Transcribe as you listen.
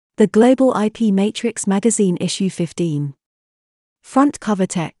The Global IP Matrix Magazine Issue 15. Front cover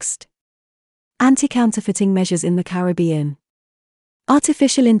text. Anti-counterfeiting measures in the Caribbean.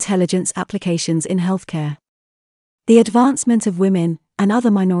 Artificial intelligence applications in healthcare. The advancement of women and other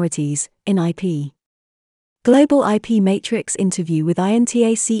minorities in IP. Global IP Matrix interview with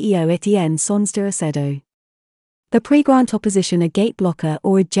INTA CEO Etienne Sons de Acedo. The pre-grant opposition a gate blocker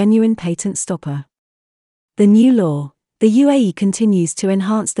or a genuine patent stopper. The new law. The UAE continues to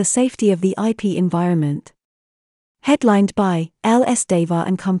enhance the safety of the IP environment. Headlined by L.S. Deva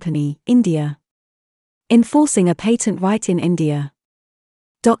and Company, India. Enforcing a patent right in India.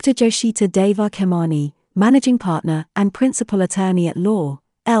 Dr. Joshita Deva Khemani, Managing Partner and Principal Attorney at Law,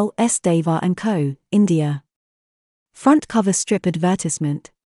 L.S. Deva & Co., India. Front cover strip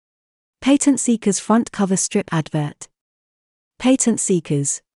advertisement. Patent Seekers front cover strip advert. Patent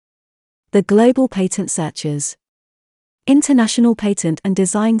Seekers. The Global Patent Searchers. International Patent and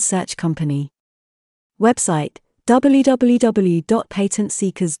Design Search Company. Website,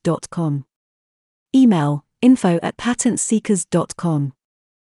 www.patentseekers.com. Email, info@patentseekers.com.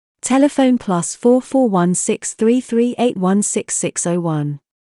 Telephone +44 16338166601.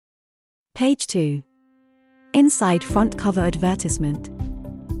 Page 2. Inside front cover advertisement.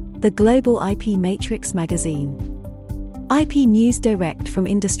 The Global IP Matrix Magazine. IP news direct from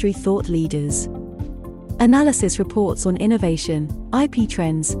industry thought leaders. Analysis reports on innovation, IP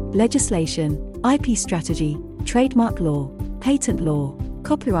trends, legislation, IP strategy, trademark law, patent law,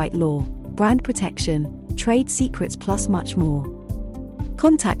 copyright law, brand protection, trade secrets plus much more.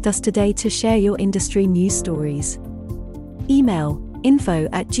 Contact us today to share your industry news stories. Email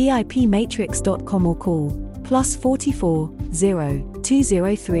info@gipmatrix.com or call +44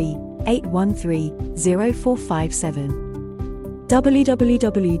 0203 813 0457.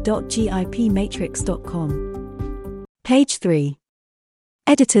 www.gipmatrix.com. Page 3.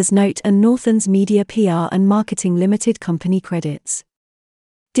 Editor's Note and Northlands Media PR and Marketing Limited Company Credits.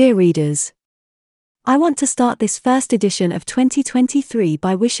 Dear readers, I want to start this first edition of 2023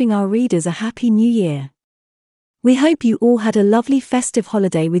 by wishing our readers a happy new year. We hope you all had a lovely festive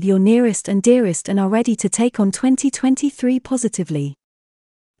holiday with your nearest and dearest and are ready to take on 2023 positively.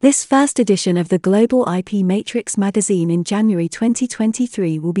 This first edition of the Global IP Matrix magazine in January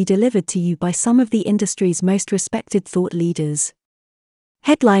 2023 will be delivered to you by some of the industry's most respected thought leaders.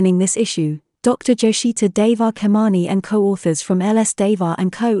 Headlining this issue, Dr. Joshita Deva Khemani and co-authors from L.S. Deva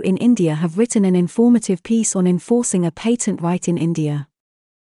 & Co. in India have written an informative piece on enforcing a patent right in India.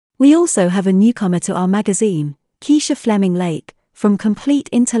 We also have a newcomer to our magazine, Keisha Fleming Lake, from Complete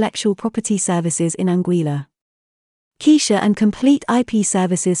Intellectual Property Services in Anguilla. Keisha and Complete IP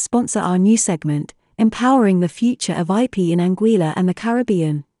Services sponsor our new segment, Empowering the Future of IP in Anguilla and the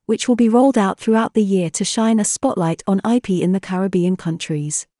Caribbean, which will be rolled out throughout the year to shine a spotlight on IP in the Caribbean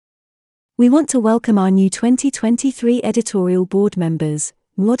countries. We want to welcome our new 2023 editorial board members,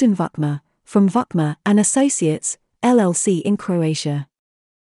 Mladen Vukma, from Vukma and Associates, LLC in Croatia.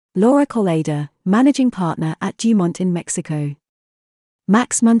 Laura Colada, Managing Partner at Dumont in Mexico.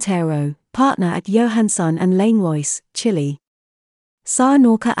 Max Montero, Partner at Johansson and Lane Lois, Chile. Sar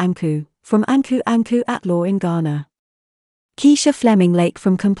Norka Anku, from Anku Anku at Law in Ghana. Keisha Fleming Lake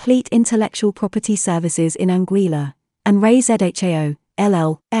from Complete Intellectual Property Services in Anguilla, and Ray Zhao,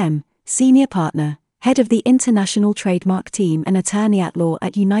 LL.M., Senior Partner, Head of the International Trademark Team and Attorney at Law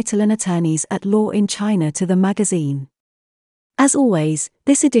at Unitolin Attorneys at Law in China to the magazine. As always,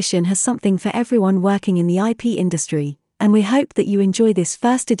 this edition has something for everyone working in the IP industry, and we hope that you enjoy this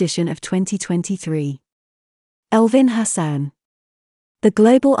first edition of 2023. Elvin Hassan. The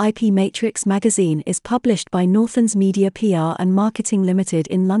Global IP Matrix magazine is published by Northlands Media PR and Marketing Limited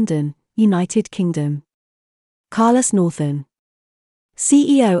in London, United Kingdom. Carlos Northern.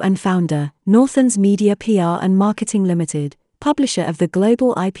 CEO and founder, Northlands Media PR and Marketing Limited, publisher of the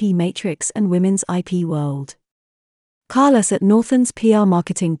Global IP Matrix and Women's IP World. Carlos at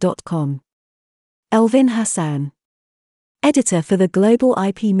northlandsprmarketing.com. Elvin Hassan. Editor for the Global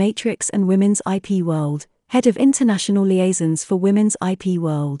IP Matrix and Women's IP World, Head of International Liaisons for Women's IP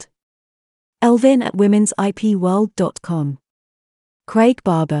World. Elvin at womensipworld.com. Craig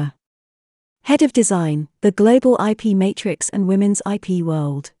Barber. Head of Design, the Global IP Matrix and Women's IP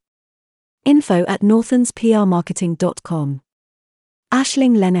World. Info at northlandsprmarketing.com.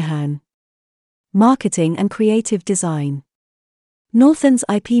 Aisling Lenihan. Marketing and Creative Design. Northlands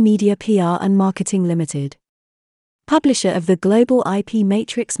IP Media PR and Marketing Limited. Publisher of the Global IP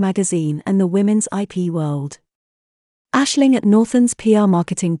Matrix magazine and the Women's IP World. Aisling at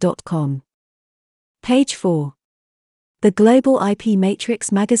northlandsprmarketing.com. Page 4. The Global IP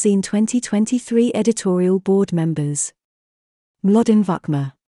Matrix Magazine 2023 Editorial Board Members. Mladen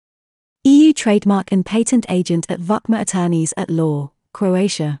Vukma. EU Trademark and Patent Agent at VUCMA Attorneys at Law,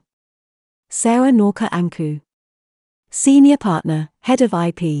 Croatia. Sarah Norka Ancu. Senior Partner, Head of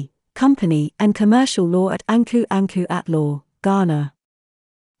IP, Company and Commercial Law at Ancu Ancu at Law, Ghana.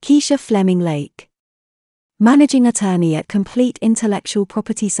 Keisha Fleming Lake. Managing Attorney at Complete Intellectual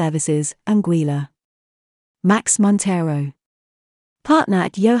Property Services, Anguilla. Max Montero. Partner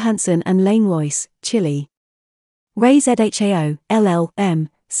at Johansson and Lane Royce, Chile. Ray ZHAO, LLM,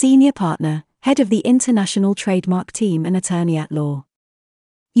 Senior Partner, Head of the International Trademark Team and Attorney at Law.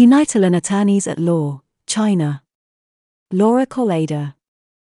 Unitalan Attorneys at Law, China. Laura Colada.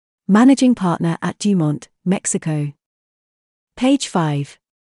 Managing Partner at Dumont, Mexico. Page 5.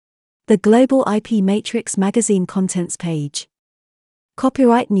 The Global IP Matrix Magazine Contents page.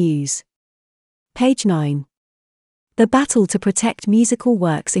 Copyright News. Page 9. The Battle to Protect Musical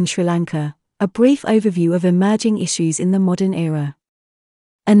Works in Sri Lanka, a brief overview of emerging issues in the modern era.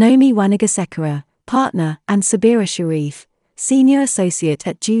 Anomi Wanigasekara, Partner, and Sabira Sharif, Senior Associate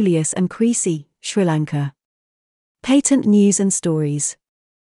at Julius and Creasy, Sri Lanka. Patent News and Stories.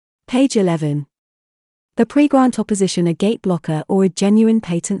 Page 11. The pre-grant opposition a gate blocker or a genuine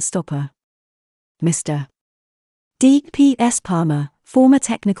patent stopper. Mr. D. P. S. Palmer, former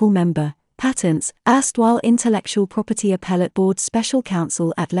technical member, Patents, erstwhile Intellectual Property Appellate Board Special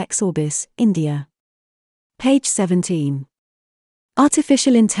Counsel at Lex Orbis, India. Page 17.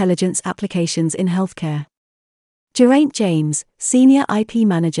 Artificial Intelligence Applications in Healthcare. Geraint James, Senior IP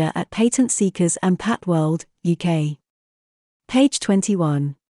Manager at Patent Seekers and PatWorld, UK. Page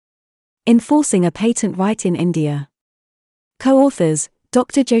 21. Enforcing a Patent Right in India. Co-authors,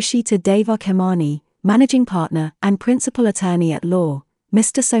 Dr. Joshita Deva Khemani, Managing Partner and Principal Attorney at Law,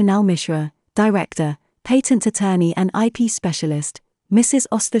 Mr. Sonal Mishra, Director, Patent Attorney and IP Specialist, Mrs.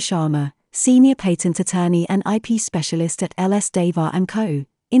 Ostha Sharma, Senior Patent Attorney and IP Specialist at LS Deva & Co.,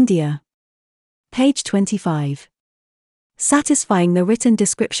 India. Page 25. Satisfying the written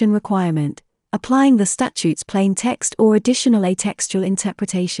description requirement, applying the statute's plain text or additional atextual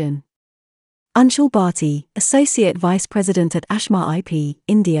interpretation. Anshul Bharti, Associate Vice President at Ashma IP,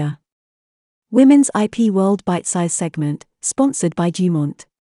 India. Women's IP World Bite-Size Segment, sponsored by Dumont.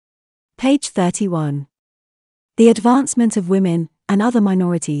 Page 31. The Advancement of Women and Other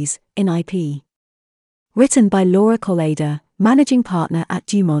Minorities in IP. Written by Laura Colada, Managing Partner at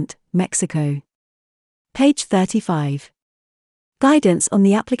Dumont, Mexico. Page 35. Guidance on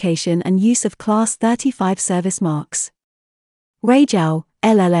the application and use of Class 35 service marks. Ray Zhao,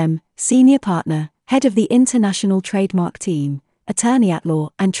 LLM, Senior Partner, Head of the International Trademark Team, Attorney at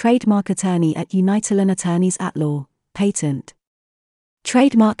Law and Trademark Attorney at Unitalan Attorneys at Law, Patent.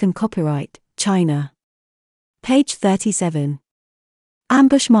 Trademark and Copyright, China. Page 37.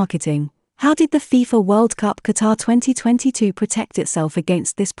 Ambush Marketing. How did the FIFA World Cup Qatar 2022 protect itself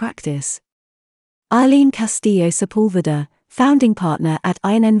against this practice? Eileen Castillo Sepulveda, Founding Partner at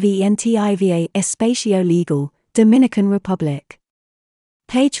INNVENTIVA Espacio Legal, Dominican Republic.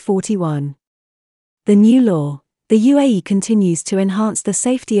 Page 41. The New Law. The UAE continues to enhance the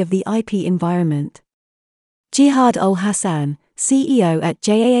safety of the IP environment. Jihad Ul Hassan, CEO at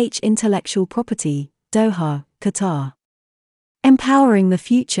JAH Intellectual Property, Doha, Qatar. Empowering the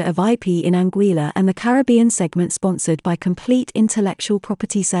future of IP in Anguilla and the Caribbean segment sponsored by Complete Intellectual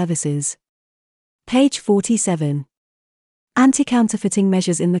Property Services. Page 47. Anti-counterfeiting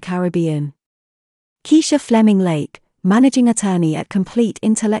measures in the Caribbean. Keisha Fleming Lake, Managing Attorney at Complete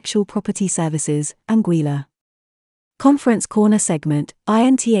Intellectual Property Services, Anguilla. Conference Corner Segment,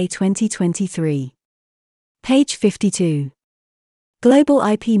 INTA 2023. Page 52. Global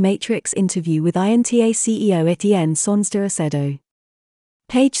IP Matrix Interview with INTA CEO Etienne Sonsder Acedo.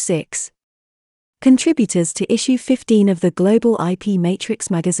 Page 6. Contributors to Issue 15 of the Global IP Matrix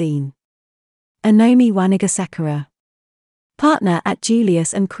magazine. Anomi Wanigasekara. Partner at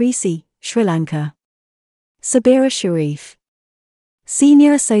Julius and Creasy, Sri Lanka. Sabira Sharif.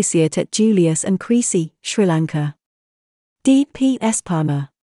 Senior Associate at Julius and Creasy, Sri Lanka. D. P. S. Palmer.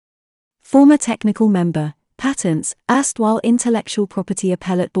 Former Technical Member, Patents, erstwhile Intellectual Property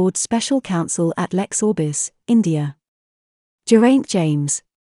Appellate Board Special Counsel at Lex Orbis, India. Geraint James.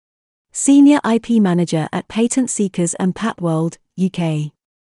 Senior IP Manager at Patent Seekers and PatWorld, UK.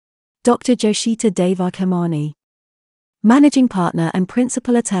 Dr. Joshita Deva Khemani. Managing Partner and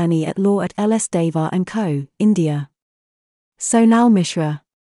Principal Attorney at Law at LS Deva & Co., India. Sonal Mishra.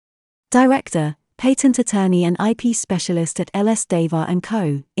 Director, Patent Attorney and IP Specialist at LS Deva &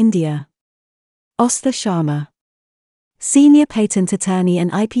 Co., India. Ostha Sharma. Senior Patent Attorney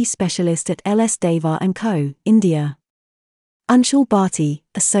and IP Specialist at LS Deva & Co., India. Anshul Bharti,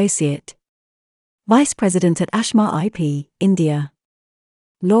 Associate. Vice President at Ashma IP, India.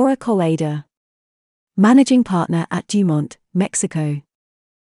 Laura Colada, Managing Partner at Dumont, Mexico.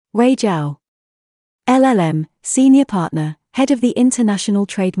 Ray Zhao, LLM, Senior Partner, Head of the International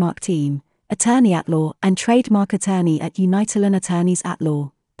Trademark Team, Attorney at Law and Trademark Attorney at Unitolin Attorneys at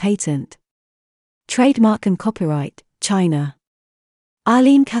Law, Patent, Trademark and Copyright, China.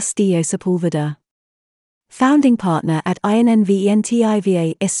 Arlene Castillo Sepulveda, Founding Partner at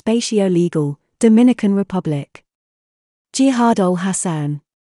INNVENTIVA Espacio Legal, Dominican Republic. Jihad Ul Hassan,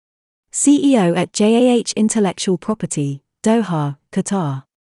 CEO at JAH Intellectual Property, Doha, Qatar.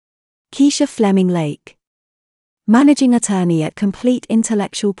 Keisha Fleming Lake, Managing Attorney at Complete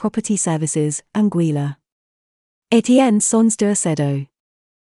Intellectual Property Services, Anguilla. Etienne Sons de Acedo,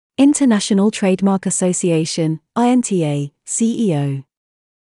 International Trademark Association, INTA, CEO.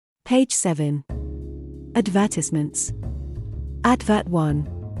 Page 7. Advertisements. Advert 1.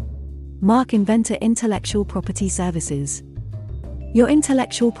 Mark Inventor Intellectual Property Services. Your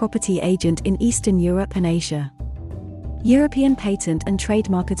intellectual property agent in Eastern Europe and Asia. European patent and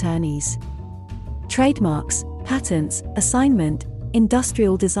trademark attorneys. Trademarks, patents, assignment,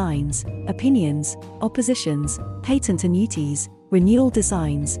 industrial designs, opinions, oppositions, patent annuities, renewal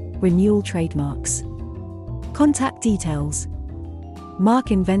designs, renewal trademarks. Contact details. Mark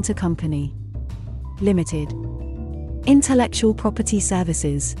Inventor Company Limited. Intellectual Property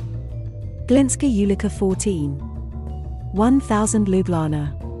Services. Glinska Ulica 14. 1000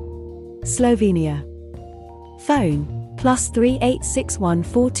 Ljubljana, Slovenia. Phone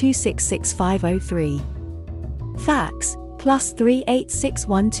 +386142666503. Fax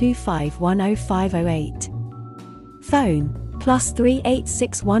 +386125105008. Phone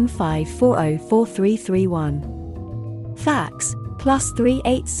 +386154043331. Fax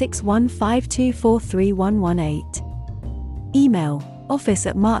 +386152431118. Email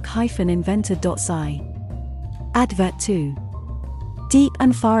office@mark-inventor.sci. Advert 2. Deep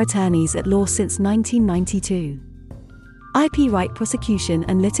and Far Attorneys at Law since 1992. IP right prosecution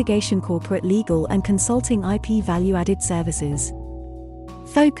and litigation, corporate legal and consulting, IP value-added services.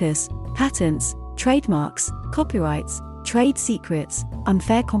 Focus: patents, trademarks, copyrights, trade secrets,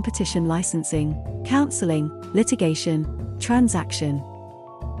 unfair competition licensing, counseling, litigation, transaction.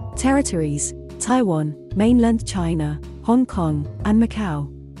 Territories: Taiwan, mainland China, Hong Kong, and Macau.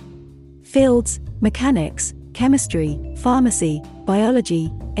 Fields: mechanics, chemistry, pharmacy,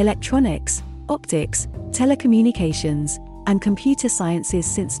 biology, electronics, optics, telecommunications, and computer sciences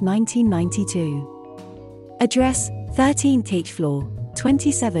since 1992. Address: 13th H floor,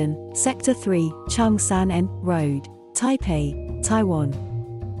 27, Sector 3, Changsan Road, Taipei, Taiwan.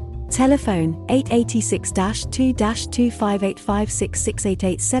 Telephone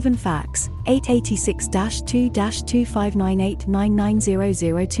 886-2-258566887. Fax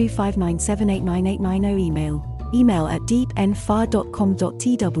 886-2-25989900259789890.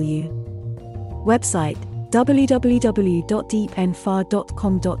 Email@deepnfar.com.tw. Website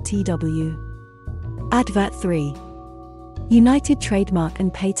www.deepnfar.com.tw. Advert 3. United Trademark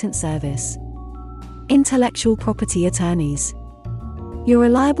and Patent Service. Intellectual Property Attorneys. Your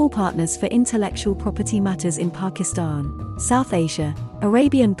reliable partners for intellectual property matters in Pakistan, South Asia,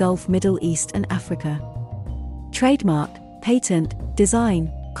 Arabian Gulf, Middle East and Africa. Trademark, patent,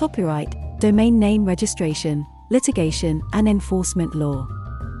 design, copyright, domain name registration, litigation and enforcement law.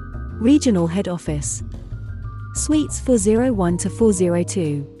 Regional Head Office. Suites 401 to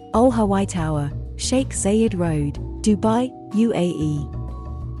 402, Al Hawaii Tower, Sheikh Zayed Road, Dubai, UAE.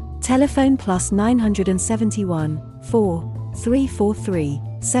 Telephone +971 4 343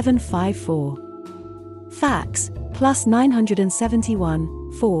 754. Fax +971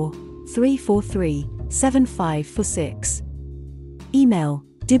 4 343 7546. Email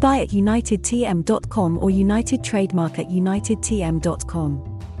dubai@unitedtm.com or unitedtrademark@unitedtm.com.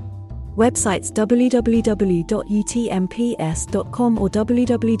 Websites www.utmps.com or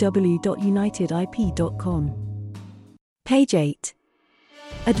www.unitedip.com. Page 8.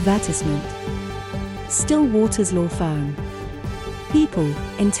 Advertisement. Still Waters Law Firm. People,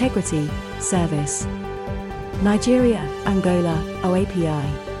 Integrity, Service. Nigeria, Angola, OAPI.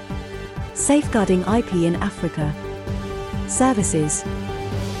 Safeguarding IP in Africa. Services.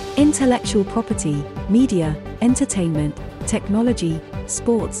 Intellectual property, media, entertainment, technology,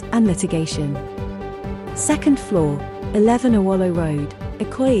 sports and litigation. Second floor, 11 Awolo Road,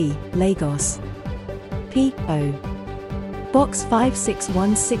 Ikoyi, Lagos. P.O. Box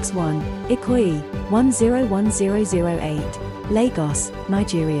 56161, Ikoyi, 101008, Lagos,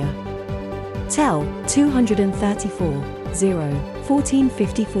 Nigeria. Tel, 234, 0,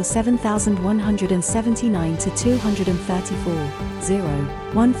 1454 7179 to 234, 0,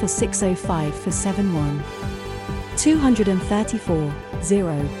 14605 471. 234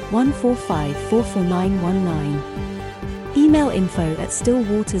 0145 44919. Email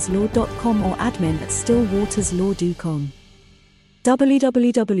info@stillwaterslaw.com or admin@stillwaterslaw.com.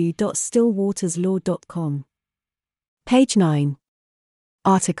 www.stillwaterslaw.com. Page 9.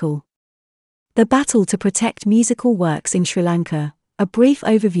 Article. The Battle to Protect Musical Works in Sri Lanka, a brief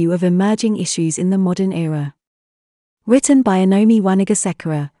overview of emerging issues in the modern era. Written by Anomi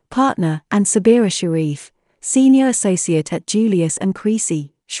Wanigasekara, partner, and Sabira Sharif, senior associate at Julius and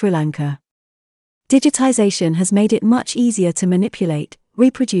Creasy, Sri Lanka. Digitization has made it much easier to manipulate,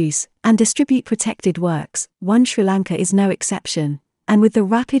 reproduce, and distribute protected works. Sri Lanka is no exception, and with the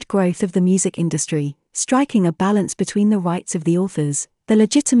rapid growth of the music industry, striking a balance between the rights of the authors, the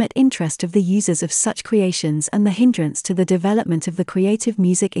legitimate interest of the users of such creations and the hindrance to the development of the creative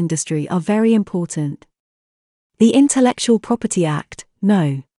music industry are very important. The Intellectual Property Act,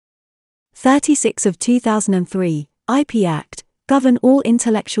 No. 36 of 2003, IP Act, govern all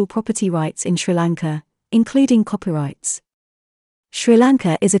intellectual property rights in Sri Lanka, including copyrights. Sri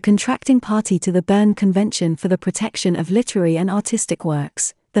Lanka is a contracting party to the Berne Convention for the Protection of Literary and Artistic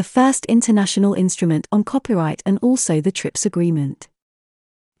Works, the first international instrument on copyright, and also the TRIPS Agreement.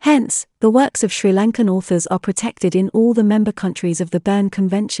 Hence, the works of Sri Lankan authors are protected in all the member countries of the Berne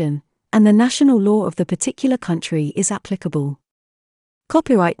Convention, and the national law of the particular country is applicable.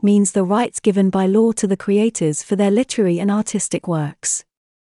 Copyright means the rights given by law to the creators for their literary and artistic works.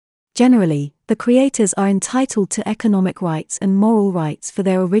 Generally, the creators are entitled to economic rights and moral rights for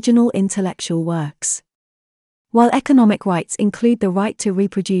their original intellectual works. While economic rights include the right to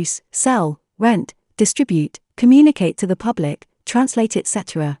reproduce, sell, rent, distribute, communicate to the public, translate,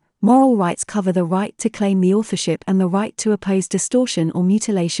 etc., moral rights cover the right to claim the authorship and the right to oppose distortion or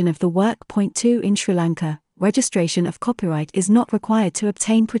mutilation of the work. Point 2. In Sri Lanka, registration of copyright is not required to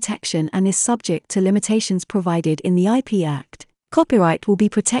obtain protection and is subject to limitations provided in the IP Act. Copyright will be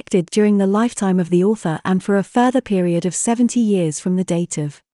protected during the lifetime of the author and for a further period of 70 years from the date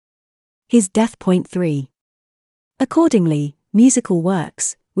of his death. Point 3. Accordingly, musical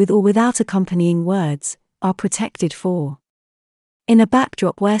works, with or without accompanying words, are protected for. In a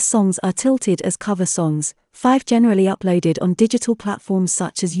backdrop where songs are tilted as cover songs, 5 generally uploaded on digital platforms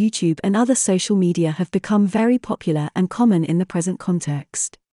such as YouTube and other social media have become very popular and common in the present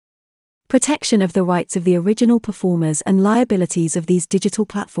context. Protection of the rights of the original performers and liabilities of these digital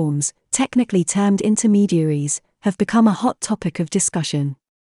platforms, technically termed intermediaries, have become a hot topic of discussion.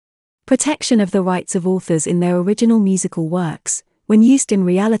 Protection of the rights of authors in their original musical works, when used in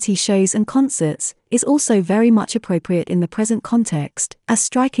reality shows and concerts, is also very much appropriate in the present context, as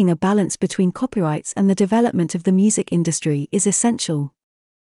striking a balance between copyrights and the development of the music industry is essential.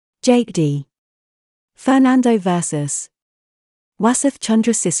 Jake D. Fernando vs. Wasith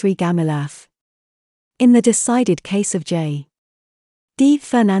Chandrasesri Gamilath. In the decided case of J. D.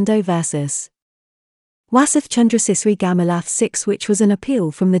 Fernando vs. Wasith Chandrasesri Gamilath 6, which was an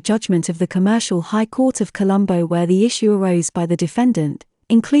appeal from the judgment of the Commercial High Court of Colombo, where the issue arose by the defendant,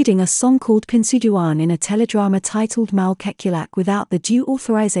 including a song called Pinsuduan in a teledrama titled Malkekulak without the due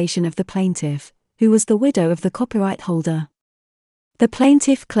authorization of the plaintiff, who was the widow of the copyright holder. The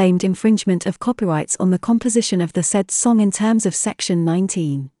plaintiff claimed infringement of copyrights on the composition of the said song in terms of Section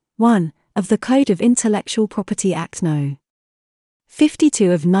 19(1) of the Code of Intellectual Property Act No. 52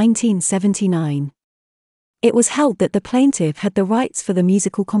 of 1979. It was held that the plaintiff had the rights for the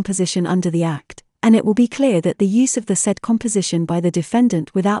musical composition under the Act, and it will be clear that the use of the said composition by the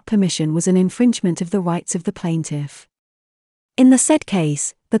defendant without permission was an infringement of the rights of the plaintiff. In the said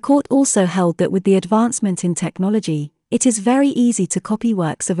case, the court also held that with the advancement in technology, it is very easy to copy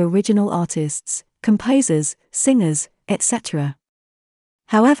works of original artists, composers, singers, etc.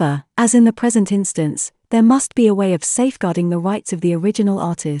 However, as in the present instance, there must be a way of safeguarding the rights of the original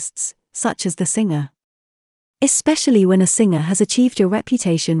artists, such as the singer. Especially when a singer has achieved a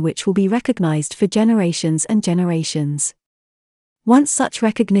reputation which will be recognized for generations and generations. Once such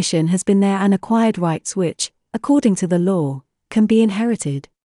recognition has been there and acquired rights which, according to the law, can be inherited.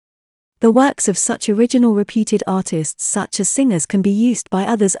 The works of such original reputed artists such as singers can be used by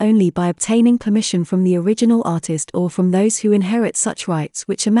others only by obtaining permission from the original artist or from those who inherit such rights,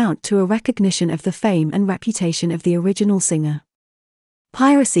 which amount to a recognition of the fame and reputation of the original singer.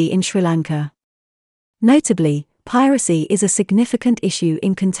 Piracy in Sri Lanka. Notably, piracy is a significant issue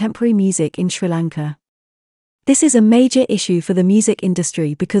in contemporary music in Sri Lanka. This is a major issue for the music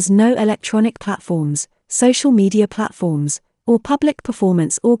industry because no electronic platforms, social media platforms, or public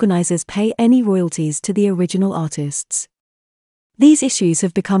performance organizers pay any royalties to the original artists. These issues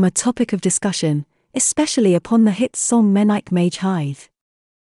have become a topic of discussion, especially upon the hit song Menaik Mage Hythe.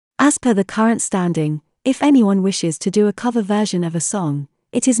 As per the current standing, if anyone wishes to do a cover version of a song,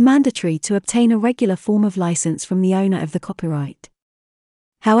 it is mandatory to obtain a regular form of license from the owner of the copyright.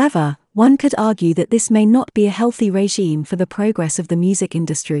 However, one could argue that this may not be a healthy regime for the progress of the music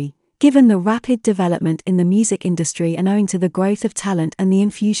industry, given the rapid development in the music industry and owing to the growth of talent and the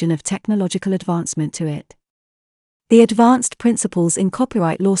infusion of technological advancement to it. The advanced principles in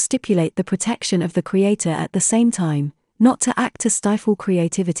copyright law stipulate the protection of the creator at the same time, not to act to stifle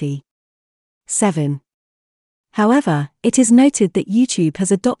creativity. 7. However, it is noted that YouTube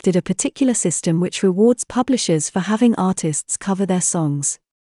has adopted a particular system which rewards publishers for having artists cover their songs.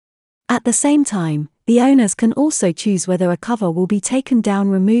 At the same time, the owners can also choose whether a cover will be taken down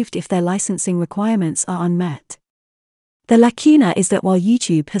or removed if their licensing requirements are unmet. The lacuna is that while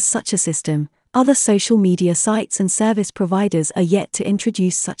YouTube has such a system, other social media sites and service providers are yet to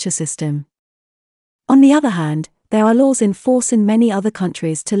introduce such a system. On the other hand, there are laws in force in many other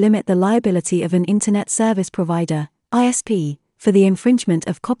countries to limit the liability of an Internet Service Provider, ISP, for the infringement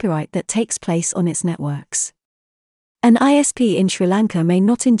of copyright that takes place on its networks. An ISP in Sri Lanka may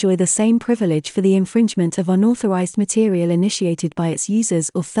not enjoy the same privilege for the infringement of unauthorized material initiated by its users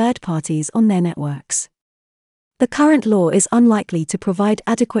or third parties on their networks. The current law is unlikely to provide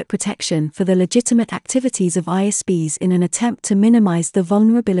adequate protection for the legitimate activities of ISPs in an attempt to minimize the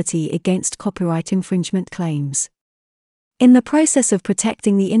vulnerability against copyright infringement claims. In the process of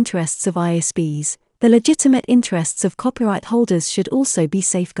protecting the interests of ISPs, the legitimate interests of copyright holders should also be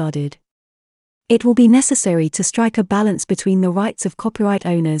safeguarded. It will be necessary to strike a balance between the rights of copyright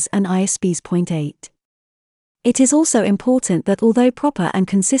owners and ISPs. Point 8. It is also important that although proper and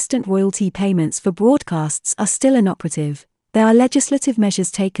consistent royalty payments for broadcasts are still inoperative, there are legislative measures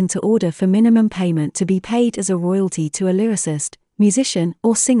taken to order for minimum payment to be paid as a royalty to a lyricist, musician,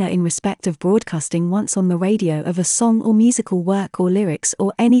 or singer in respect of broadcasting once on the radio of a song or musical work or lyrics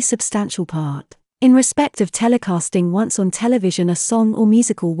or any substantial part. In respect of telecasting once on television a song or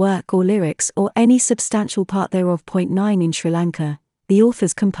musical work or lyrics or any substantial part thereof. Point 9. In Sri Lanka, the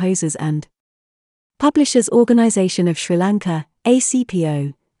Authors, Composers and Publishers Organisation of Sri Lanka,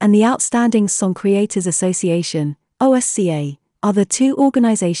 ACPO, and the Outstanding Song Creators Association, OSCA, are the two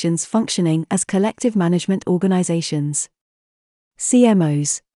organisations functioning as collective management organisations,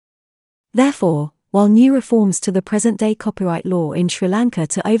 CMOs. Therefore, while new reforms to the present-day copyright law in Sri Lanka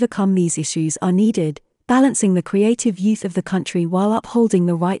to overcome these issues are needed, balancing the creative youth of the country while upholding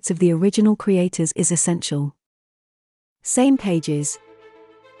the rights of the original creators is essential. Same pages.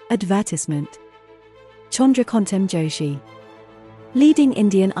 Advertisement. Chandrakant M. Joshi. Leading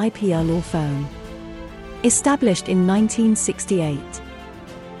Indian IPR law firm. Established in 1968.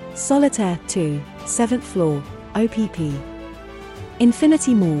 Solitaire 2, 7th floor, OPP.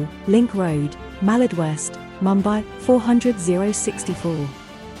 Infinity Mall, Link Road, Malad West, Mumbai, 400-064.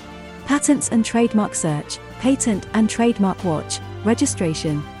 Patents and Trademark Search, Patent and Trademark Watch,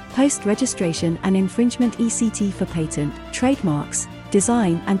 Registration, Post-Registration and Infringement ECT for Patent, Trademarks,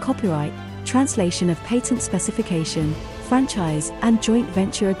 Design and Copyright, Translation of Patent Specification, Franchise and Joint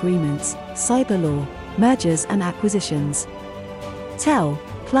Venture Agreements, Cyber Law, Mergers and Acquisitions. Tel,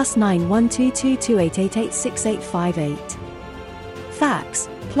 +9 122288886858. Fax,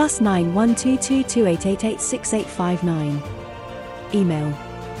 +9 122288886859. Email.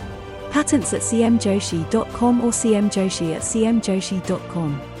 patents@cmjoshi.com or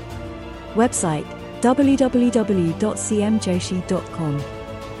cmjoshi@cmjoshi.com. Website, www.cmjoshi.com.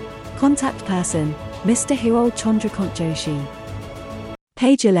 Contact person, Mr. Hirol Chandrakant Joshi.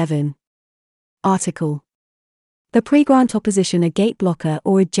 Page 11. Article. The pre-grant opposition a gate blocker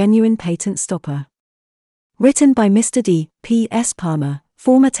or a genuine patent stopper. Written by Mr. D. P. S. Palmer,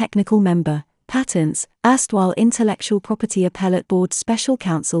 former technical member, Patents, erstwhile Intellectual Property Appellate Board Special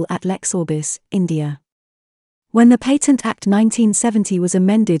Counsel at Lex Orbis, India. When the Patent Act 1970 was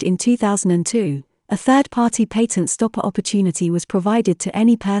amended in 2002, a third-party patent stopper opportunity was provided to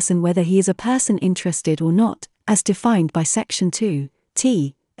any person whether he is a person interested or not, as defined by Section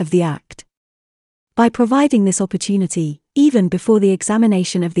 2(t) of the Act. By providing this opportunity, even before the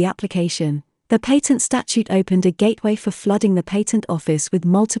examination of the application, the patent statute opened a gateway for flooding the patent office with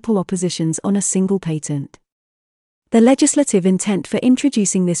multiple oppositions on a single patent. The legislative intent for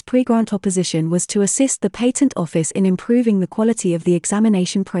introducing this pre-grant opposition was to assist the Patent Office in improving the quality of the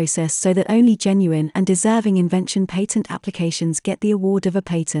examination process so that only genuine and deserving invention patent applications get the award of a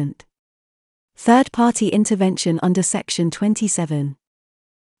patent. Third-party intervention under Section 27.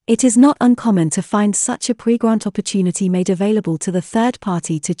 It is not uncommon to find such a pre-grant opportunity made available to the third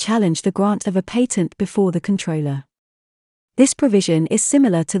party to challenge the grant of a patent before the controller. This provision is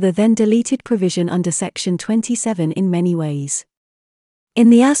similar to the then deleted provision under Section 27 in many ways. In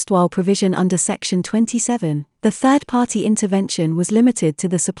the erstwhile provision under Section 27, the third-party intervention was limited to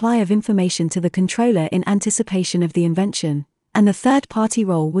the supply of information to the controller in anticipation of the invention, and the third-party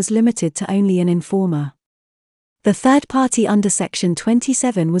role was limited to only an informer. The third party under Section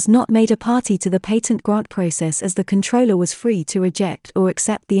 27 was not made a party to the patent grant process, as the controller was free to reject or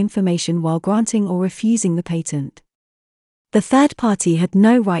accept the information while granting or refusing the patent. The third party had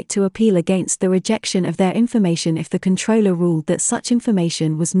no right to appeal against the rejection of their information if the controller ruled that such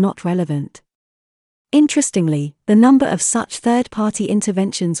information was not relevant. Interestingly, the number of such third-party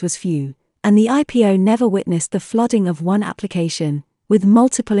interventions was few, and the IPO never witnessed the flooding of one application, with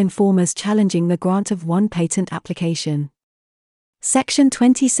multiple informers challenging the grant of one patent application. Section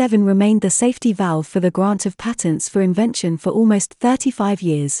 27 remained the safety valve for the grant of patents for invention for almost 35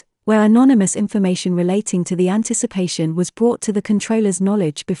 years, where anonymous information relating to the anticipation was brought to the controller's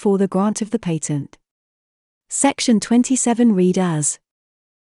knowledge before the grant of the patent. Section 27 read as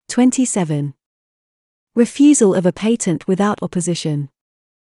 27. Refusal of a patent without opposition.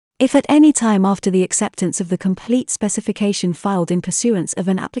 If at any time after the acceptance of the complete specification filed in pursuance of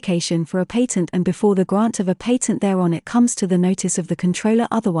an application for a patent and before the grant of a patent thereon it comes to the notice of the controller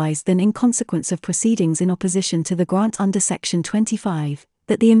otherwise than in consequence of proceedings in opposition to the grant under Section 25,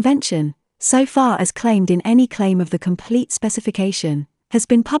 that the invention, so far as claimed in any claim of the complete specification, has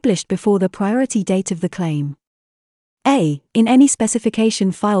been published before the priority date of the claim. A. In any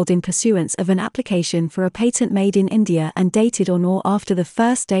specification filed in pursuance of an application for a patent made in India and dated on or after the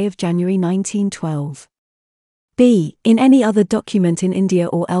 1st day of January 1912. B. In any other document in India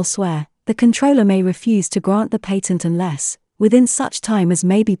or elsewhere, the controller may refuse to grant the patent unless, within such time as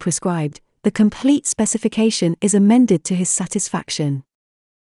may be prescribed, the complete specification is amended to his satisfaction.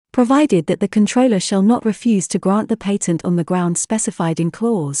 Provided that the controller shall not refuse to grant the patent on the ground specified in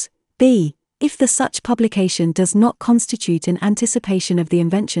clause B, if the such publication does not constitute an anticipation of the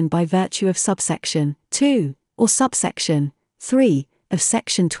invention by virtue of subsection 2, or subsection 3, of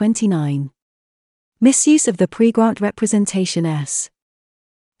Section 29. Misuse of the pre-grant representation S.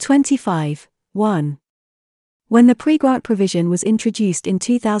 25. 1. When the pre-grant provision was introduced in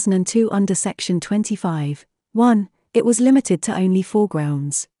 2002 under Section 25, 1, it was limited to only 4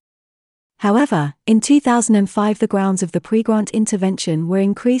 grounds. However, in 2005 the grounds of the pre-grant intervention were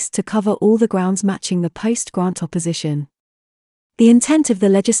increased to cover all the grounds matching the post-grant opposition. The intent of the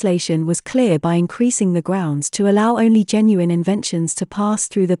legislation was clear by increasing the grounds to allow only genuine inventions to pass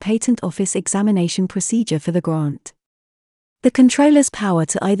through the Patent Office examination procedure for the grant. The controller's power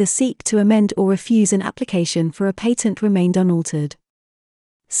to either seek to amend or refuse an application for a patent remained unaltered.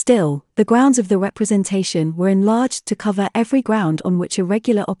 Still, the grounds of the representation were enlarged to cover every ground on which a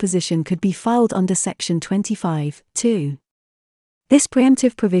regular opposition could be filed under Section 25, 2. This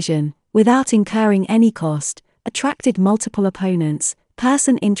preemptive provision, without incurring any cost, attracted multiple opponents,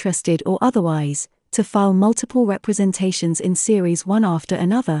 person interested or otherwise, to file multiple representations in series one after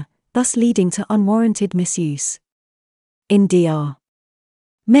another, thus leading to unwarranted misuse. In Dr.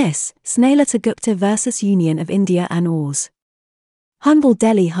 Miss Snehata Gupta vs. Union of India and Ors. Honorable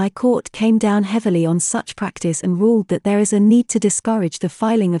Delhi High Court came down heavily on such practice and ruled that there is a need to discourage the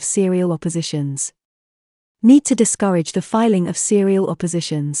filing of serial oppositions. Need to discourage the filing of serial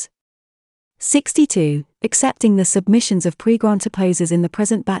oppositions. 62. Accepting the submissions of pre-grant opposers in the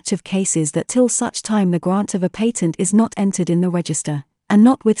present batch of cases that till such time the grant of a patent is not entered in the register, and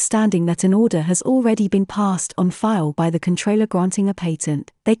notwithstanding that an order has already been passed on file by the controller granting a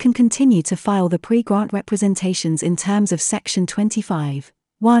patent, they can continue to file the pre-grant representations in terms of Section 25,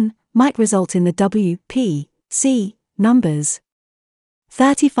 1, might result in the W.P.C. numbers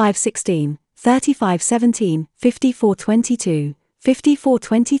 3516, 3517, 5422,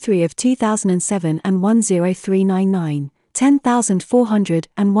 5423 of 2007 and 10399. 10,400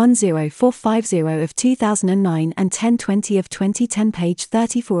 and 10450 of 2009 and 1020 of 2010. Page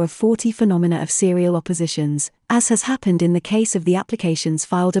 34 of 40. Phenomena of serial oppositions, as has happened in the case of the applications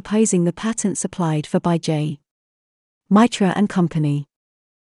filed opposing the patent supplied for by J. Mitra and Company.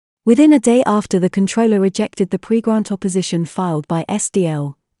 Within a day after the controller rejected the pre-grant opposition filed by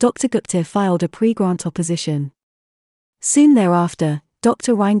SDL, Dr. Gupta filed a pre-grant opposition. Soon thereafter,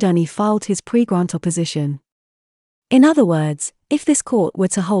 Dr. Raindani filed his pre-grant opposition. In other words, if this court were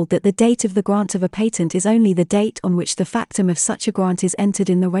to hold that the date of the grant of a patent is only the date on which the factum of such a grant is entered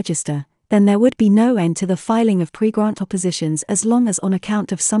in the register, then there would be no end to the filing of pre-grant oppositions as long as on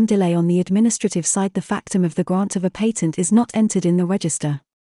account of some delay on the administrative side the factum of the grant of a patent is not entered in the register.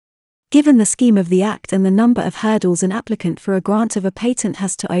 Given the scheme of the Act and the number of hurdles an applicant for a grant of a patent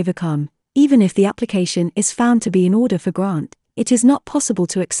has to overcome, even if the application is found to be in order for grant, it is not possible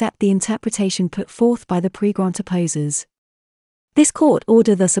to accept the interpretation put forth by the pre-grant opposers. This court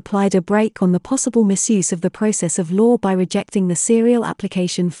order thus applied a brake on the possible misuse of the process of law by rejecting the serial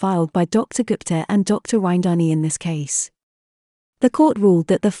application filed by Dr. Gupta and Dr. Raindani in this case. The court ruled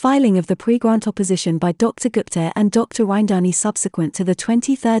that the filing of the pre-grant opposition by Dr. Gupta and Dr. Raindani subsequent to the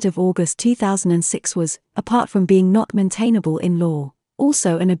 23rd of August 2006 was, apart from being not maintainable in law,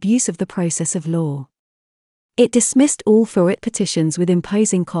 also an abuse of the process of law. It dismissed all FURIT petitions with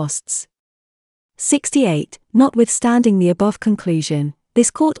imposing costs. 68. Notwithstanding the above conclusion, this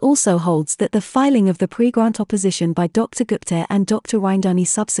court also holds that the filing of the pre-grant opposition by Dr. Gupta and Dr. Raindani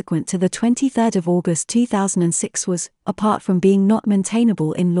subsequent to the 23rd of August 2006 was, apart from being not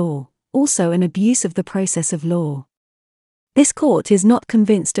maintainable in law, also an abuse of the process of law. This court is not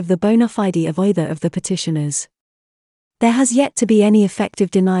convinced of the bona fide of either of the petitioners. There has yet to be any effective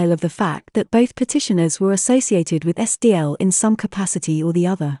denial of the fact that both petitioners were associated with SDL in some capacity or the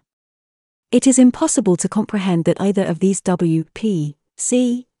other. It is impossible to comprehend that either of these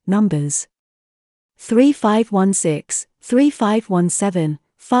WP.C. numbers 3516, 3517,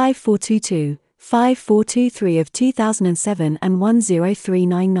 5422, 5423 of 2007 and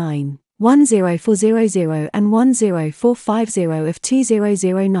 10399, 10400 and 10450 of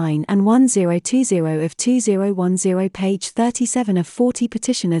 2009 and 1020 of 2010 page 37 of 40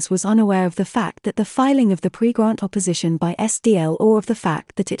 petitioners was unaware of the fact that the filing of the pre-grant opposition by SDL or of the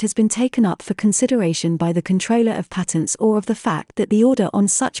fact that it has been taken up for consideration by the Controller of Patents or of the fact that the order on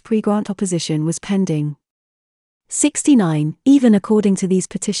such pre-grant opposition was pending. 69. Even according to these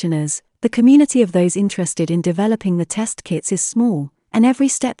petitioners, the community of those interested in developing the test kits is small, and every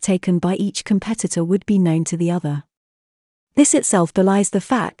step taken by each competitor would be known to the other. This itself belies the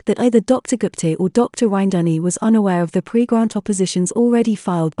fact that either Dr. Gupta or Dr. Raindani was unaware of the pre-grant oppositions already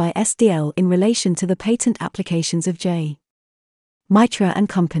filed by SDL in relation to the patent applications of J. Mitra and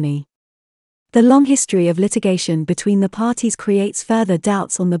Company. The long history of litigation between the parties creates further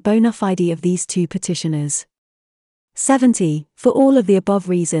doubts on the bona fide of these two petitioners. 70. For all of the above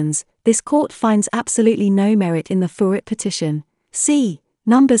reasons, this court finds absolutely no merit in the FURIT petition. C.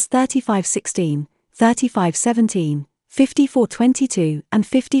 Numbers 3516, 3517, 5422 and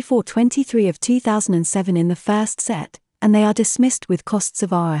 5423 of 2007 in the first set, and they are dismissed with costs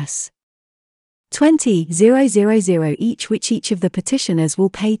of Rs. 20,000 each, which each of the petitioners will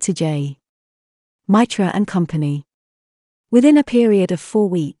pay to J. Mitra and Company within a period of 4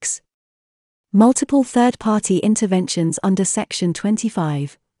 weeks. Multiple third-party interventions under Section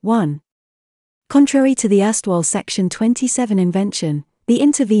 25, 1. Contrary to the erstwhile Section 27 invention, the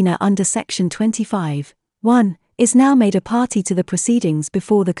intervener under Section 25, 1, is now made a party to the proceedings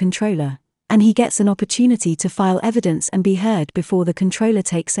before the Controller, and he gets an opportunity to file evidence and be heard before the Controller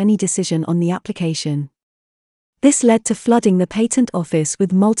takes any decision on the application. This led to flooding the Patent Office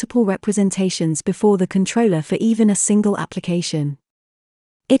with multiple representations before the Controller for even a single application.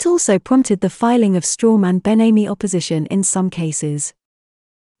 It also prompted the filing of strawman Benami opposition in some cases.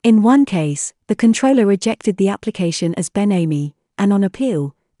 In one case, the Controller rejected the application as Benami, and on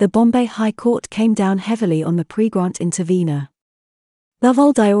appeal, the Bombay High Court came down heavily on the pre-grant intervener.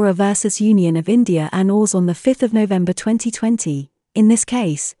 Laval Diora vs. Union of India and Oars on 5 November 2020, in this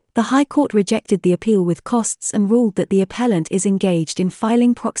case, the High Court rejected the appeal with costs and ruled that the appellant is engaged in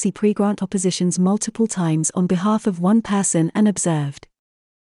filing proxy pre-grant oppositions multiple times on behalf of one person and observed.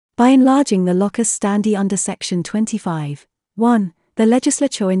 By enlarging the locus standi under Section 25, 1, the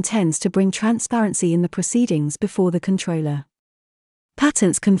legislature intends to bring transparency in the proceedings before the Controller.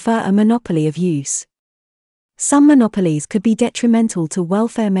 Patents confer a monopoly of use. Some monopolies could be detrimental to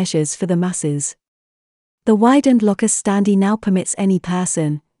welfare measures for the masses. The widened locus standi now permits any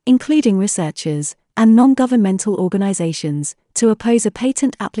person, including researchers, and non-governmental organizations, to oppose a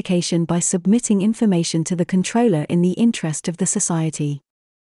patent application by submitting information to the Controller in the interest of the society.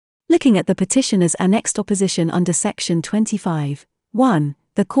 Looking at the petitioner's annexed opposition under Section 25, 1,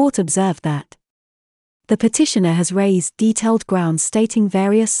 the court observed that the petitioner has raised detailed grounds stating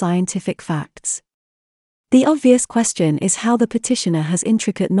various scientific facts. The obvious question is how the petitioner has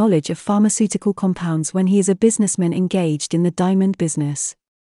intricate knowledge of pharmaceutical compounds when he is a businessman engaged in the diamond business.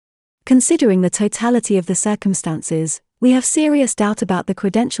 Considering the totality of the circumstances, we have serious doubt about the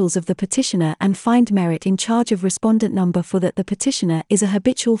credentials of the petitioner and find merit in charge of respondent number 4 that the petitioner is a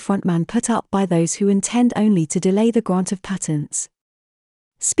habitual frontman put up by those who intend only to delay the grant of patents.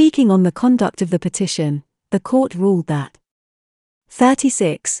 Speaking on the conduct of the petition, the court ruled that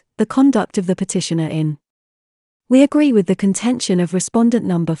 36. The conduct of the petitioner in. We agree with the contention of respondent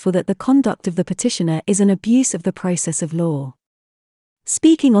number 4 that the conduct of the petitioner is an abuse of the process of law.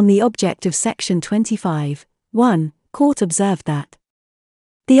 Speaking on the object of Section 25, 1, court observed that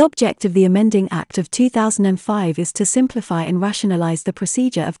The object of the Amending Act of 2005 is to simplify and rationalize the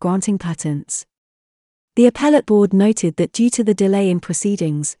procedure of granting patents. The Appellate Board noted that due to the delay in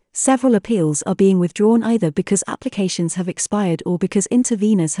proceedings, several appeals are being withdrawn either because applications have expired or because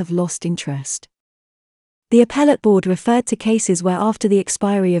interveners have lost interest. The Appellate Board referred to cases where after the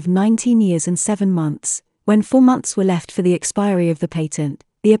expiry of 19 years and 7 months, when 4 months were left for the expiry of the patent,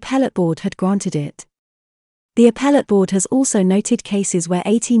 the Appellate Board had granted it. The Appellate Board has also noted cases where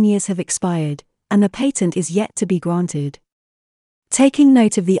 18 years have expired, and the patent is yet to be granted. Taking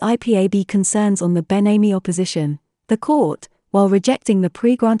note of the IPAB concerns on the Ben-Ami opposition, the court, while rejecting the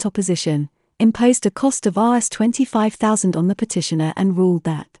pre-grant opposition, imposed a cost of Rs 25,000 on the petitioner and ruled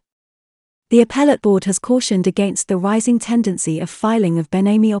that the Appellate Board has cautioned against the rising tendency of filing of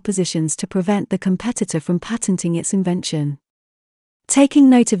Ben-Ami oppositions to prevent the competitor from patenting its invention. Taking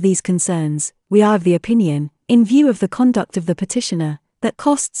note of these concerns, we are of the opinion, in view of the conduct of the petitioner, that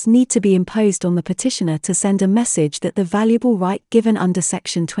costs need to be imposed on the petitioner to send a message that the valuable right given under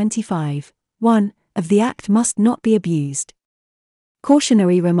Section 25(1) of the Act must not be abused.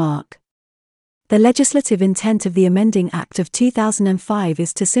 Cautionary remark. The legislative intent of the Amending Act of 2005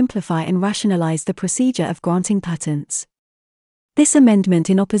 is to simplify and rationalize the procedure of granting patents. This amendment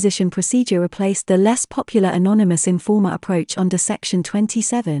in opposition procedure replaced the less popular anonymous informer approach under Section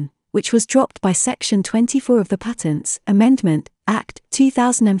 27, which was dropped by Section 24 of the Patents Amendment Act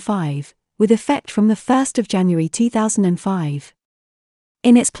 2005, with effect from 1 January 2005.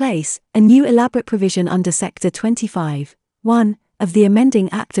 In its place, a new elaborate provision under Sector 25(1) of the Amending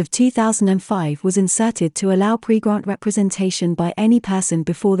Act of 2005 was inserted to allow pre-grant representation by any person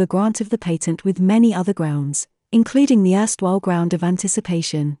before the grant of the patent with many other grounds, including the erstwhile ground of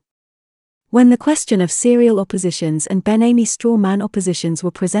anticipation. When the question of serial oppositions and Ben-Ami straw man oppositions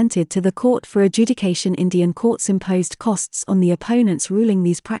were presented to the court for adjudication, Indian courts imposed costs on the opponents, ruling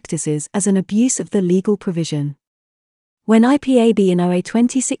these practices as an abuse of the legal provision. When IPAB in OA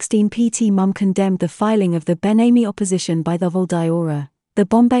 2016 PT Mum condemned the filing of the Ben-Ami opposition by the Voldiora, the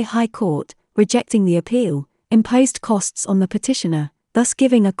Bombay High Court, rejecting the appeal, imposed costs on the petitioner, thus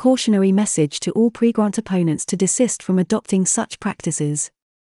giving a cautionary message to all pre-grant opponents to desist from adopting such practices.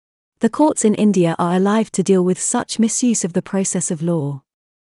 The courts in India are alive to deal with such misuse of the process of law.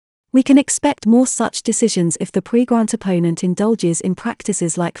 We can expect more such decisions if the pre-grant opponent indulges in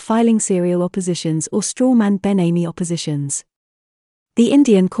practices like filing serial oppositions or straw-man Ben-Ami oppositions. The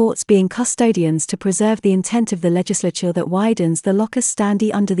Indian courts being custodians to preserve the intent of the legislature that widens the locus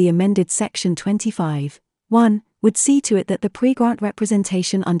standi under the amended Section 25(1), would see to it that the pre-grant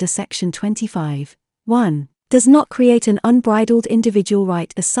representation under Section 25(1) does not create an unbridled individual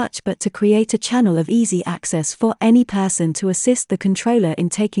right as such, but to create a channel of easy access for any person to assist the controller in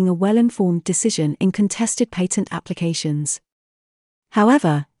taking a well-informed decision in contested patent applications.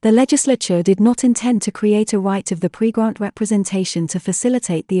 However, the legislature did not intend to create a right of the pre-grant representation to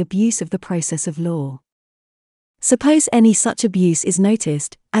facilitate the abuse of the process of law. Suppose any such abuse is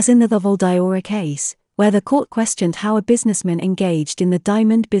noticed, as in the Voldiora case, where the court questioned how a businessman engaged in the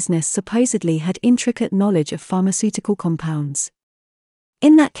diamond business supposedly had intricate knowledge of pharmaceutical compounds.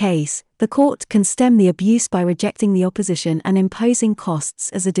 In that case, the court can stem the abuse by rejecting the opposition and imposing costs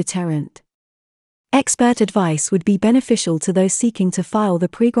as a deterrent. Expert advice would be beneficial to those seeking to file the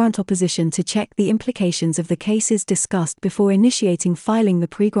pre-grant opposition to check the implications of the cases discussed before initiating filing the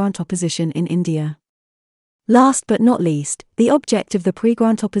pre-grant opposition in India. Last but not least, the object of the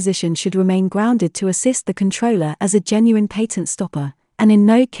pre-grant opposition should remain grounded to assist the controller as a genuine patent stopper, and in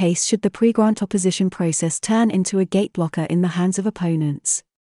no case should the pre-grant opposition process turn into a gate blocker in the hands of opponents.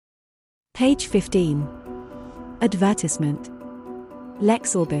 Page 15. Advertisement.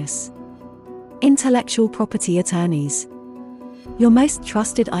 Lex Orbis. Intellectual Property Attorneys. Your most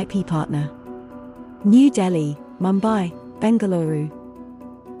trusted IP partner. New Delhi, Mumbai, Bengaluru.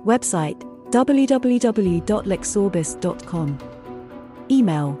 Website www.lexorbis.com.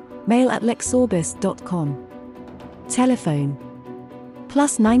 Email mail@lexorbis.com. Telephone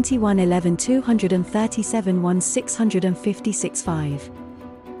 +91 11 237 1656 5.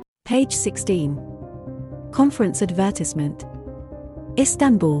 Page 16. Conference advertisement.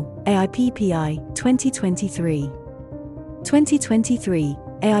 Istanbul, AIPPI, 2023. 2023,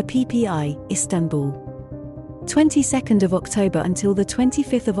 AIPPI, Istanbul. 22nd of October until the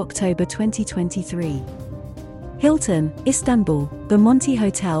 25th of October 2023. Hilton, Istanbul, the Monty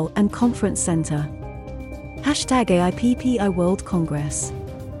Hotel and Conference Center. #AIPPI World Congress.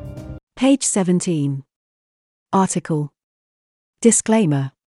 Page 17. Article.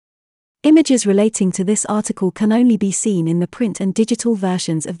 Disclaimer. Images relating to this article can only be seen in the print and digital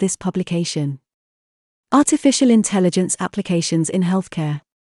versions of this publication. Artificial intelligence applications in healthcare.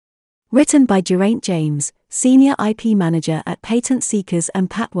 Written by Geraint James, Senior IP Manager at Patent Seekers and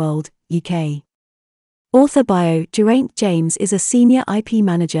PatWorld, UK. Author bio: Geraint James is a Senior IP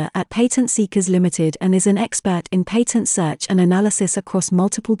Manager at Patent Seekers Limited and is an expert in patent search and analysis across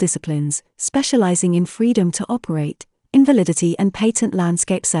multiple disciplines, specializing in freedom to operate, invalidity and patent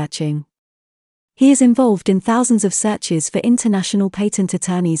landscape searching. He is involved in thousands of searches for international patent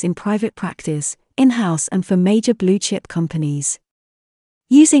attorneys in private practice, in-house and for major blue-chip companies.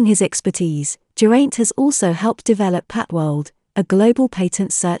 Using his expertise, Geraint has also helped develop PatWorld, a global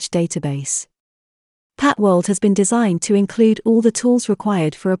patent search database. PatWorld has been designed to include all the tools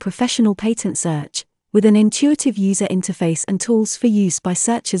required for a professional patent search, with an intuitive user interface and tools for use by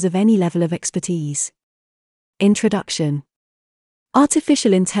searchers of any level of expertise. Introduction.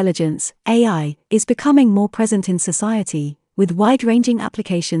 Artificial intelligence, AI, is becoming more present in society, with wide-ranging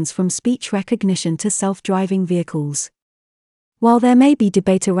applications from speech recognition to self-driving vehicles. While there may be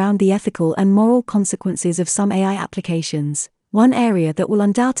debate around the ethical and moral consequences of some AI applications, one area that will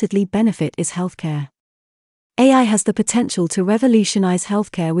undoubtedly benefit is healthcare. AI has the potential to revolutionize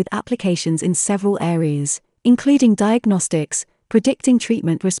healthcare with applications in several areas, including diagnostics, predicting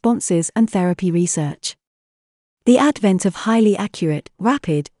treatment responses, and therapy research. The advent of highly accurate,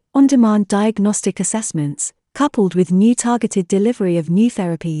 rapid, on-demand diagnostic assessments, coupled with new targeted delivery of new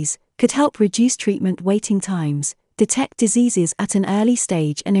therapies, could help reduce treatment waiting times, detect diseases at an early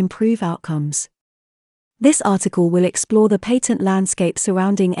stage and improve outcomes. This article will explore the patent landscape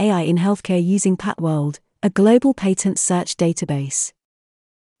surrounding AI in healthcare using PatWorld, a global patent search database.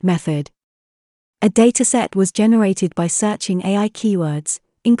 Method. A dataset was generated by searching AI keywords,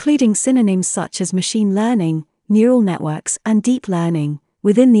 including synonyms such as machine learning, neural networks, and deep learning,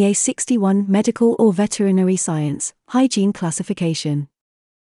 within the A61 medical or veterinary science, hygiene classification.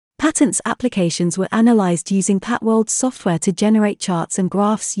 Patents applications were analyzed using PatWorld software to generate charts and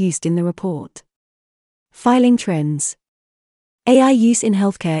graphs used in the report. Filing trends. AI use in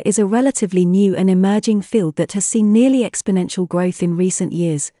healthcare is a relatively new and emerging field that has seen nearly exponential growth in recent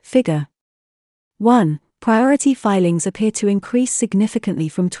years. Figure 1. Priority filings appear to increase significantly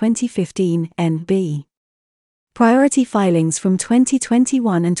from 2015, NB. Priority filings from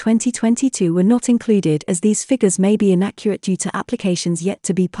 2021 and 2022 were not included as these figures may be inaccurate due to applications yet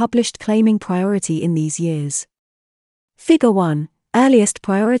to be published claiming priority in these years. Figure 1. Earliest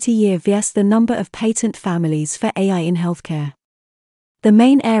priority year vs the number of patent families for AI in healthcare. The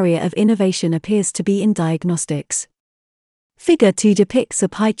main area of innovation appears to be in diagnostics. Figure 2 depicts a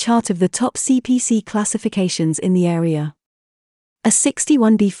pie chart of the top CPC classifications in the area. A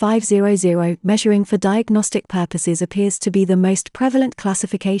 61B500 measuring for diagnostic purposes appears to be the most prevalent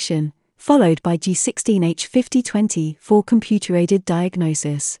classification, followed by G16H5020 for computer-aided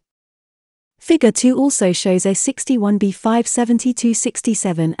diagnosis. Figure 2 also shows a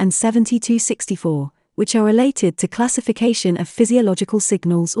 61B57267 and 7264, which are related to classification of physiological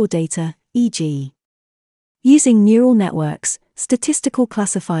signals or data, e.g. using neural networks, statistical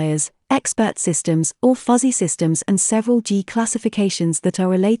classifiers, expert systems or fuzzy systems and several G classifications that are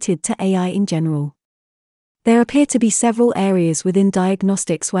related to AI in general. There appear to be several areas within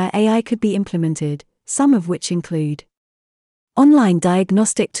diagnostics where AI could be implemented, some of which include online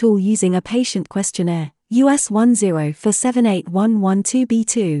diagnostic tool using a patient questionnaire, US 10 for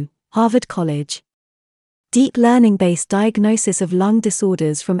 78112B2, Harvard College. Deep learning-based diagnosis of lung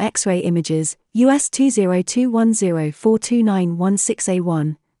disorders from X-ray images, US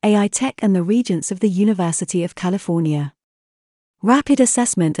 20210429116A1, AI Tech and the Regents of the University of California. Rapid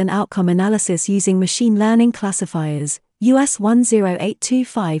assessment and outcome analysis using machine learning classifiers, US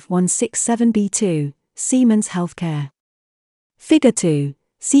 108251667B2, Siemens Healthcare. Figure 2.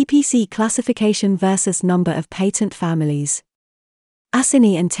 CPC classification versus number of patent families.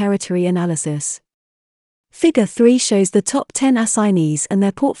 Assignee and territory analysis. Figure 3 shows the top 10 assignees and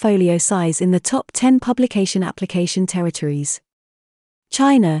their portfolio size in the top 10 publication application territories.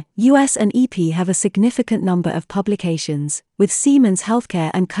 China, US and EP have a significant number of publications, with Siemens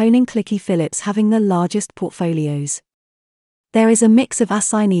Healthcare and Koenig Clicky Phillips having the largest portfolios. There is a mix of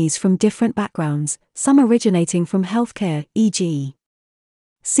assignees from different backgrounds, some originating from healthcare, e.g.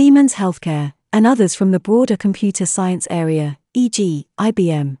 Siemens Healthcare, and others from the broader computer science area, e.g.,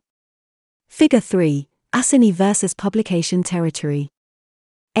 IBM. Figure 3. Assignee versus publication territory.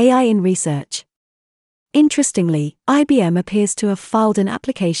 AI in research. Interestingly, IBM appears to have filed an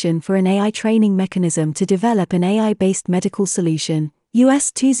application for an AI training mechanism to develop an AI-based medical solution,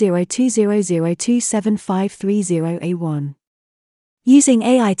 US 20200275530A1. Using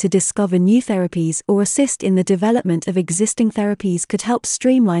AI to discover new therapies or assist in the development of existing therapies could help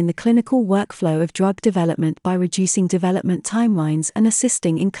streamline the clinical workflow of drug development by reducing development timelines and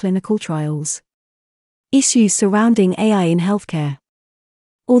assisting in clinical trials. Issues surrounding AI in healthcare.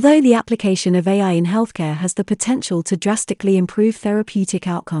 Although the application of AI in healthcare has the potential to drastically improve therapeutic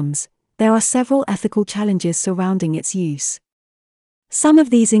outcomes, there are several ethical challenges surrounding its use. Some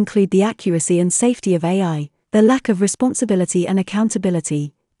of these include the accuracy and safety of AI, the lack of responsibility and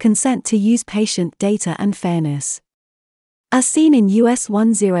accountability, consent to use patient data, and fairness. As seen in US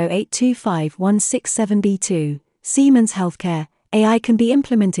 10825-167b2, Siemens Healthcare, AI can be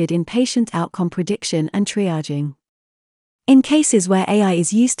implemented in patient outcome prediction and triaging. In cases where AI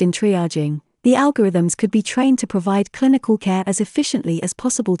is used in triaging, the algorithms could be trained to provide clinical care as efficiently as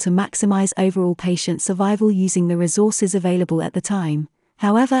possible to maximize overall patient survival using the resources available at the time.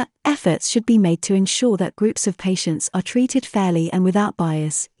 However, efforts should be made to ensure that groups of patients are treated fairly and without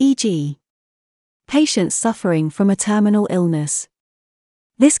bias, e.g., patients suffering from a terminal illness.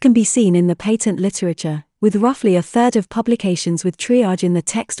 This can be seen in the patent literature, with roughly a third of publications with triage in the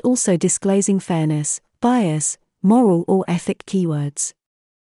text also disclosing fairness, bias, moral or ethic keywords.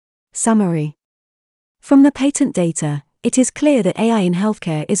 Summary. From the patent data, it is clear that AI in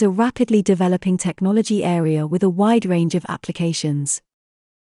healthcare is a rapidly developing technology area with a wide range of applications.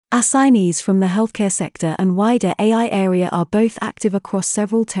 Assignees from the healthcare sector and wider AI area are both active across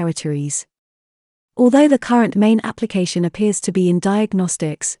several territories. Although the current main application appears to be in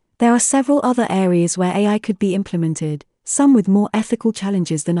diagnostics, there are several other areas where AI could be implemented, some with more ethical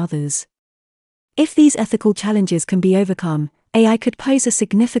challenges than others. If these ethical challenges can be overcome, AI could pose a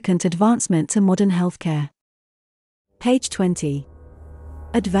significant advancement to modern healthcare. Page 20.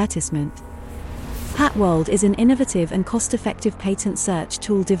 Advertisement. PatWorld is an innovative and cost-effective patent search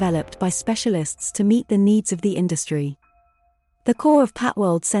tool developed by specialists to meet the needs of the industry. The core of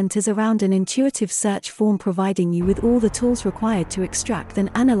PatWorld centers around an intuitive search form providing you with all the tools required to extract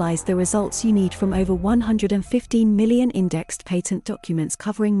and analyze the results you need from over 115 million indexed patent documents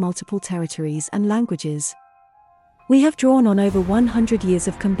covering multiple territories and languages. We have drawn on over 100 years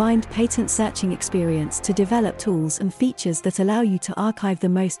of combined patent searching experience to develop tools and features that allow you to archive the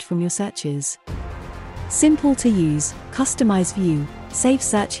most from your searches. Simple to use, customize view, save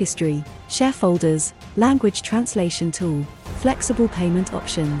search history, share folders, language translation tool, flexible payment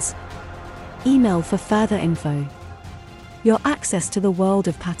options. Email for further info. Your access to the world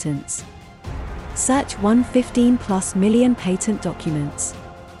of patents. Search 115+ million patent documents.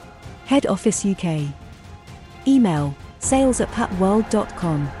 Head Office UK. Email,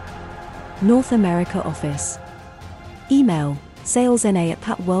 sales@patworld.com. North America Office. Email,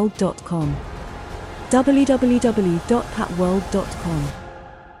 salesna@patworld.com. www.patworld.com.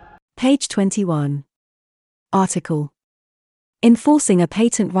 Page 21. Article. Enforcing a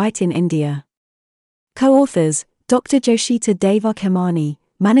patent right in India. Co-authors, Dr. Joshita Deva Khemani,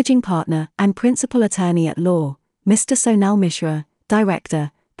 Managing Partner and Principal Attorney at Law, Mr. Sonal Mishra,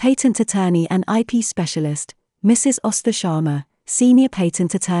 Director, Patent Attorney and IP Specialist, Mrs. Ostha Sharma, Senior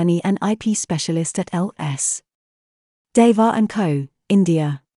Patent Attorney and IP Specialist at L.S. Deva & Co.,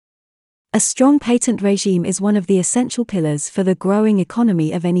 India. A strong patent regime is one of the essential pillars for the growing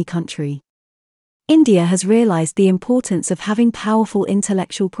economy of any country. India has realized the importance of having powerful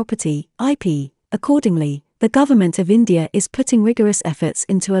intellectual property, IP. Accordingly, the Government of India is putting rigorous efforts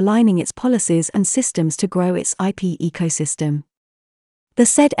into aligning its policies and systems to grow its IP ecosystem. The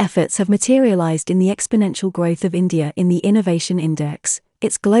said efforts have materialized in the exponential growth of India in the Innovation Index,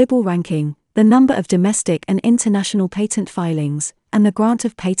 its global ranking, the number of domestic and international patent filings, and the grant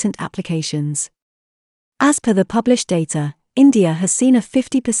of patent applications. As per the published data, India has seen a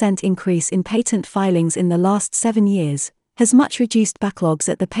 50% increase in patent filings in the last 7 years, has much reduced backlogs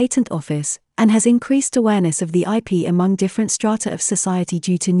at the Patent Office, and has increased awareness of the IP among different strata of society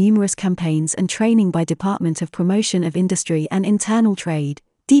due to numerous campaigns and training by Department of Promotion of Industry and Internal Trade,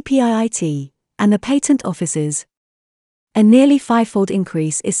 DPIIT, and the patent offices. A nearly fivefold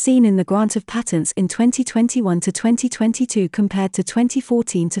increase is seen in the grant of patents in 2021 to 2022 compared to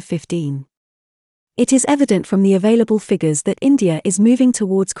 2014 to 15. It is evident from the available figures that India is moving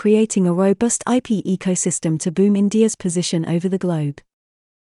towards creating a robust IP ecosystem to boom India's position over the globe.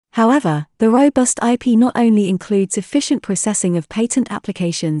 However, the robust IP not only includes efficient processing of patent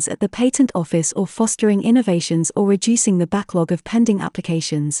applications at the Patent Office or fostering innovations or reducing the backlog of pending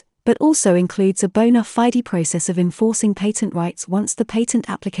applications, but also includes a bona fide process of enforcing patent rights once the patent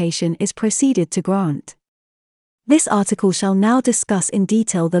application is proceeded to grant. This article shall now discuss in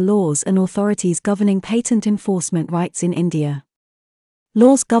detail the laws and authorities governing patent enforcement rights in India.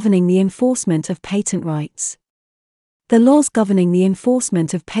 Laws governing the enforcement of patent rights. The laws governing the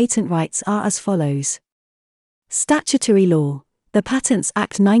enforcement of patent rights are as follows. Statutory law. The Patents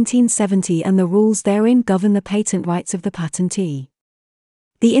Act 1970 and the rules therein govern the patent rights of the patentee.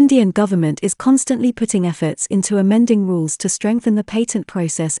 The Indian government is constantly putting efforts into amending rules to strengthen the patent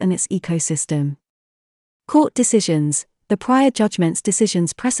process and its ecosystem. Court decisions. The prior judgment's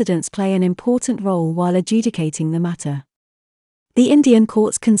decisions precedents play an important role while adjudicating the matter. The Indian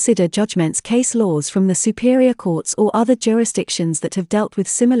courts consider judgments case laws from the superior courts or other jurisdictions that have dealt with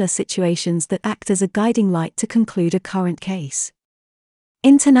similar situations that act as a guiding light to conclude a current case.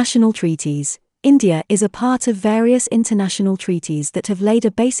 International treaties. India is a part of various international treaties that have laid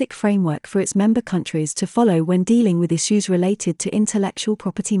a basic framework for its member countries to follow when dealing with issues related to intellectual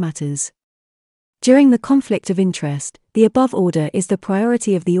property matters. During the conflict of interest, the above order is the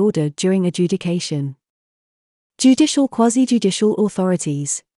priority of the order during adjudication. Judicial quasi-judicial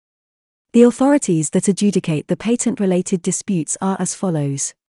authorities. The authorities that adjudicate the patent-related disputes are as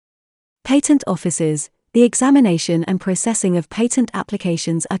follows. Patent offices. The examination and processing of patent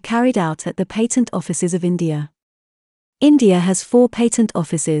applications are carried out at the Patent Offices of India. India has 4 patent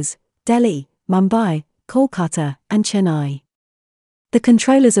offices: Delhi, Mumbai, Kolkata, and Chennai. The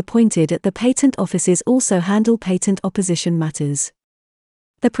controllers appointed at the patent offices also handle patent opposition matters.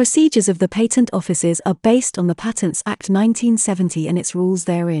 The procedures of the patent offices are based on the Patents Act 1970 and its rules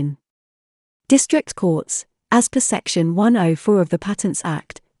therein. District courts. As per Section 104 of the Patents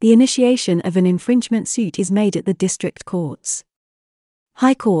Act, the initiation of an infringement suit is made at the district courts.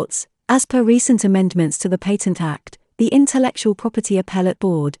 High courts. As per recent amendments to the Patent Act, the Intellectual Property Appellate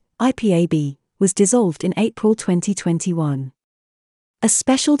Board, IPAB, was dissolved in April 2021. A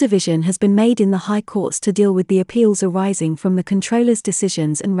special division has been made in the High Courts to deal with the appeals arising from the controller's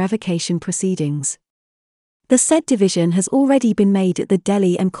decisions and revocation proceedings. The said division has already been made at the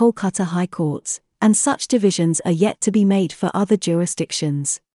Delhi and Kolkata High Courts, and such divisions are yet to be made for other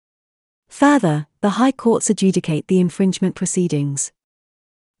jurisdictions. Further, the High Courts adjudicate the infringement proceedings.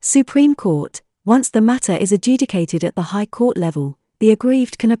 Supreme Court. Once the matter is adjudicated at the High Court level, the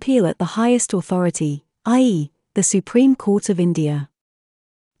aggrieved can appeal at the highest authority, i.e., the Supreme Court of India.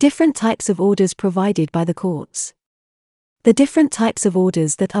 Different types of orders provided by the courts. The different types of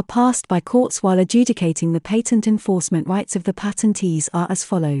orders that are passed by courts while adjudicating the patent enforcement rights of the patentees are as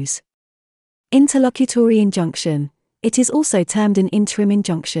follows. Interlocutory injunction. It is also termed an interim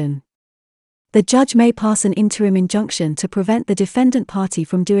injunction. The judge may pass an interim injunction to prevent the defendant party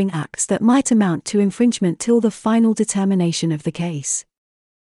from doing acts that might amount to infringement till the final determination of the case.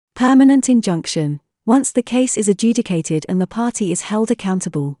 Permanent injunction. Once the case is adjudicated and the party is held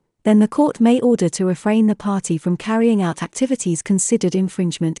accountable, then the court may order to refrain the party from carrying out activities considered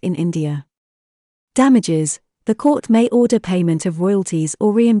infringement in India. Damages. The court may order payment of royalties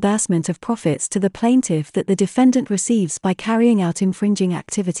or reimbursement of profits to the plaintiff that the defendant receives by carrying out infringing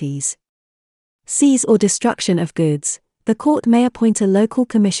activities. Seize or destruction of goods. The court may appoint a local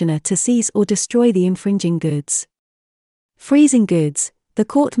commissioner to seize or destroy the infringing goods. Freezing goods. The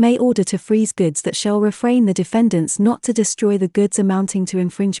court may order to freeze goods that shall refrain the defendants not to destroy the goods amounting to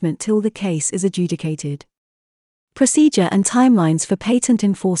infringement till the case is adjudicated. Procedure and timelines for patent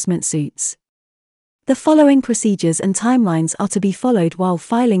enforcement suits. The following procedures and timelines are to be followed while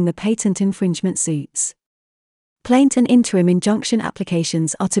filing the patent infringement suits. Plaint and interim injunction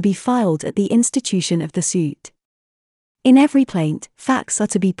applications are to be filed at the institution of the suit. In every plaint, facts are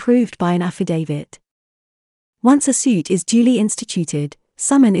to be proved by an affidavit. Once a suit is duly instituted,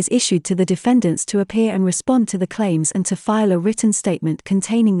 summon is issued to the defendants to appear and respond to the claims and to file a written statement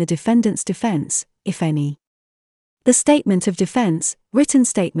containing the defendant's defense, if any. The statement of defense, written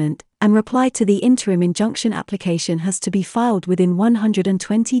statement, and reply to the interim injunction application has to be filed within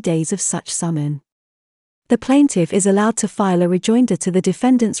 120 days of such summon. The plaintiff is allowed to file a rejoinder to the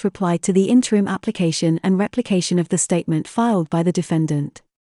defendant's reply to the interim application and replication of the statement filed by the defendant.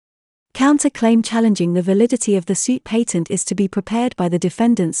 Counter-claim challenging the validity of the suit patent is to be prepared by the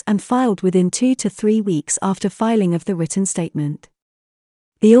defendants and filed within 2 to 3 weeks after filing of the written statement.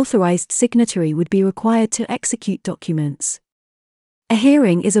 The authorized signatory would be required to execute documents. A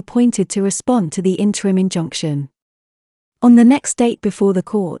hearing is appointed to respond to the interim injunction. On the next date before the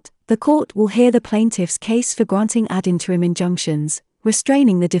court will hear the plaintiff's case for granting ad interim injunctions,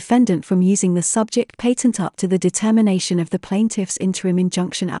 restraining the defendant from using the subject patent up to the determination of the plaintiff's interim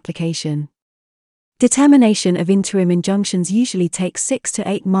injunction application. Determination of interim injunctions usually takes 6 to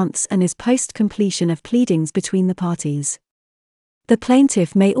 8 months and is post-completion of pleadings between the parties. The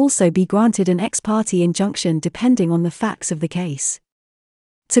plaintiff may also be granted an ex parte injunction depending on the facts of the case.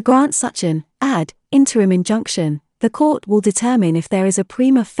 To grant such an ad interim injunction, The court will determine if there is a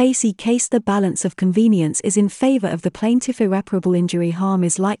prima facie case the balance of convenience is in favor of the plaintiff. Irreparable injury harm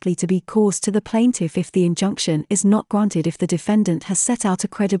is likely to be caused to the plaintiff if the injunction is not granted if the defendant has set out a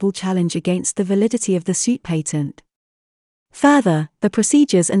credible challenge against the validity of the suit patent. Further, the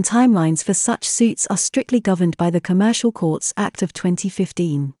procedures and timelines for such suits are strictly governed by the Commercial Courts Act of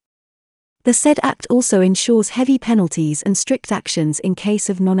 2015. The said Act also ensures heavy penalties and strict actions in case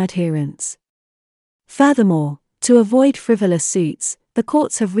of non-adherence. Furthermore, to avoid frivolous suits, the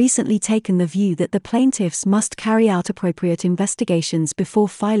courts have recently taken the view that the plaintiffs must carry out appropriate investigations before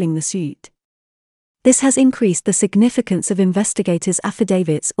filing the suit. This has increased the significance of investigators'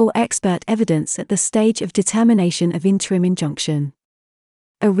 affidavits or expert evidence at the stage of determination of interim injunction.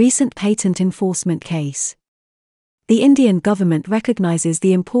 A recent patent enforcement case. The Indian government recognizes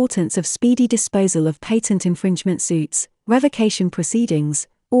the importance of speedy disposal of patent infringement suits, revocation proceedings,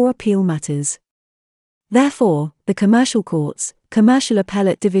 or appeal matters. Therefore, the Commercial Courts, Commercial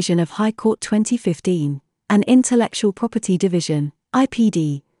Appellate Division of High Court 2015, and Intellectual Property Division,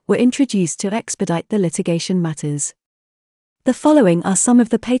 IPD, were introduced to expedite the litigation matters. The following are some of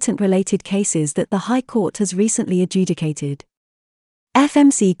the patent-related cases that the High Court has recently adjudicated.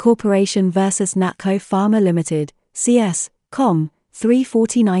 FMC Corporation vs. Natco Pharma Limited, CS, Com.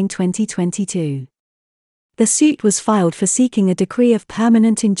 349/2022. The suit was filed for seeking a decree of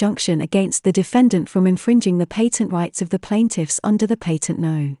permanent injunction against the defendant from infringing the patent rights of the plaintiffs under the Patent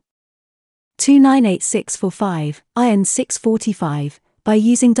No. 298645, IN 645, by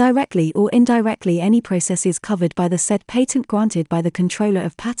using directly or indirectly any processes covered by the said patent granted by the Controller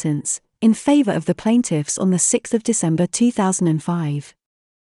of Patents, in favor of the plaintiffs on 6 December 2005.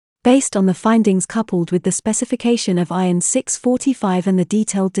 Based on the findings coupled with the specification of IN 645 and the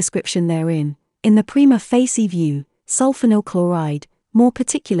detailed description therein, in the prima facie view, sulfonyl chloride, more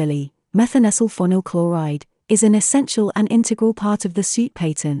particularly, methanesylphonyl chloride, is an essential and integral part of the suit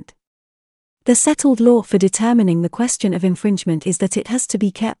patent. The settled law for determining the question of infringement is that it has to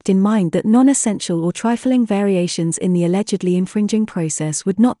be kept in mind that non-essential or trifling variations in the allegedly infringing process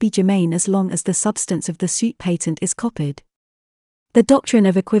would not be germane as long as the substance of the suit patent is copied. The doctrine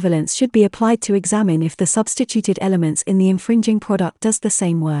of equivalence should be applied to examine if the substituted elements in the infringing product does the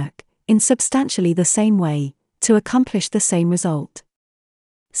same work, in substantially the same way, to accomplish the same result.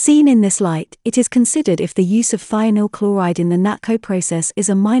 Seen in this light, it is considered if the use of thionyl chloride in the Natco process is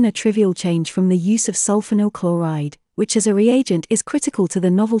a minor trivial change from the use of sulfonyl chloride, which as a reagent is critical to the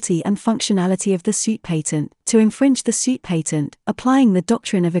novelty and functionality of the suit patent, to infringe the suit patent, applying the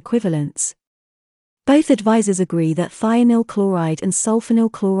doctrine of equivalence. Both advisors agree that thionyl chloride and sulfonyl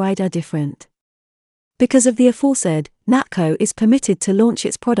chloride are different. Because of the aforesaid, Natco is permitted to launch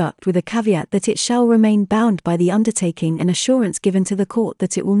its product with a caveat that it shall remain bound by the undertaking and assurance given to the court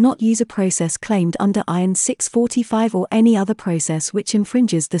that it will not use a process claimed under IN 645 or any other process which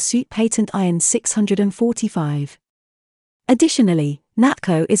infringes the suit patent IN 645. Additionally,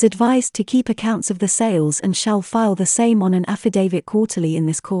 Natco is advised to keep accounts of the sales and shall file the same on an affidavit quarterly in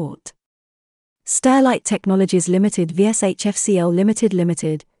this court. Sterlite Technologies Limited vs HFCL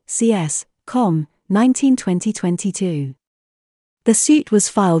Limited, CS, Com. 19/2022. The suit was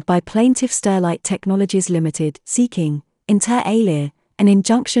filed by plaintiff Sterlite Technologies Limited, seeking, inter alia, an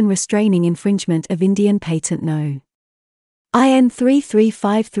injunction restraining infringement of Indian Patent No. IN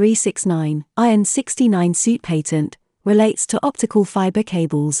 335369, IN 69 suit patent, relates to optical fiber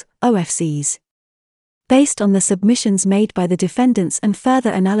cables, OFCs. Based on the submissions made by the defendants and further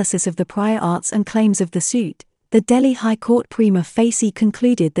analysis of the prior arts and claims of the suit, the Delhi High Court prima facie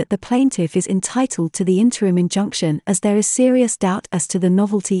concluded that the plaintiff is entitled to the interim injunction as there is serious doubt as to the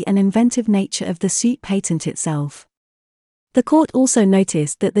novelty and inventive nature of the suit patent itself. The court also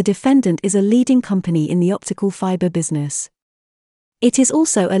noticed that the defendant is a leading company in the optical fiber business. It is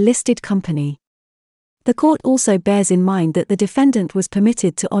also a listed company. The court also bears in mind that the defendant was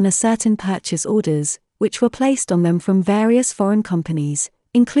permitted to honor certain purchase orders, which were placed on them from various foreign companies,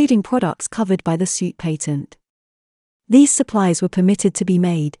 including products covered by the suit patent. These supplies were permitted to be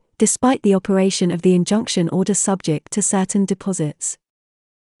made, despite the operation of the injunction order subject to certain deposits.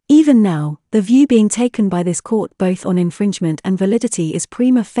 Even now, the view being taken by this court both on infringement and validity is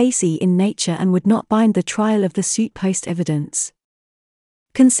prima facie in nature and would not bind the trial of the suit post-evidence.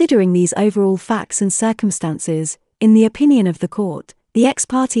 Considering these overall facts and circumstances, in the opinion of the court, the ex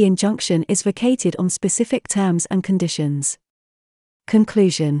parte injunction is vacated on specific terms and conditions.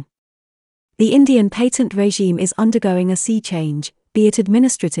 Conclusion. The Indian patent regime is undergoing a sea change, be it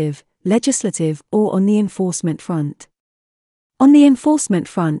administrative, legislative, or on the enforcement front. On the enforcement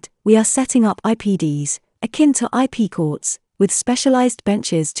front, we are setting up IPDs, akin to IP courts, with specialized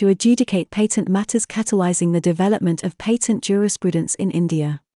benches to adjudicate patent matters catalyzing the development of patent jurisprudence in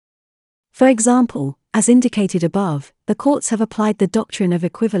India. For example, as indicated above, the courts have applied the doctrine of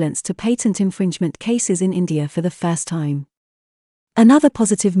equivalence to patent infringement cases in India for the first time. Another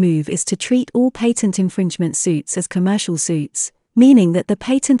positive move is to treat all patent infringement suits as commercial suits, meaning that the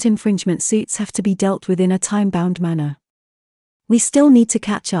patent infringement suits have to be dealt with in a time-bound manner. We still need to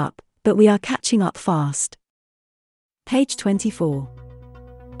catch up, but we are catching up fast. Page 24.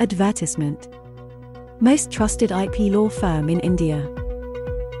 Advertisement. Most trusted IP law firm in India.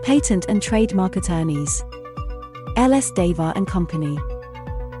 Patent and trademark attorneys. L.S. Deva and Company.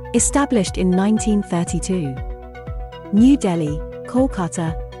 Established in 1932. New Delhi,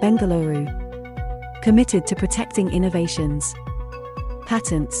 Kolkata, Bengaluru. Committed to protecting innovations.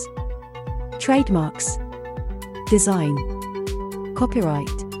 Patents. Trademarks. Design.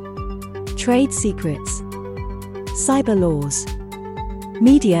 Copyright. Trade secrets. Cyber laws.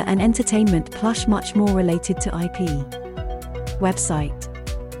 Media and entertainment plus much more related to IP. Website: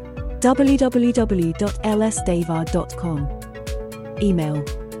 www.lsdeva.com. Email: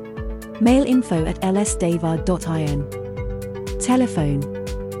 mailinfo@lsdeva.in. Telephone: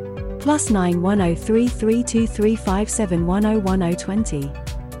 +9 10332357101020.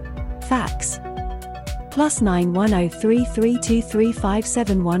 Fax: +9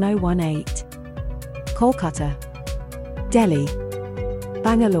 103323571018. Kolkata, Delhi,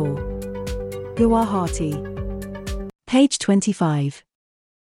 Bangalore, Guwahati. Page 25.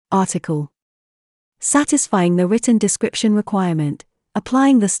 Article: Satisfying the written description requirement,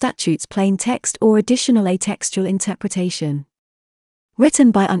 applying the statute's plain text or additional atextual interpretation.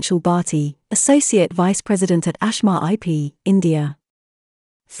 Written by Anshul Bharti, Associate Vice President at Ashma IP, India.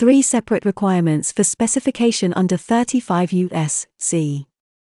 3 separate requirements for specification under 35 U.S.C.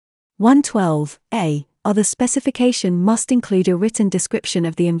 112(a) are the specification must include a written description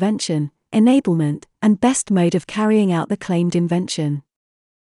of the invention, enablement, and best mode of carrying out the claimed invention.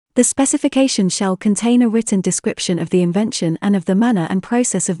 The specification shall contain a written description of the invention and of the manner and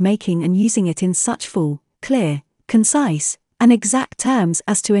process of making and using it in such full, clear, concise, and exact terms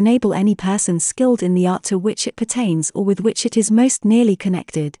as to enable any person skilled in the art to which it pertains or with which it is most nearly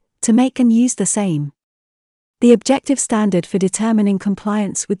connected, to make and use the same. The objective standard for determining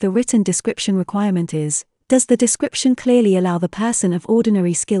compliance with the written description requirement is: does the description clearly allow the person of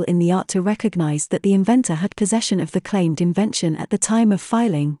ordinary skill in the art to recognize that the inventor had possession of the claimed invention at the time of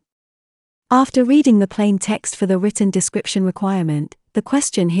filing? After reading the plain text for the written description requirement, the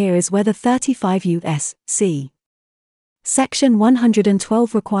question here is whether 35 U.S.C. Section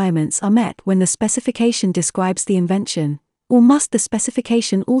 112 requirements are met when the specification describes the invention, or must the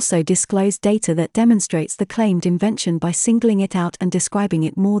specification also disclose data that demonstrates the claimed invention by singling it out and describing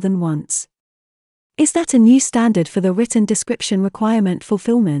it more than once? Is that a new standard for the written description requirement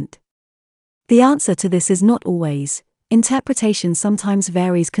fulfillment? The answer to this is not always. Interpretation sometimes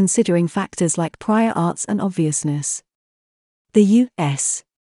varies considering factors like prior arts and obviousness. The U.S.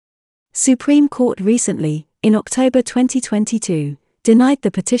 Supreme Court recently, in October 2022, denied the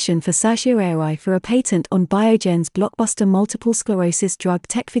petition for certiorari for a patent on Biogen's blockbuster multiple sclerosis drug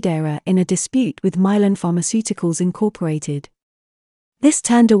Tecfidera in a dispute with Mylan Pharmaceuticals Incorporated. This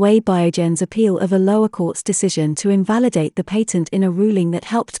turned away Biogen's appeal of a lower court's decision to invalidate the patent in a ruling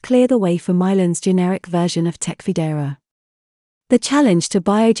that helped clear the way for Mylan's generic version of Tecfidera. The challenge to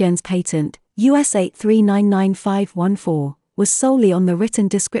Biogen's patent, US 8399514, was solely on the written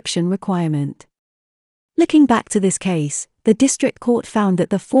description requirement. Looking back to this case, the district court found that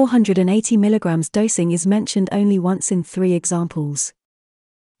the 480 mg dosing is mentioned only once in 3 examples.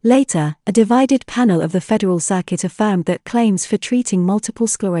 Later, a divided panel of the Federal Circuit affirmed that claims for treating multiple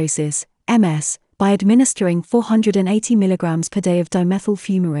sclerosis, MS, by administering 480 mg per day of dimethyl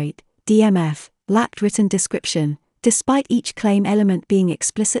fumarate, DMF, lacked written description, despite each claim element being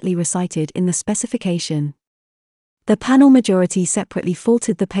explicitly recited in the specification. The panel majority separately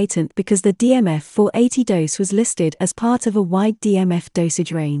faulted the patent because the DMF 480 dose was listed as part of a wide DMF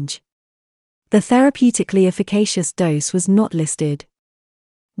dosage range. The therapeutically efficacious dose was not listed.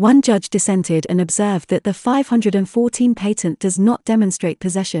 One judge dissented and observed that the 514 patent does not demonstrate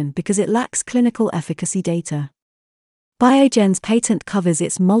possession because it lacks clinical efficacy data. Biogen's patent covers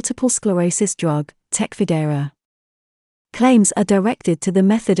its multiple sclerosis drug, Tecfidera. Claims are directed to the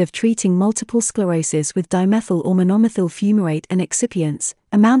method of treating multiple sclerosis with dimethyl or monomethyl fumarate and excipients,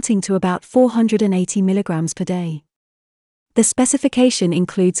 amounting to about 480 mg per day. The specification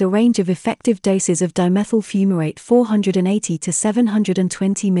includes a range of effective doses of dimethyl fumarate 480 to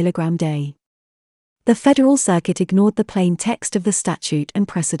 720 mg day. The Federal Circuit ignored the plain text of the statute and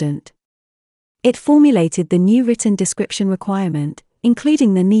precedent. It formulated the new written description requirement,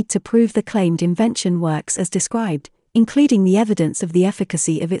 including the need to prove the claimed invention works as described, including the evidence of the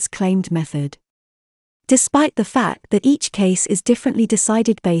efficacy of its claimed method. Despite the fact that each case is differently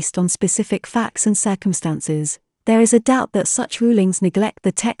decided based on specific facts and circumstances, there is a doubt that such rulings neglect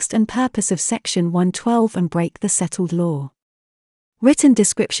the text and purpose of Section 112 and break the settled law. Written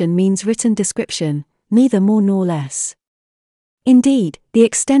description means written description, neither more nor less. Indeed, the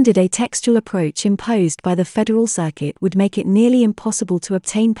extended atextual approach imposed by the Federal Circuit would make it nearly impossible to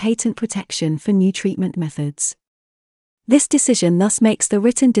obtain patent protection for new treatment methods. This decision thus makes the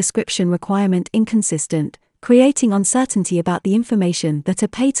written description requirement inconsistent, creating uncertainty about the information that a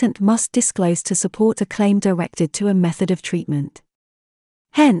patent must disclose to support a claim directed to a method of treatment.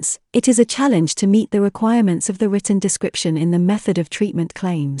 Hence, it is a challenge to meet the requirements of the written description in the method of treatment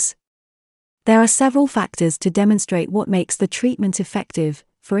claims. There are several factors to demonstrate what makes the treatment effective,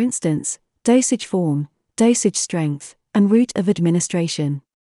 for instance, dosage form, dosage strength, and route of administration.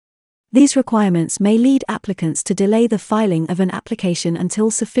 These requirements may lead applicants to delay the filing of an application until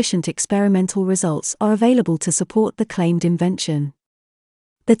sufficient experimental results are available to support the claimed invention.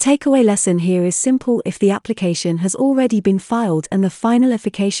 The takeaway lesson here is simple: if the application has already been filed and the final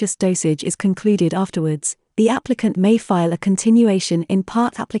efficacious dosage is concluded afterwards, the applicant may file a continuation in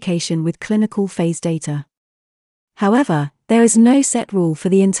part application with clinical phase data. However, there is no set rule for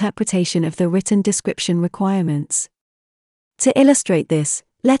the interpretation of the written description requirements. To illustrate this,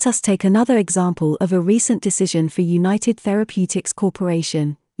 let us take another example of a recent decision for United Therapeutics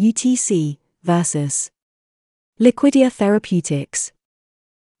Corporation, UTC, versus Liquidia Therapeutics.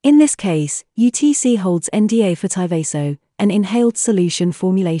 In this case, UTC holds NDA for Tyvaso, an inhaled solution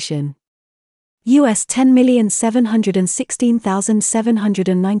formulation. US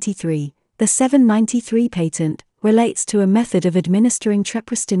 10,716,793, the 793 patent, relates to a method of administering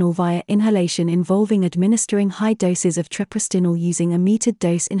treprostinil via inhalation involving administering high doses of treprostinil using a metered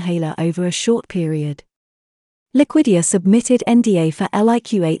dose inhaler over a short period. Liquidia submitted NDA for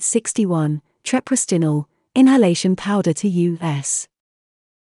LIQ 861, treprostinil, inhalation powder to U.S.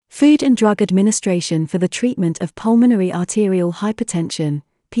 Food and Drug Administration for the treatment of pulmonary arterial hypertension,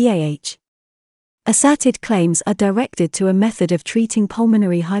 PAH. Asserted claims are directed to a method of treating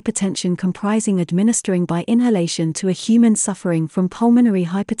pulmonary hypertension comprising administering by inhalation to a human suffering from pulmonary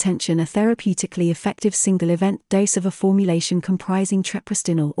hypertension a therapeutically effective single-event dose of a formulation comprising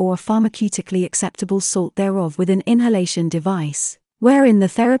treprostinil or a pharmaceutically acceptable salt thereof with an inhalation device, wherein the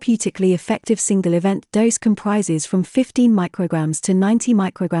therapeutically effective single-event dose comprises from 15 micrograms to 90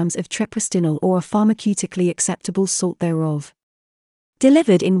 micrograms of treprostinil or a pharmaceutically acceptable salt thereof,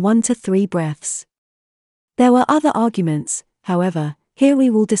 delivered in 1 to 3 breaths. There were other arguments, however. Here we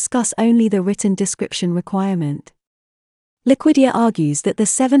will discuss only the written description requirement. Liquidia argues that the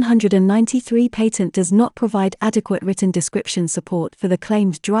 793 patent does not provide adequate written description support for the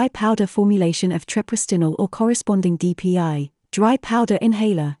claimed dry powder formulation of treprostinil or corresponding DPI, dry powder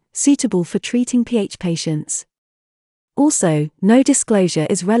inhaler, suitable for treating PH patients. Also, no disclosure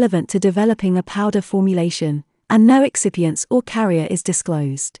is relevant to developing a powder formulation, and no excipients or carrier is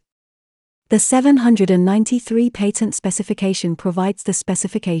disclosed. The 793 patent specification provides the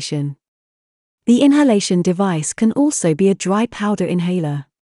specification. The inhalation device can also be a dry powder inhaler.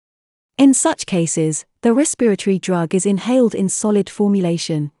 In such cases, the respiratory drug is inhaled in solid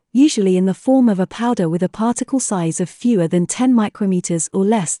formulation, usually in the form of a powder with a particle size of fewer than 10 micrometers or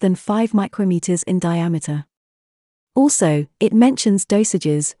less than 5 micrometers in diameter. Also, it mentions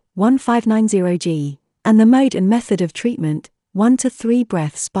dosages, 1590g, and the mode and method of treatment, 1 to 3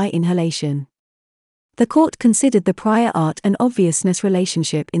 breaths by inhalation. The court considered the prior art and obviousness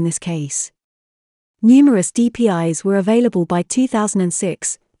relationship in this case. Numerous DPIs were available by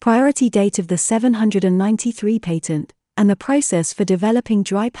 2006, priority date of the 793 patent, and the process for developing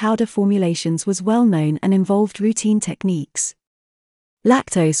dry powder formulations was well known and involved routine techniques.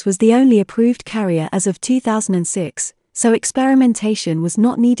 Lactose was the only approved carrier as of 2006, so experimentation was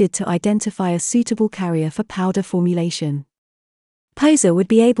not needed to identify a suitable carrier for powder formulation. POSA would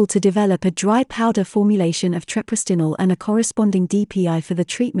be able to develop a dry powder formulation of treprostinil and a corresponding DPI for the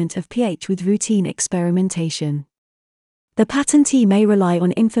treatment of PH with routine experimentation. The patentee may rely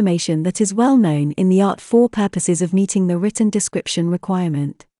on information that is well known in the art for purposes of meeting the written description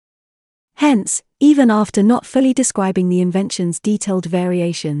requirement. Hence, even after not fully describing the invention's detailed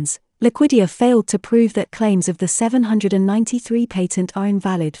variations, Liquidia failed to prove that claims of the 793 patent are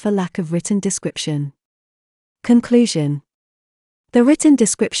invalid for lack of written description. Conclusion. The written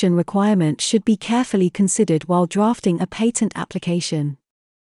description requirement should be carefully considered while drafting a patent application.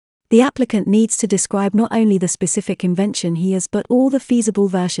 The applicant needs to describe not only the specific invention he has but all the feasible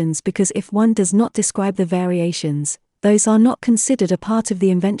versions, because if one does not describe the variations, those are not considered a part of the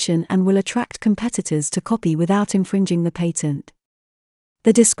invention and will attract competitors to copy without infringing the patent.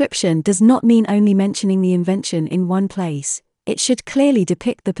 The description does not mean only mentioning the invention in one place, it should clearly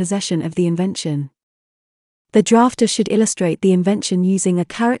depict the possession of the invention. The drafter should illustrate the invention using a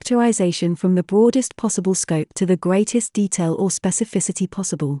characterization from the broadest possible scope to the greatest detail or specificity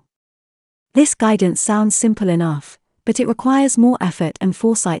possible. This guidance sounds simple enough, but it requires more effort and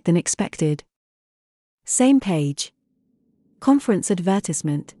foresight than expected. Same page. Conference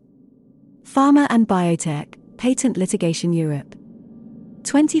advertisement. Pharma and Biotech, Patent Litigation Europe.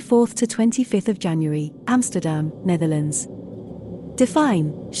 24th to 25th of January, Amsterdam, Netherlands.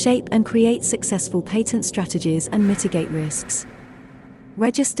 Define, shape and create successful patent strategies and mitigate risks.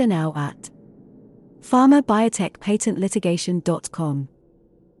 Register now at pharmabiotechpatentlitigation.com.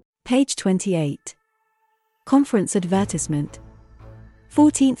 Page 28. Conference advertisement.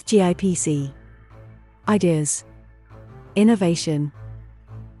 14th GIPC. Ideas. Innovation.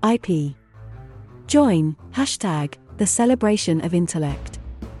 IP. Join, #the celebration of intellect.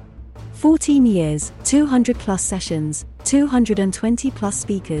 14 years, 200 plus sessions, 220 plus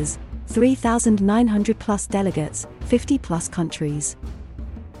speakers, 3,900 plus delegates, 50 plus countries.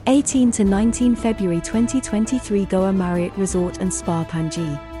 18 to 19 February 2023, Goa Marriott Resort and Spa,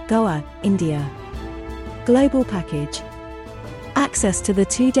 Panji, Goa, India. Global package. Access to the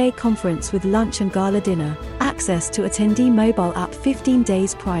 2-day conference with lunch and gala dinner, access to attendee mobile app 15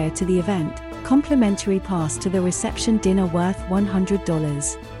 days prior to the event, complimentary pass to the reception dinner worth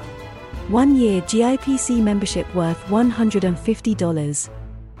 $100. 1 year GIPC membership worth $150.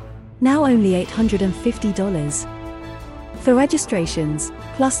 Now only $850. For registrations,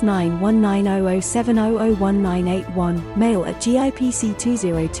 +9 1900700191, mail at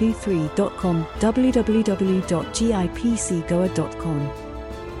gipc2023.com, www.gipcgoa.com.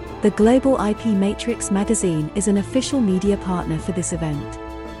 The Global IP Matrix magazine is an official media partner for this event.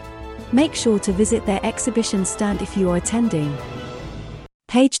 Make sure to visit their exhibition stand if you are attending.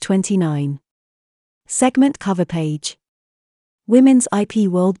 Page 29. Segment cover page. Women's IP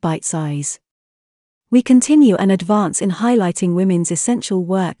World Bite Size. We continue and advance in highlighting women's essential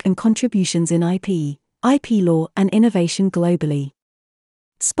work and contributions in IP law and innovation globally.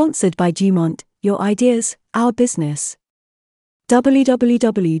 Sponsored by Dumont, your ideas, our business.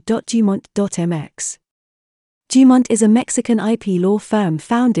 www.dumont.mx. Dumont is a Mexican IP law firm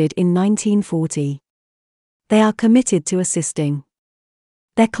founded in 1940. They are committed to assisting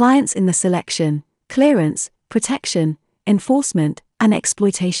their clients in the selection, clearance, protection, enforcement, and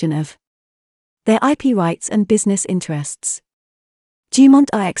exploitation of their IP rights and business interests.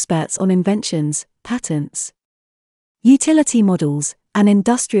 Dumont are experts on inventions, patents, utility models, and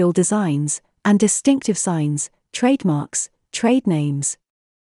industrial designs, and distinctive signs, trademarks, trade names,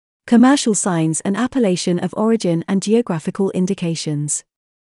 commercial signs and appellation of origin and geographical indications.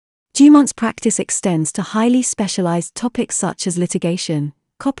 Dumont's practice extends to highly specialized topics such as litigation,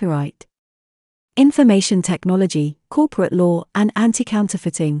 copyright, information technology, corporate law, and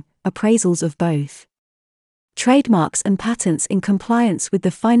anti-counterfeiting, appraisals of both trademarks and patents in compliance with the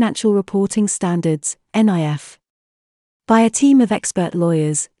Financial Reporting Standards, NIF, by a team of expert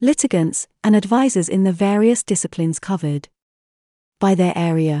lawyers, litigants, and advisors in the various disciplines covered by their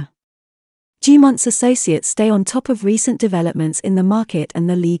area. Dumont's associates stay on top of recent developments in the market and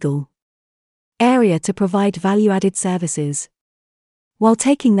the legal area to provide value-added services, while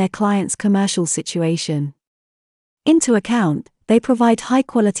taking their clients' commercial situation into account. They provide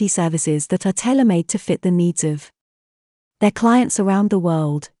high-quality services that are tailor-made to fit the needs of their clients around the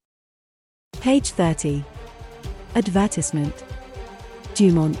world. Page 30. Advertisement.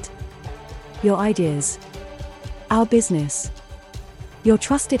 Dumont. Your ideas. Our business. Your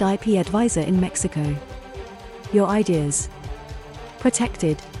trusted IP advisor in Mexico. Your ideas.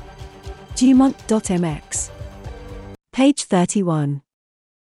 Protected. Dumont.mx. Page 31.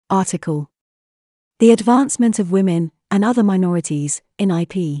 Article. The Advancement of Women and Other Minorities in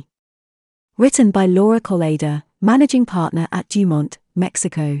IP. Written by Laura Colada, Managing Partner at Dumont,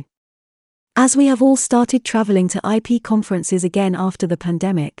 Mexico. As we have all started traveling to IP conferences again after the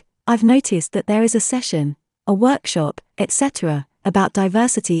pandemic, I've noticed that there is a session, a workshop, etc., about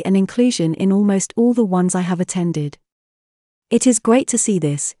diversity and inclusion in almost all the ones I have attended. It is great to see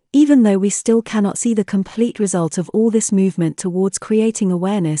this, even though we still cannot see the complete result of all this movement towards creating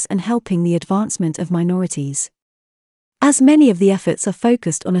awareness and helping the advancement of minorities. As many of the efforts are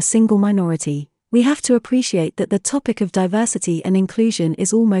focused on a single minority, we have to appreciate that the topic of diversity and inclusion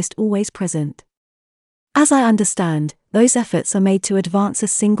is almost always present. As I understand, those efforts are made to advance a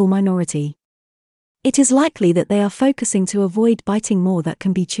single minority. It is likely that they are focusing to avoid biting more that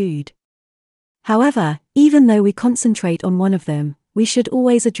can be chewed. However, even though we concentrate on one of them, we should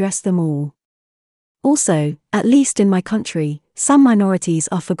always address them all. Also, at least in my country, some minorities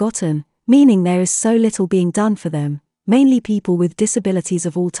are forgotten, meaning there is so little being done for them, mainly people with disabilities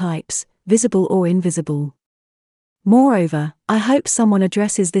of all types, visible or invisible. Moreover, I hope someone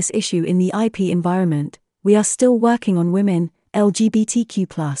addresses this issue in the IP environment. We are still working on women,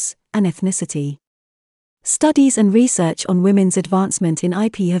 LGBTQ+, and ethnicity. Studies and research on women's advancement in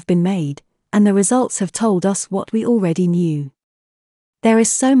IP have been made, and the results have told us what we already knew. There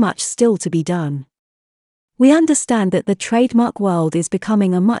is so much still to be done. We understand that the trademark world is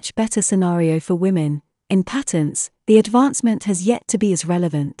becoming a much better scenario for women. In patents, the advancement has yet to be as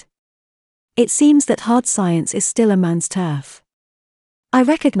relevant. It seems that hard science is still a man's turf. I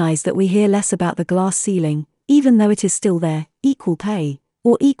recognize that we hear less about the glass ceiling, even though it is still there, equal pay,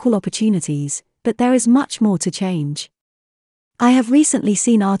 or equal opportunities, but there is much more to change. I have recently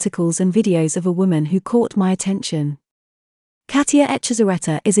seen articles and videos of a woman who caught my attention. Katia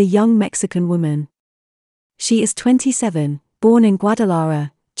Echazarreta is a young Mexican woman. She is 27, born in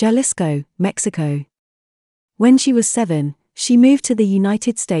Guadalajara, Jalisco, Mexico. When she was 7, she moved to the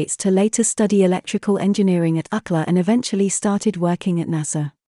United States to later study electrical engineering at UCLA and eventually started working at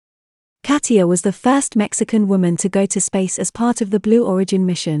NASA. Katia was the first Mexican woman to go to space as part of the Blue Origin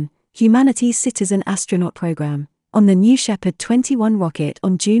mission, humanity's citizen astronaut program, on the New Shepard 21 rocket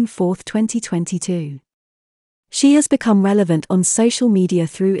on June 4, 2022. She has become relevant on social media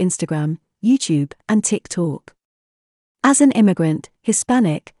through Instagram, YouTube, and TikTok. As an immigrant,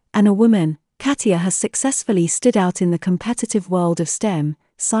 Hispanic, and a woman, Katia has successfully stood out in the competitive world of STEM,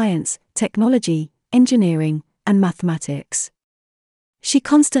 science, technology, engineering, and mathematics. She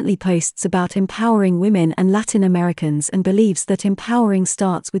constantly posts about empowering women and Latin Americans and believes that empowering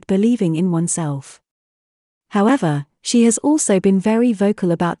starts with believing in oneself. However, she has also been very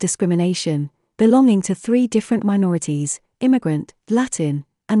vocal about discrimination, belonging to 3 different minorities: immigrant, Latin,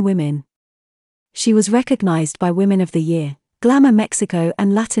 and women. She was recognized by Women of the Year, Glamour Mexico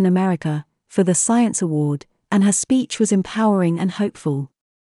and Latin America, for the Science Award, and her speech was empowering and hopeful.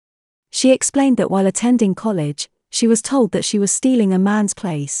 She explained that while attending college, she was told that she was stealing a man's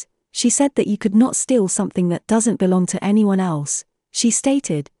place. She said that you could not steal something that doesn't belong to anyone else. She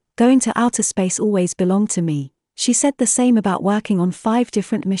stated, "Going to outer space always belonged to me." She said the same about working on 5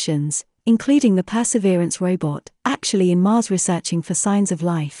 different missions, including the Perseverance robot, actually in Mars researching for signs of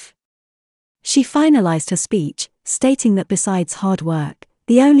life. She finalized her speech, stating that besides hard work,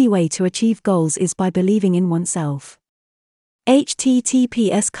 the only way to achieve goals is by believing in oneself.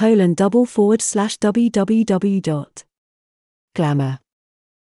 https://www.glamour.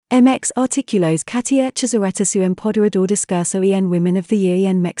 MX artículos Katia Echazarreta su empoderador discurso en Women of the Year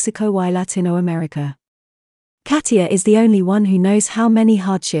en Mexico y Latinoamerica. Katia is the only one who knows how many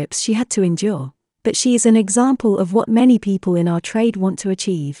hardships she had to endure, but she is an example of what many people in our trade want to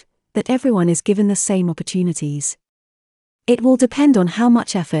achieve, that everyone is given the same opportunities. It will depend on how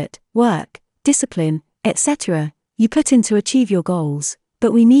much effort, work, discipline, etc. you put in to achieve your goals,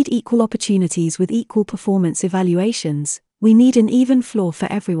 but we need equal opportunities with equal performance evaluations. We need an even floor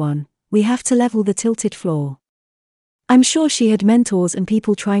for everyone. We have to level the tilted floor. I'm sure she had mentors and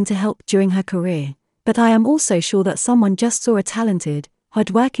people trying to help during her career, but I am also sure that someone just saw a talented,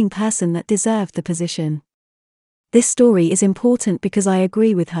 hard-working person that deserved the position. This story is important because I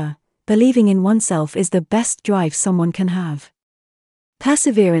agree with her. Believing in oneself is the best drive someone can have.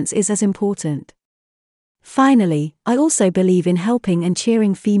 Perseverance is as important. Finally, I also believe in helping and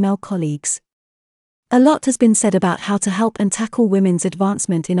cheering female colleagues. A lot has been said about how to help and tackle women's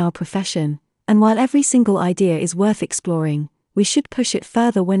advancement in our profession, and while every single idea is worth exploring, we should push it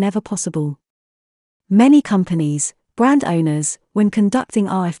further whenever possible. Many companies, brand owners, when conducting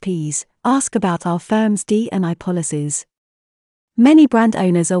RFPs, ask about our firm's D&I policies. Many brand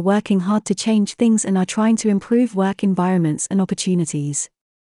owners are working hard to change things and are trying to improve work environments and opportunities.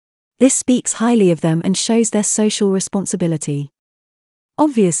 This speaks highly of them and shows their social responsibility.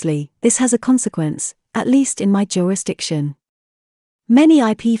 Obviously, this has a consequence, at least in my jurisdiction. Many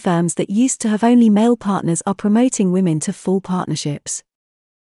IP firms that used to have only male partners are promoting women to full partnerships.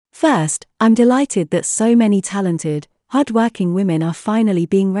 First, I'm delighted that so many talented, hard-working women are finally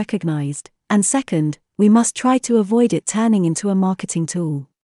being recognized, and second, we must try to avoid it turning into a marketing tool.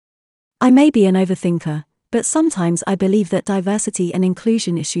 I may be an overthinker, but sometimes I believe that diversity and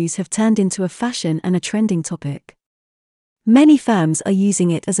inclusion issues have turned into a fashion and a trending topic. Many firms are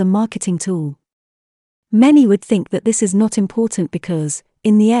using it as a marketing tool. Many would think that this is not important because,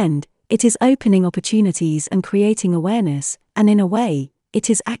 in the end, it is opening opportunities and creating awareness, and in a way, it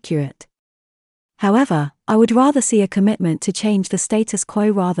is accurate. However, I would rather see a commitment to change the status quo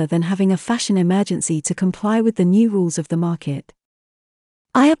rather than having a fashion emergency to comply with the new rules of the market.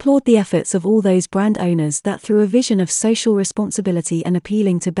 I applaud the efforts of all those brand owners that, through a vision of social responsibility and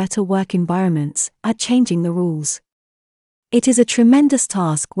appealing to better work environments, are changing the rules. It is a tremendous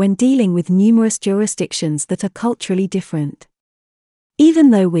task when dealing with numerous jurisdictions that are culturally different. Even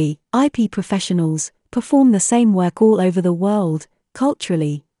though we, IP professionals, perform the same work all over the world,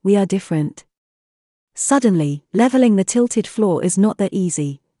 culturally, we are different. Suddenly, leveling the tilted floor is not that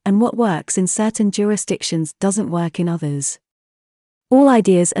easy, and what works in certain jurisdictions doesn't work in others. All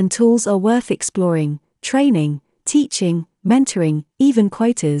ideas and tools are worth exploring: training, teaching, mentoring, even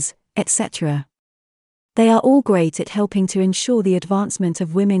quotas, etc. They are all great at helping to ensure the advancement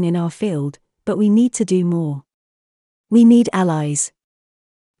of women in our field, but we need to do more. We need allies.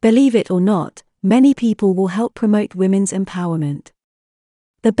 Believe it or not, many people will help promote women's empowerment.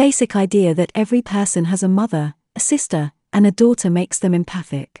 The basic idea that every person has a mother, a sister, and a daughter makes them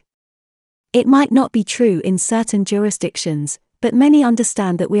empathic. It might not be true in certain jurisdictions, but many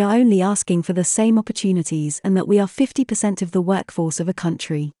understand that we are only asking for the same opportunities and that we are 50% of the workforce of a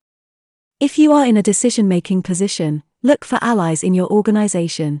country. If you are in a decision-making position, look for allies in your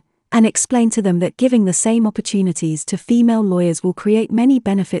organization, and explain to them that giving the same opportunities to female lawyers will create many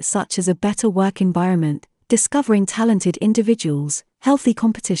benefits such as a better work environment, discovering talented individuals, healthy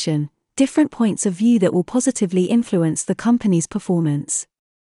competition, different points of view that will positively influence the company's performance.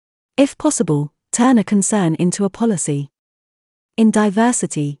 If possible, turn a concern into a policy. In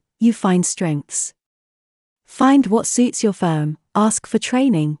diversity, you find strengths. Find what suits your firm, ask for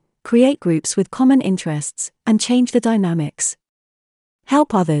training, create groups with common interests, and change the dynamics.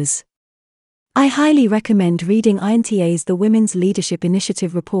 Help others. I highly recommend reading INTA's The Women's Leadership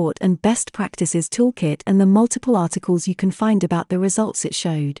Initiative Report and Best Practices Toolkit and the multiple articles you can find about the results it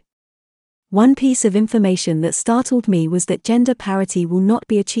showed. One piece of information that startled me was that gender parity will not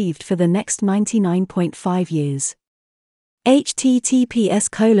be achieved for the next 99.5 years.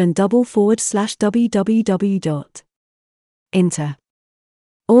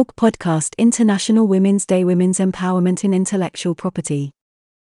 https://www.inter.org Podcast International Women's Day Women's Empowerment in Intellectual Property.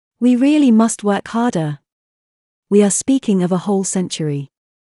 We really must work harder. We are speaking of a whole century.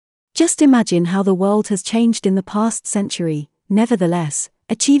 Just imagine how the world has changed in the past century. Nevertheless,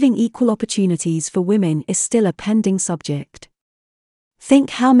 achieving equal opportunities for women is still a pending subject. Think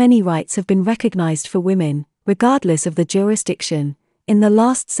how many rights have been recognized for women, regardless of the jurisdiction, in the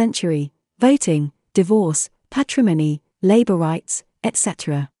last century: voting, divorce, patrimony, labor rights,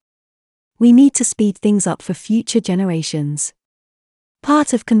 etc. We need to speed things up for future generations.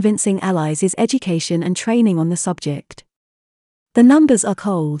 Part of convincing allies is education and training on the subject. The numbers are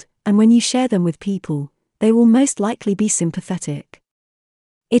cold, and when you share them with people, they will most likely be sympathetic.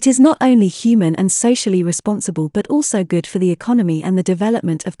 It is not only human and socially responsible but also good for the economy and the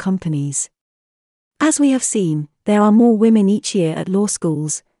development of companies. As we have seen, there are more women each year at law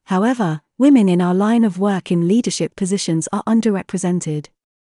schools. However, women in our line of work in leadership positions are underrepresented.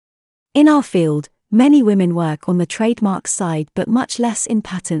 In our field, many women work on the trademark side but much less in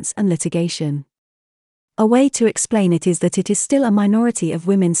patents and litigation. A way to explain it is that it is still a minority of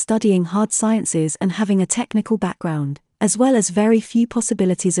women studying hard sciences and having a technical background, as well as very few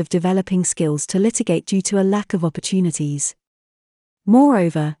possibilities of developing skills to litigate due to a lack of opportunities.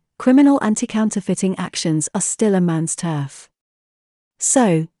 Moreover, criminal anti-counterfeiting actions are still a man's turf.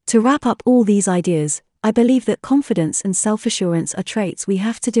 So, to wrap up all these ideas, I believe that confidence and self-assurance are traits we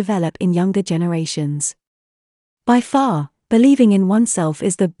have to develop in younger generations. By far, believing in oneself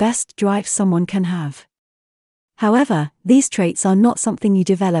is the best drive someone can have. However, these traits are not something you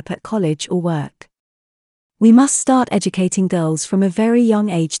develop at college or work. We must start educating girls from a very young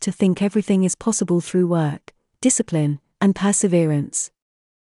age to think everything is possible through work, discipline, and perseverance.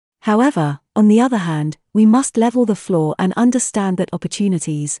 However, on the other hand, we must level the floor and understand that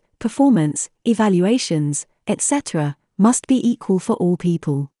opportunities, performance, evaluations, etc., must be equal for all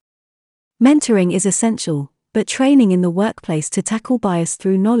people. Mentoring is essential, but training in the workplace to tackle bias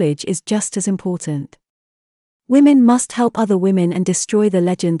through knowledge is just as important. Women must help other women and destroy the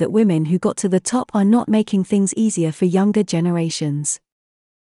legend that women who got to the top are not making things easier for younger generations.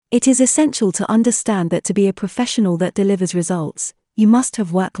 It is essential to understand that to be a professional that delivers results, you must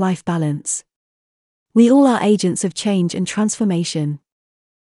have work-life balance. We all are agents of change and transformation.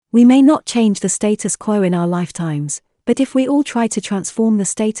 We may not change the status quo in our lifetimes, but if we all try to transform the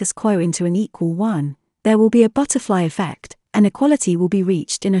status quo into an equal one, there will be a butterfly effect, and equality will be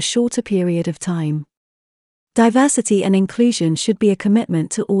reached in a shorter period of time. Diversity and inclusion should be a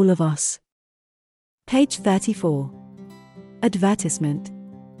commitment to all of us. Page 34. Advertisement.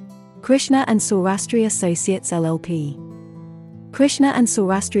 Krishna and Saurastri Associates LLP. Krishna and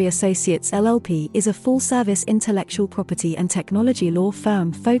Saurastri Associates LLP is a full-service intellectual property and technology law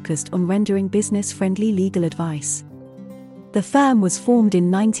firm focused on rendering business-friendly legal advice. The firm was formed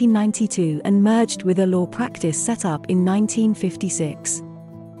in 1992 and merged with a law practice set up in 1956.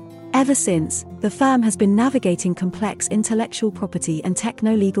 Ever since, the firm has been navigating complex intellectual property and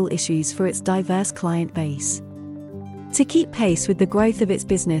techno-legal issues for its diverse client base. To keep pace with the growth of its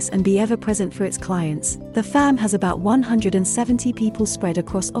business and be ever-present for its clients, the firm has about 170 people spread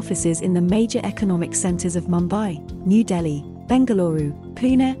across offices in the major economic centers of Mumbai, New Delhi, Bengaluru,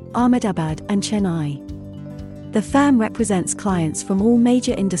 Pune, Ahmedabad, and Chennai. The firm represents clients from all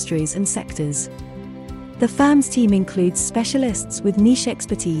major industries and sectors. The firm's team includes specialists with niche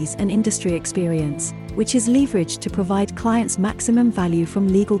expertise and industry experience, which is leveraged to provide clients maximum value from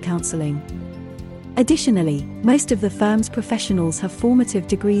legal counseling. Additionally, most of the firm's professionals have formative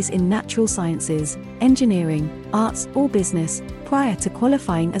degrees in natural sciences, engineering, arts, or business, prior to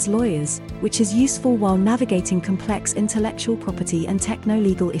qualifying as lawyers, which is useful while navigating complex intellectual property and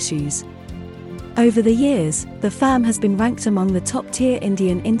techno-legal issues. Over the years, the firm has been ranked among the top-tier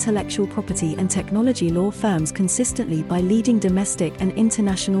Indian intellectual property and technology law firms consistently by leading domestic and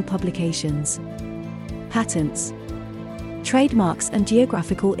international publications. Patents, trademarks and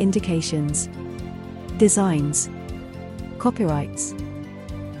geographical indications, designs, copyrights,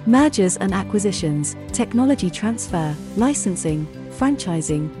 mergers and acquisitions, technology transfer, licensing,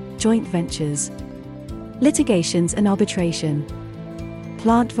 franchising, joint ventures, litigations and arbitration,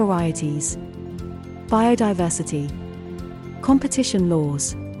 plant varieties, biodiversity, competition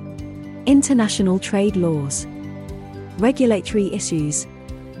laws, international trade laws, regulatory issues,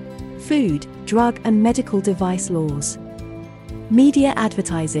 food, drug and medical device laws, media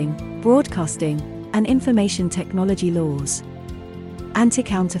advertising, broadcasting, and information technology laws,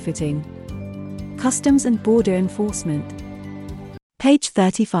 anti-counterfeiting, customs and border enforcement. Page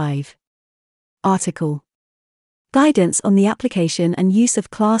 35. Article. Guidance on the application and use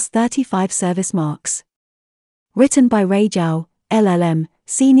of Class 35 service marks. Written by Ray Zhao, LLM,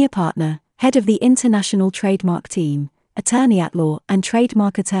 Senior Partner, Head of the International Trademark Team, Attorney at Law and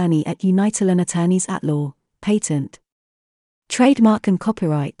Trademark Attorney at Unitolin Attorneys at Law, Patent, Trademark and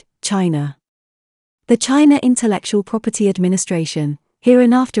Copyright, China. The China Intellectual Property Administration,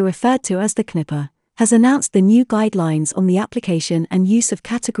 hereinafter referred to as the CNIPA, has announced the new guidelines on the application and use of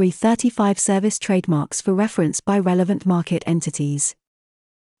Category 35 service trademarks for reference by relevant market entities.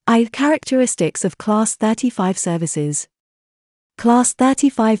 Characteristics of Class 35 services. Class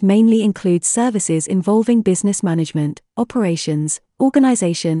 35 mainly includes services involving business management, operations,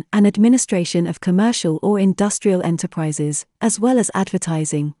 organization and administration of commercial or industrial enterprises, as well as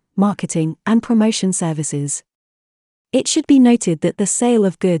advertising, marketing, and promotion services. It should be noted that the sale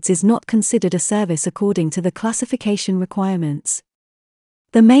of goods is not considered a service according to the classification requirements.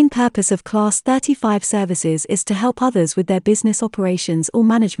 The main purpose of Class 35 services is to help others with their business operations or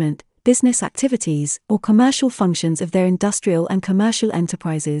management, business activities, or commercial functions of their industrial and commercial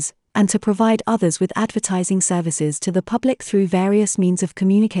enterprises, and to provide others with advertising services to the public through various means of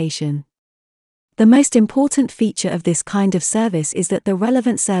communication. The most important feature of this kind of service is that the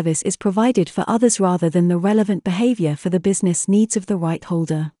relevant service is provided for others rather than the relevant behavior for the business needs of the right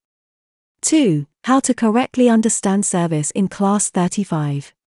holder. 2. How to correctly understand service in Class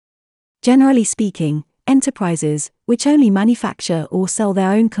 35. Generally speaking, enterprises, which only manufacture or sell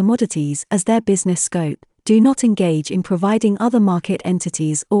their own commodities as their business scope, do not engage in providing other market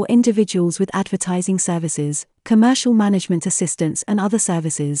entities or individuals with advertising services, commercial management assistance and other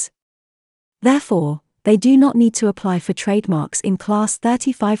services. Therefore, they do not need to apply for trademarks in Class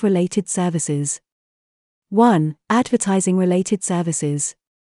 35 related services. 1. Advertising related services.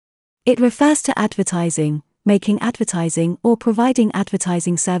 It refers to advertising, making advertising or providing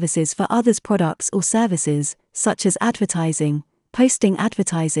advertising services for others' products or services, such as advertising, posting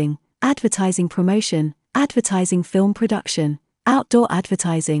advertising, advertising promotion, advertising film production, outdoor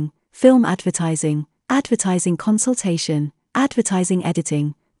advertising, film advertising, advertising consultation, advertising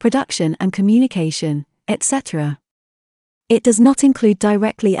editing, production and communication, etc. It does not include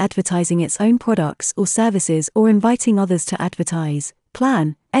directly advertising its own products or services or inviting others to advertise,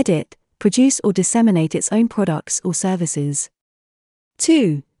 plan, edit, produce or disseminate its own products or services.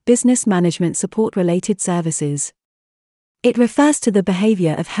 2. Business management support related services. It refers to the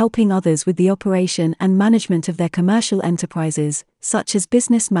behavior of helping others with the operation and management of their commercial enterprises, such as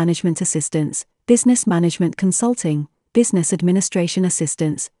business management assistance, business management consulting, business administration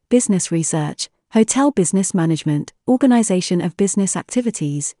assistance, business research, hotel business management, organization of business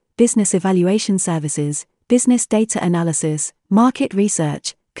activities, business evaluation services, business data analysis, market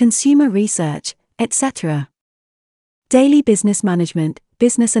research, consumer research, etc. Daily business management,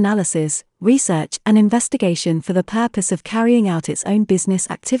 business analysis, research and investigation for the purpose of carrying out its own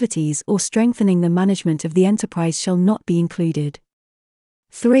business activities or strengthening the management of the enterprise shall not be included.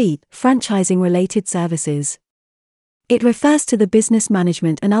 3. Franchising-related services. It refers to the business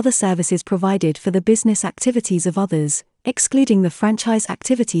management and other services provided for the business activities of others, excluding the franchise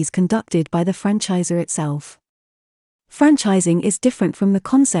activities conducted by the franchisor itself. Franchising is different from the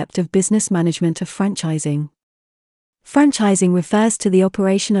concept of business management of franchising. Franchising refers to the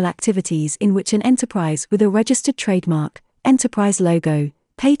operational activities in which an enterprise with a registered trademark, enterprise logo,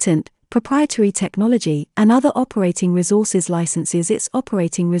 patent, proprietary technology, and other operating resources licenses its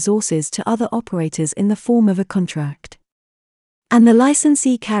operating resources to other operators in the form of a contract. And the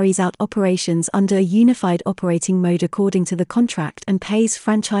licensee carries out operations under a unified operating mode according to the contract and pays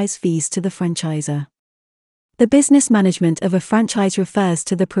franchise fees to the franchisor. The business management of a franchise refers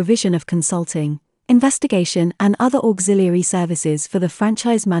to the provision of consulting, investigation and other auxiliary services for the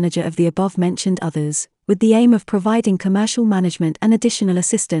franchise manager of the above-mentioned others, with the aim of providing commercial management and additional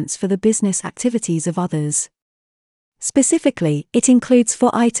assistance for the business activities of others. Specifically, it includes 4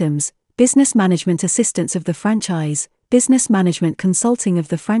 items: business management assistance of the franchise, business management consulting of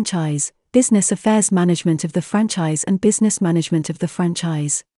the franchise, business affairs management of the franchise and business management of the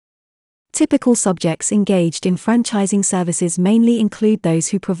franchise. Typical subjects engaged in franchising services mainly include those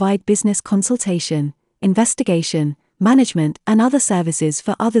who provide business consultation, investigation, management, and other services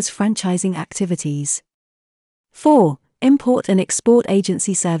for others' franchising activities. 4. Import and export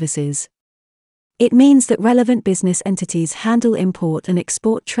agency services. It means that relevant business entities handle import and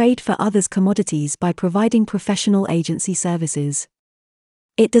export trade for others' commodities by providing professional agency services.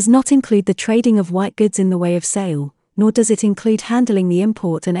 It does not include the trading of white goods in the way of sale, nor does it include handling the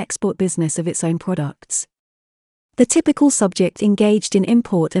import and export business of its own products. The typical subject engaged in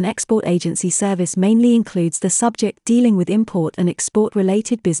import and export agency service mainly includes the subject dealing with import and export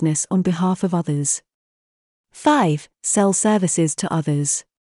related business on behalf of others. 5. Sell services to others.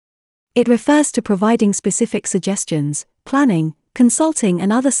 It refers to providing specific suggestions, planning, consulting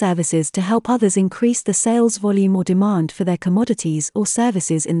and other services to help others increase the sales volume or demand for their commodities or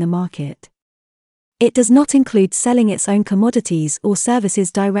services in the market. It does not include selling its own commodities or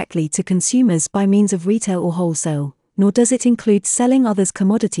services directly to consumers by means of retail or wholesale, nor does it include selling others'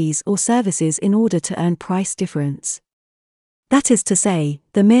 commodities or services in order to earn price difference. That is to say,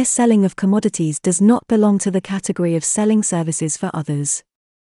 the mere selling of commodities does not belong to the category of selling services for others.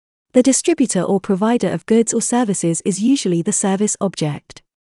 The distributor or provider of goods or services is usually the service object.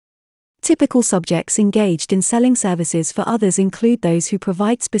 Typical subjects engaged in selling services for others include those who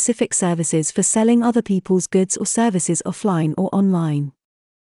provide specific services for selling other people's goods or services offline or online.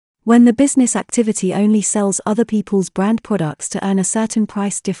 When the business activity only sells other people's brand products to earn a certain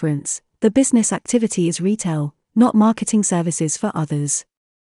price difference, the business activity is retail, not marketing services for others.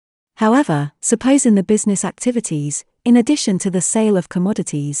 However, suppose in the business activities, in addition to the sale of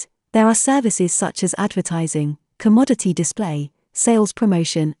commodities, there are services such as advertising, commodity display, sales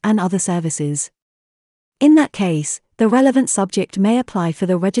promotion, and other services. In that case, the relevant subject may apply for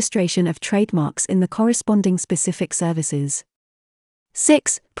the registration of trademarks in the corresponding specific services.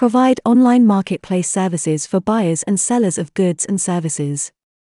 6. Provide online marketplace services for buyers and sellers of goods and services.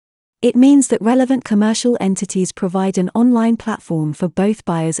 It means that relevant commercial entities provide an online platform for both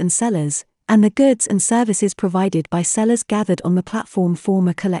buyers and sellers, and the goods and services provided by sellers gathered on the platform form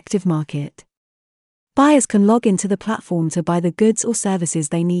a collective market. Buyers can log into the platform to buy the goods or services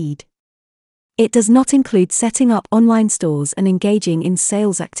they need. It does not include setting up online stores and engaging in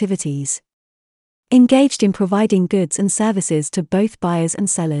sales activities. Engaged in providing goods and services to both buyers and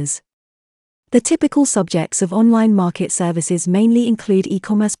sellers. The typical subjects of online market services mainly include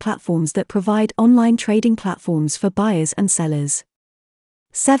e-commerce platforms that provide online trading platforms for buyers and sellers.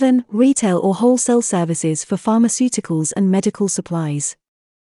 7. Retail or wholesale services for pharmaceuticals and medical supplies.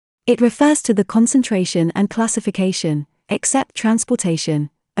 It refers to the concentration and classification, except transportation,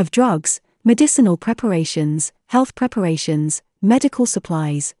 of drugs, medicinal preparations, health preparations, medical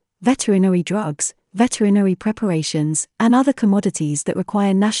supplies, veterinary drugs, veterinary preparations, and other commodities that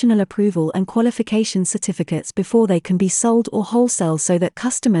require national approval and qualification certificates before they can be sold or wholesale so that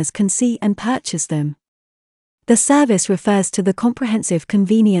customers can see and purchase them. The service refers to the comprehensive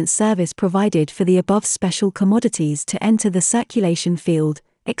convenience service provided for the above special commodities to enter the circulation field,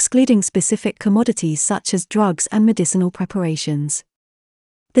 excluding specific commodities such as drugs and medicinal preparations.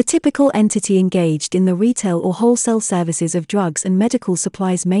 The typical entity engaged in the retail or wholesale services of drugs and medical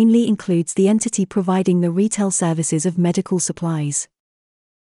supplies mainly includes the entity providing the retail services of medical supplies.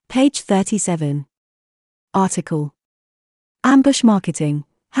 Page 37. Article. Ambush marketing.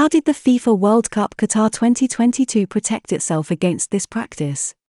 How did the FIFA World Cup Qatar 2022 protect itself against this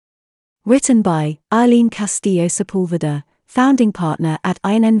practice? Written by Eileen Castillo Sepulveda, founding partner at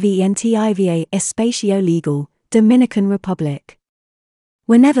INVENTIVA Espacio Legal, Dominican Republic.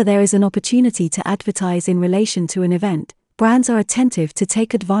 Whenever there is an opportunity to advertise in relation to an event, brands are attentive to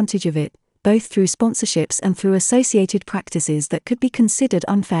take advantage of it, both through sponsorships and through associated practices that could be considered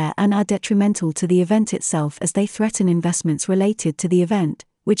unfair and are detrimental to the event itself, as they threaten investments related to the event,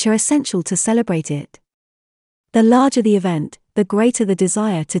 which are essential to celebrate it. The larger the event, the greater the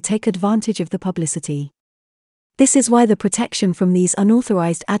desire to take advantage of the publicity. This is why the protection from these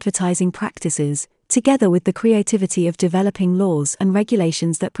unauthorized advertising practices, together with the creativity of developing laws and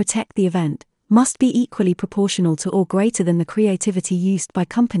regulations that protect the event, must be equally proportional to or greater than the creativity used by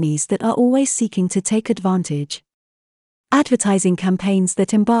companies that are always seeking to take advantage. Advertising campaigns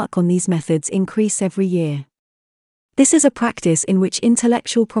that embark on these methods increase every year. This is a practice in which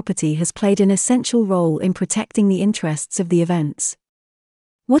intellectual property has played an essential role in protecting the interests of the events.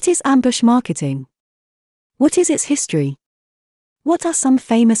 What is ambush marketing? What is its history? What are some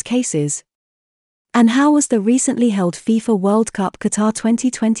famous cases? And how was the recently held FIFA World Cup Qatar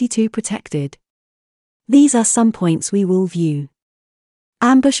 2022 protected? These are some points we will view.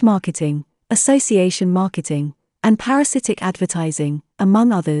 Ambush marketing, association marketing, and parasitic advertising,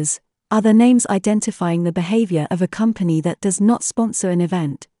 among others, are the names identifying the behavior of a company that does not sponsor an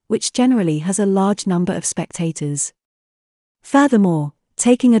event, which generally has a large number of spectators. Furthermore,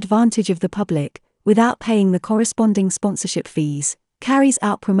 taking advantage of the public, without paying the corresponding sponsorship fees, carries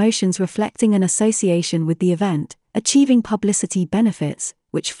out promotions reflecting an association with the event, achieving publicity benefits,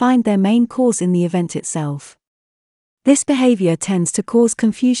 which find their main cause in the event itself. This behavior tends to cause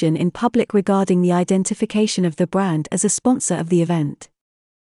confusion in public regarding the identification of the brand as a sponsor of the event.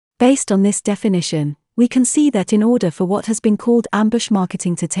 Based on this definition, we can see that in order for what has been called ambush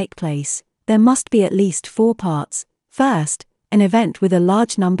marketing to take place, there must be at least 4 parts. First, an event with a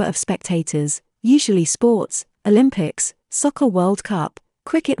large number of spectators, usually sports, Olympics, Soccer World Cup,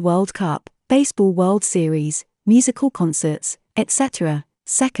 Cricket World Cup, Baseball World Series, musical concerts, etc.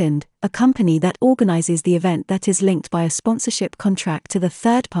 Second, a company that organizes the event that is linked by a sponsorship contract to the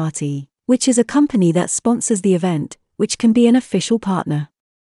third party, which is a company that sponsors the event, which can be an official partner,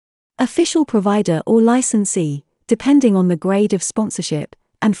 official provider or licensee, depending on the grade of sponsorship,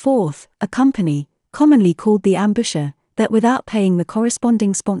 and fourth, a company, commonly called the ambusher, that without paying the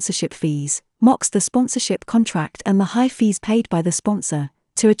corresponding sponsorship fees, mocks the sponsorship contract and the high fees paid by the sponsor,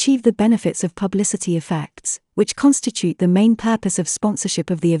 to achieve the benefits of publicity effects, which constitute the main purpose of sponsorship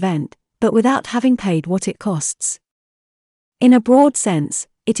of the event, but without having paid what it costs. In a broad sense,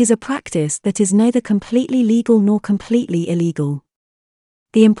 it is a practice that is neither completely legal nor completely illegal.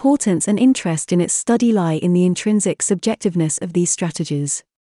 The importance and interest in its study lie in the intrinsic subjectiveness of these strategies.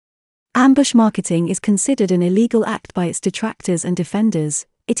 Ambush marketing is considered an illegal act by its detractors and defenders.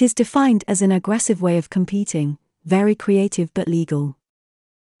 It is defined as an aggressive way of competing, very creative but legal.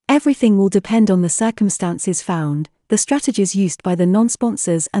 Everything will depend on the circumstances found, the strategies used by the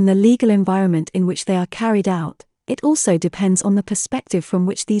non-sponsors and the legal environment in which they are carried out. It also depends on the perspective from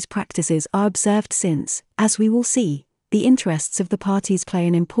which these practices are observed, since, as we will see, the interests of the parties play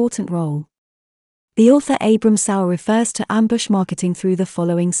an important role. The author Abram Sauer refers to ambush marketing through the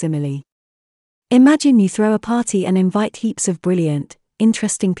following simile. Imagine you throw a party and invite heaps of brilliant,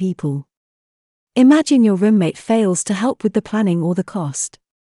 interesting people. Imagine your roommate fails to help with the planning or the cost.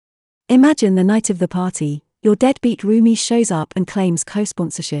 Imagine the night of the party, your deadbeat roomie shows up and claims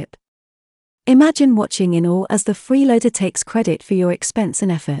co-sponsorship. Imagine watching in awe as the freeloader takes credit for your expense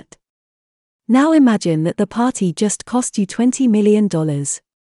and effort. Now imagine that the party just cost you $20 million.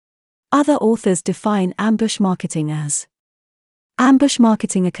 Other authors define ambush marketing as: ambush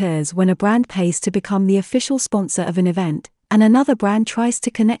marketing occurs when a brand pays to become the official sponsor of an event, and another brand tries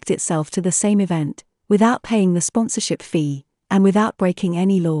to connect itself to the same event, without paying the sponsorship fee, and without breaking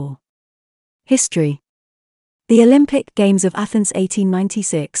any law. History. The Olympic Games of Athens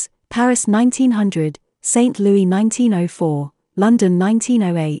 1896, Paris 1900, St. Louis 1904, London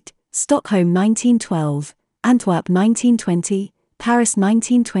 1908, Stockholm 1912, Antwerp 1920, Paris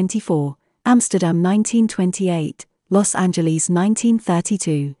 1924, Amsterdam 1928, Los Angeles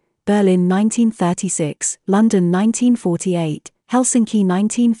 1932, Berlin 1936, London 1948, Helsinki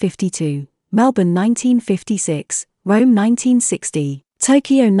 1952, Melbourne 1956, Rome 1960,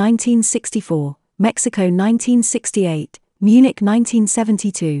 Tokyo 1964, Mexico 1968, Munich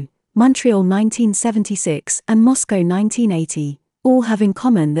 1972, Montreal 1976, and Moscow 1980, all have in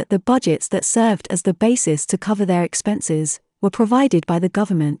common that the budgets that served as the basis to cover their expenses were provided by the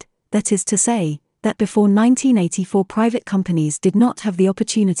government, that is to say, that before 1984 private companies did not have the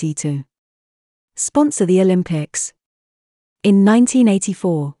opportunity to sponsor the Olympics. In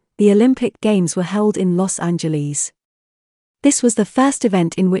 1984, the Olympic Games were held in Los Angeles. This was the first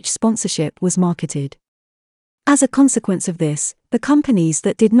event in which sponsorship was marketed. As a consequence of this, the companies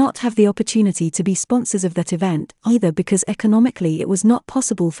that did not have the opportunity to be sponsors of that event, either because economically it was not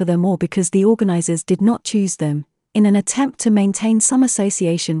possible for them or because the organizers did not choose them, in an attempt to maintain some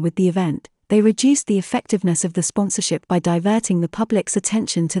association with the event, they reduced the effectiveness of the sponsorship by diverting the public's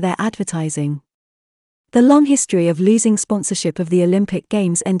attention to their advertising. The long history of losing sponsorship of the Olympic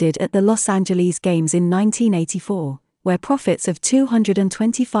Games ended at the Los Angeles Games in 1984, where profits of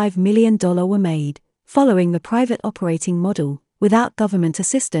 $225 million were made, following the private operating model, without government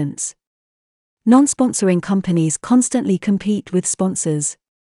assistance. Non-sponsoring companies constantly compete with sponsors.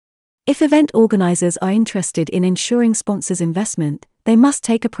 If event organizers are interested in ensuring sponsors' investment, they must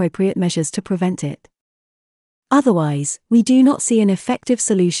take appropriate measures to prevent it. Otherwise, we do not see an effective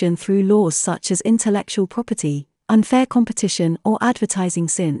solution through laws such as intellectual property, unfair competition, or advertising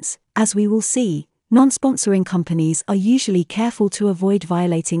since, as we will see, non-sponsoring companies are usually careful to avoid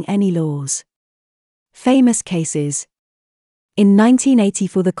violating any laws. Famous cases. In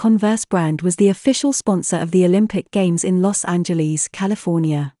 1984, the Converse brand was the official sponsor of the Olympic Games in Los Angeles,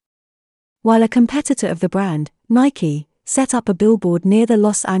 California. While a competitor of the brand, Nike, set up a billboard near the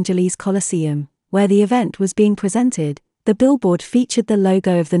Los Angeles Coliseum, where the event was being presented, the billboard featured the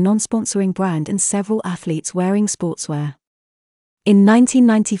logo of the non-sponsoring brand and several athletes wearing sportswear. In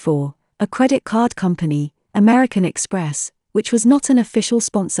 1994, a credit card company, American Express, which was not an official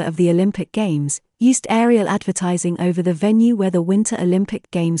sponsor of the Olympic Games, used aerial advertising over the venue where the Winter Olympic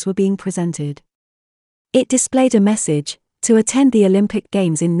Games were being presented. It displayed a message: to attend the Olympic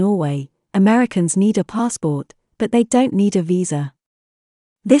Games in Norway, Americans need a passport, but they don't need a visa.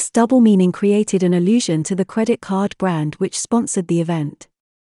 This double meaning created an allusion to the credit card brand which sponsored the event.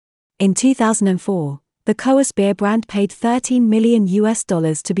 In 2004, the Coors beer brand paid $13 million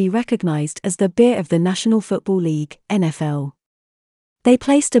to be recognized as the beer of the National Football League, NFL. They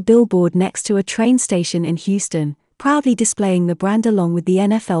placed a billboard next to a train station in Houston, proudly displaying the brand along with the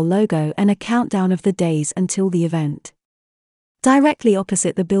NFL logo and a countdown of the days until the event. Directly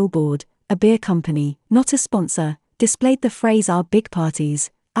opposite the billboard, a beer company, not a sponsor, displayed the phrase "Our big parties,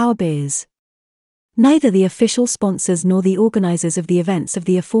 our beers." Neither the official sponsors nor the organizers of the events of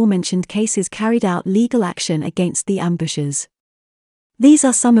the aforementioned cases carried out legal action against the ambushers. These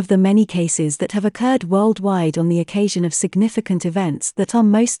are some of the many cases that have occurred worldwide on the occasion of significant events that are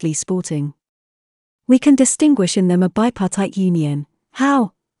mostly sporting. We can distinguish in them a bipartite union,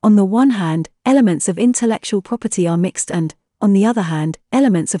 how, on the one hand, elements of intellectual property are mixed and, on the other hand,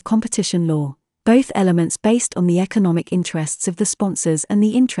 elements of competition law, both elements based on the economic interests of the sponsors and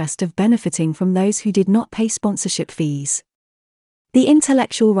the interest of benefiting from those who did not pay sponsorship fees. The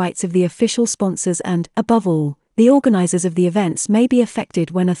intellectual rights of the official sponsors and, above all, the organizers of the events may be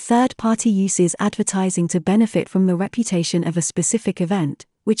affected when a third party uses advertising to benefit from the reputation of a specific event,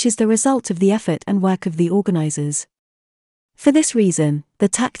 which is the result of the effort and work of the organizers. For this reason, the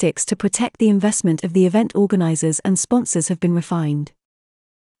tactics to protect the investment of the event organizers and sponsors have been refined.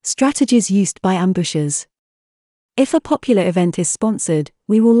 Strategies used by ambushers. If a popular event is sponsored,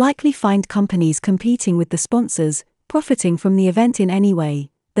 we will likely find companies competing with the sponsors, profiting from the event in any way.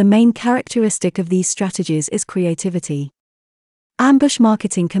 The main characteristic of these strategies is creativity. Ambush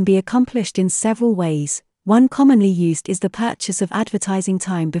marketing can be accomplished in several ways. One commonly used is the purchase of advertising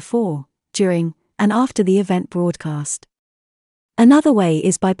time before, during, and after the event broadcast. Another way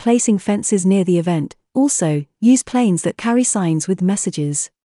is by placing fences near the event. Also, use planes that carry signs with messages.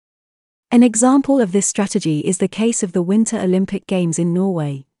 An example of this strategy is the case of the Winter Olympic Games in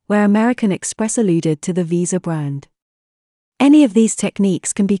Norway, where American Express alluded to the Visa brand. Any of these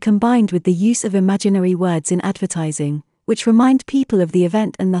techniques can be combined with the use of imaginary words in advertising, which remind people of the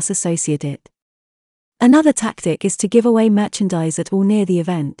event and thus associate it. Another tactic is to give away merchandise at or near the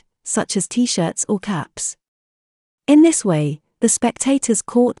event, such as t-shirts or caps. In this way, the spectators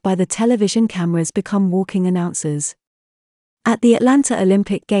caught by the television cameras become walking announcers. At the Atlanta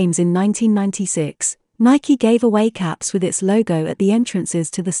Olympic Games in 1996, Nike gave away caps with its logo at the entrances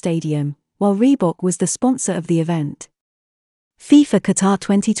to the stadium, while Reebok was the sponsor of the event. FIFA Qatar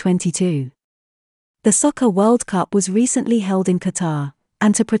 2022. The Soccer World Cup was recently held in Qatar,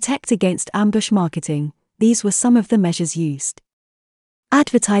 and to protect against ambush marketing, these were some of the measures used.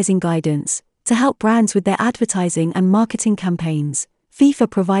 Advertising guidance. To help brands with their advertising and marketing campaigns, FIFA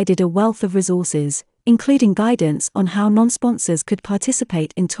provided a wealth of resources, including guidance on how non-sponsors could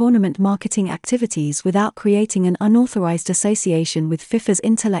participate in tournament marketing activities without creating an unauthorized association with FIFA's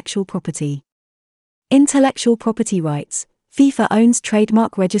intellectual property. Intellectual property rights. FIFA owns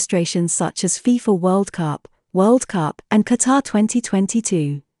trademark registrations such as FIFA World Cup, and Qatar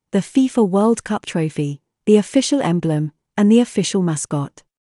 2022, the FIFA World Cup trophy, the official emblem, and the official mascot.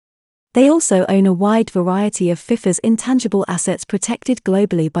 They also own a wide variety of FIFA's intangible assets protected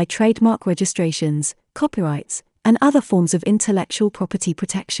globally by trademark registrations, copyrights, and other forms of intellectual property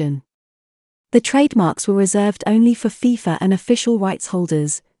protection. The trademarks were reserved only for FIFA and official rights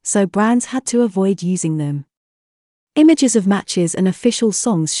holders, so brands had to avoid using them. Images of matches and official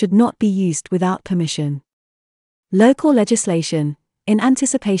songs should not be used without permission. Local legislation. In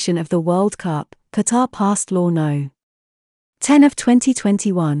anticipation of the World Cup, Qatar passed Law No. 10 of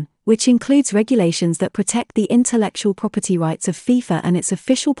 2021, which includes regulations that protect the intellectual property rights of FIFA and its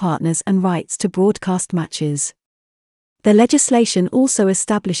official partners and rights to broadcast matches. The legislation also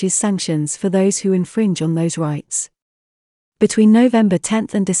establishes sanctions for those who infringe on those rights. Between November 10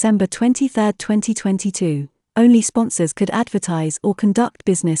 and December 23, 2022, only sponsors could advertise or conduct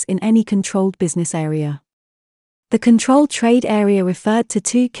business in any controlled business area. The controlled trade area referred to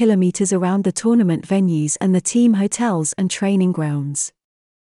 2 kilometers around the tournament venues and the team hotels and training grounds.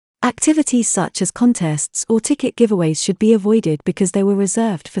 Activities such as contests or ticket giveaways should be avoided because they were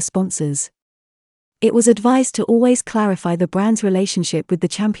reserved for sponsors. It was advised to always clarify the brand's relationship with the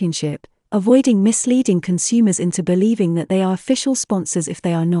championship, avoiding misleading consumers into believing that they are official sponsors if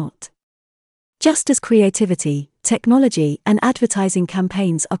they are not. Just as creativity, technology, and advertising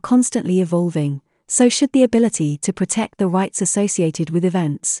campaigns are constantly evolving, so should the ability to protect the rights associated with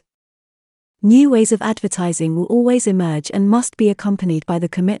events. New ways of advertising will always emerge and must be accompanied by the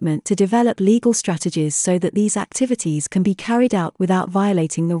commitment to develop legal strategies so that these activities can be carried out without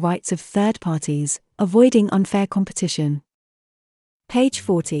violating the rights of third parties, avoiding unfair competition. Page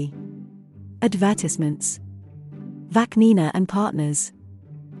 40. Advertisements. Vaknina and Partners.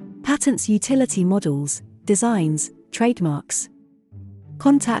 Patents, utility models, designs, trademarks.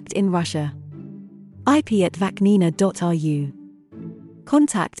 Contact in Russia. IP@vaknina.ru.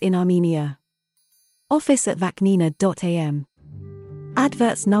 Contact in Armenia. Office@vaknina.am.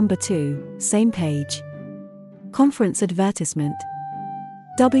 Adverts number 2, same page. Conference advertisement.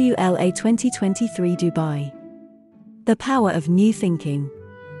 WLA 2023 Dubai. The Power of New Thinking.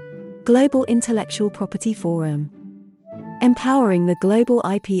 Global Intellectual Property Forum. Empowering the Global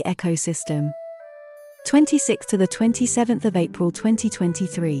IP Ecosystem. 26th to the 27th of April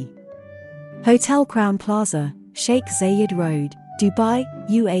 2023. Hotel Crown Plaza, Sheikh Zayed Road, Dubai,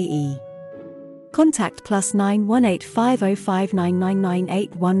 UAE. Contact +918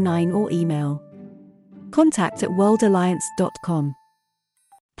 5059999819 or email contact@worldalliance.com.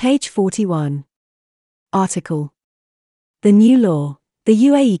 Page 41. Article. The new law. The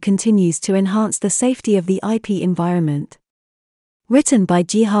UAE continues to enhance the safety of the IP environment. Written by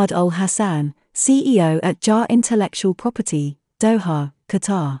Jihad Ul Hassan, CEO at JAR Intellectual Property, Doha,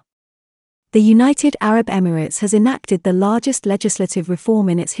 Qatar. The United Arab Emirates has enacted the largest legislative reform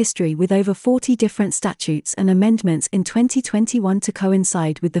in its history with over 40 different statutes and amendments in 2021 to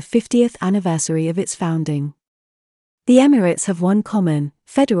coincide with the 50th anniversary of its founding. The Emirates have one common,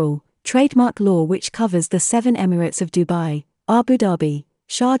 federal, trademark law which covers the 7 Emirates of Dubai, Abu Dhabi,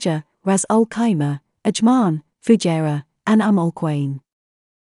 Sharjah, Ras Al Khaimah, Ajman, Fujairah, and Al Quwain.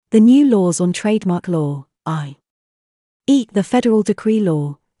 The new laws on trademark law, i.e. the Federal Decree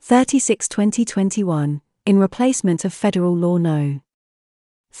Law 36/2021, in replacement of Federal Law No.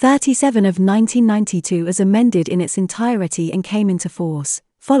 37 of 1992 as amended in its entirety and came into force,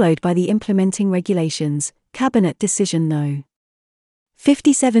 followed by the Implementing Regulations, Cabinet Decision No.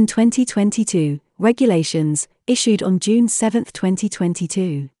 57/2022, Regulations, issued on June 7,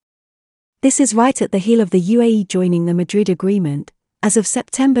 2022. This is right at the heel of the UAE joining the Madrid Agreement, as of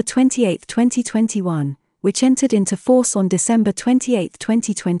September 28, 2021, which entered into force on December 28,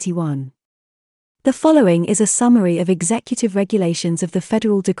 2021. The following is a summary of executive regulations of the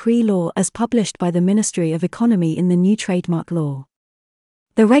Federal Decree Law as published by the Ministry of Economy in the new trademark law.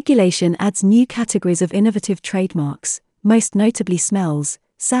 The regulation adds new categories of innovative trademarks, most notably smells,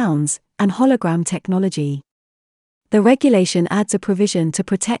 sounds, and hologram technology. The regulation adds a provision to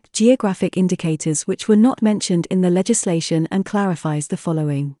protect geographic indicators which were not mentioned in the legislation and clarifies the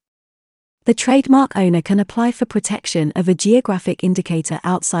following. The trademark owner can apply for protection of a geographic indicator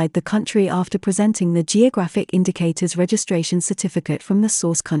outside the country after presenting the geographic indicator's registration certificate from the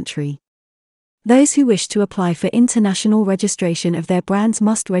source country. Those who wish to apply for international registration of their brands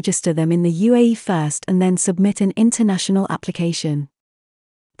must register them in the UAE first and then submit an international application.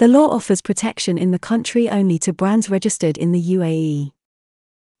 The law offers protection in the country only to brands registered in the UAE.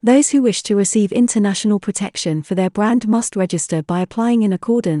 Those who wish to receive international protection for their brand must register by applying in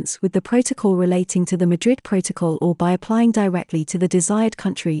accordance with the protocol relating to the Madrid Protocol or by applying directly to the desired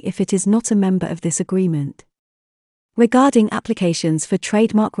country if it is not a member of this agreement. Regarding applications for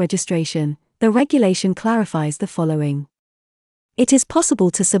trademark registration, the regulation clarifies the following. It is possible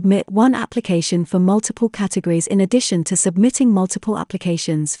to submit one application for multiple categories in addition to submitting multiple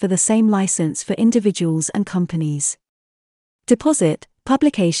applications for the same license for individuals and companies. Deposit,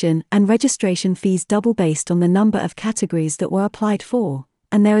 publication, and registration fees double based on the number of categories that were applied for,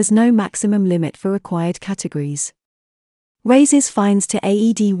 and there is no maximum limit for required categories. Raises fines to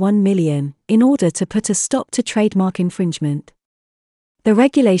AED 1 million, in order to put a stop to trademark infringement. The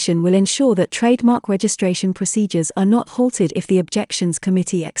regulation will ensure that trademark registration procedures are not halted if the Objections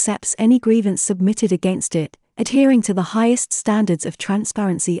Committee accepts any grievance submitted against it, adhering to the highest standards of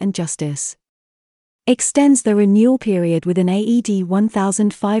transparency and justice. Extends the renewal period with an AED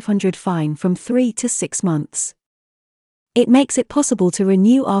 1,500 fine from 3 to 6 months. It makes it possible to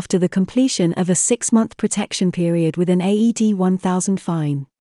renew after the completion of a 6-month protection period with an AED 1,000 fine.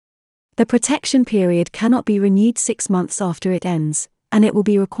 The protection period cannot be renewed 6 months after it ends, and it will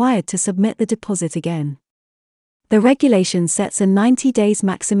be required to submit the deposit again. The regulation sets a 90 days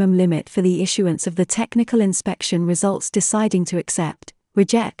maximum limit for the issuance of the technical inspection results deciding to accept,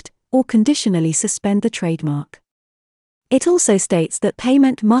 reject, or conditionally suspend the trademark. It also states that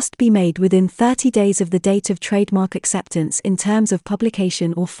payment must be made within 30 days of the date of trademark acceptance in terms of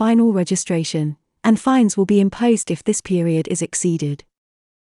publication or final registration, and fines will be imposed if this period is exceeded.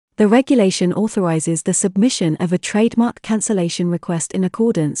 The regulation authorizes the submission of a trademark cancellation request in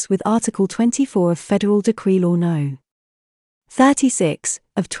accordance with Article 24 of Federal Decree Law No. 36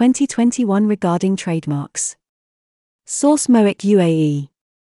 of 2021 regarding trademarks. Source MOIC UAE.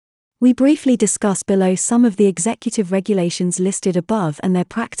 We briefly discuss below some of the executive regulations listed above and their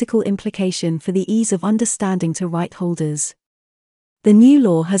practical implication for the ease of understanding to right holders. The new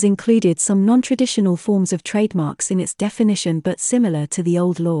law has included some non-traditional forms of trademarks in its definition but similar to the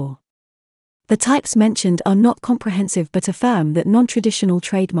old law. The types mentioned are not comprehensive but affirm that non-traditional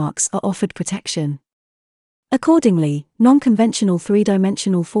trademarks are offered protection. Accordingly, non-conventional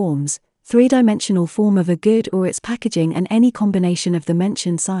three-dimensional forms, three-dimensional form of a good or its packaging and any combination of the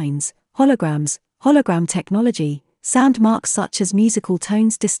mentioned signs, holograms, hologram technology, sound marks such as musical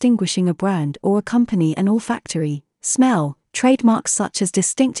tones distinguishing a brand or a company and olfactory, smell, trademarks such as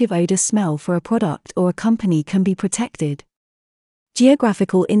distinctive odor smell for a product or a company can be protected.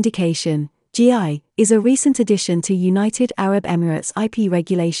 Geographical indication, GI, is a recent addition to United Arab Emirates IP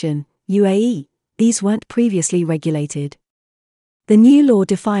regulation, UAE. These weren't previously regulated. The new law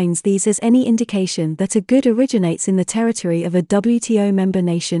defines these as any indication that a good originates in the territory of a WTO member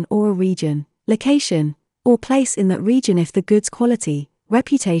nation or a region, location, or place in that region if the good's quality,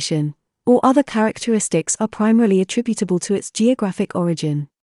 reputation, or other characteristics are primarily attributable to its geographic origin.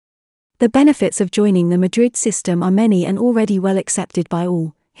 The benefits of joining the Madrid system are many and already well accepted by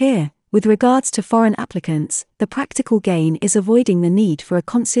all. Here, with regards to foreign applicants, the practical gain is avoiding the need for a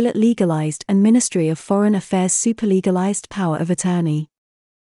consulate legalized and Ministry of Foreign Affairs superlegalized power of attorney.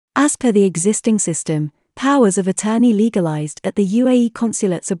 As per the existing system, powers of attorney legalized at the UAE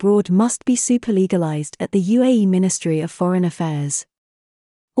consulates abroad must be superlegalized at the UAE Ministry of Foreign Affairs.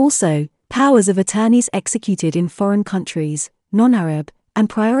 Also, powers of attorneys executed in foreign countries, non-Arab, and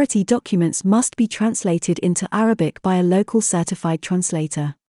priority documents must be translated into Arabic by a local certified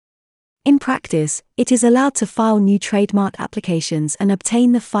translator. In practice, it is allowed to file new trademark applications and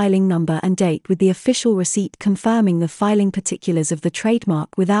obtain the filing number and date with the official receipt confirming the filing particulars of the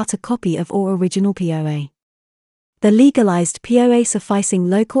trademark without a copy of or original POA. The legalized POA sufficing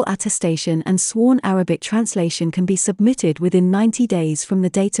local attestation and sworn Arabic translation can be submitted within 90 days from the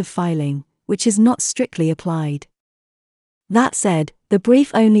date of filing, which is not strictly applied. That said, the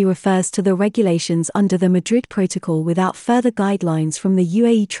brief only refers to the regulations under the Madrid Protocol without further guidelines from the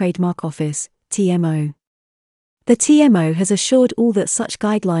UAE Trademark Office, TMO. The TMO has assured all that such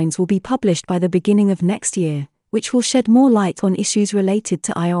guidelines will be published by the beginning of next year, which will shed more light on issues related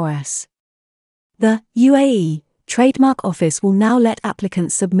to IRS. The UAE Trademark Office will now let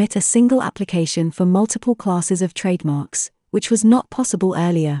applicants submit a single application for multiple classes of trademarks, which was not possible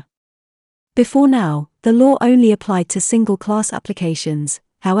earlier. Before now, the law only applied to single-class applications.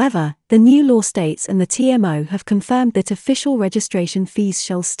 However, the new law states and the TMO have confirmed that official registration fees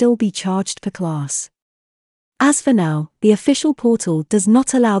shall still be charged per class. As for now, the official portal does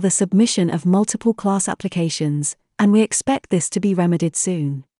not allow the submission of multiple class applications, and we expect this to be remedied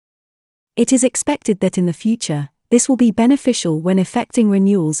soon. It is expected that in the future, this will be beneficial when effecting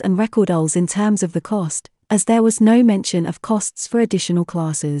renewals and recordals in terms of the cost, as there was no mention of costs for additional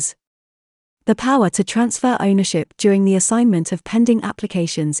classes. The power to transfer ownership during the assignment of pending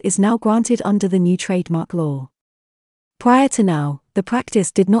applications is now granted under the new trademark law. Prior to now, the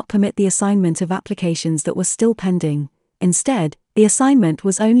practice did not permit the assignment of applications that were still pending. Instead, the assignment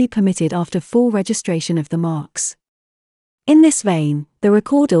was only permitted after full registration of the marks. In this vein, the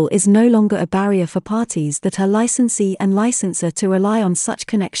recordal is no longer a barrier for parties that are licensee and licensor to rely on such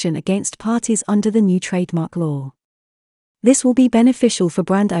connection against parties under the new trademark law. This will be beneficial for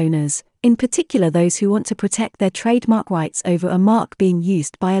brand owners, in particular those who want to protect their trademark rights over a mark being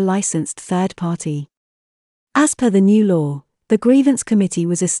used by a licensed third party. As per the new law, the grievance committee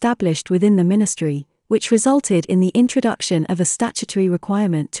was established within the ministry, which resulted in the introduction of a statutory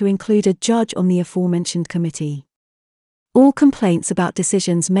requirement to include a judge on the aforementioned committee. All complaints about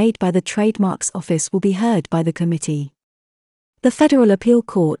decisions made by the Trademarks Office will be heard by the committee. The Federal Appeal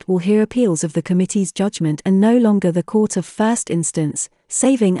Court will hear appeals of the committee's judgment and no longer the court of first instance,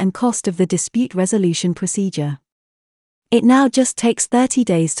 saving and cost of the dispute resolution procedure. It now just takes 30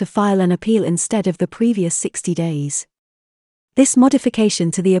 days to file an appeal instead of the previous 60 days. This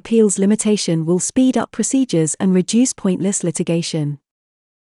modification to the appeals limitation will speed up procedures and reduce pointless litigation.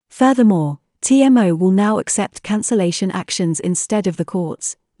 Furthermore, TMO will now accept cancellation actions instead of the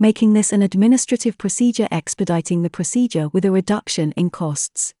courts, making this an administrative procedure expediting the procedure with a reduction in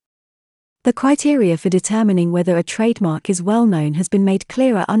costs. The criteria for determining whether a trademark is well known has been made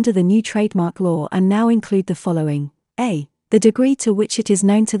clearer under the new trademark law and now include the following: A. The degree to which it is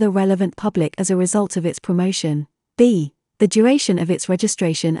known to the relevant public as a result of its promotion. B. The duration of its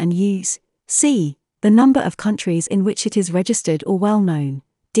registration and use. C. The number of countries in which it is registered or well known.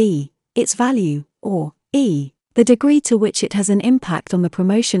 D. Its value, or E. The degree to which it has an impact on the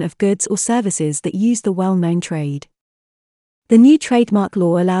promotion of goods or services that use the well-known trade. The new trademark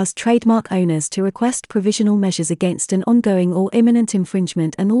law allows trademark owners to request provisional measures against an ongoing or imminent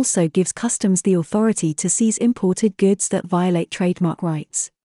infringement and also gives customs the authority to seize imported goods that violate trademark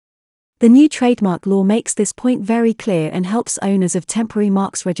rights. The new trademark law makes this point very clear and helps owners of temporary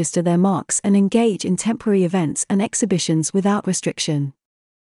marks register their marks and engage in temporary events and exhibitions without restriction.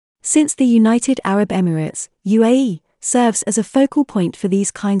 Since the United Arab Emirates, UAE, serves as a focal point for these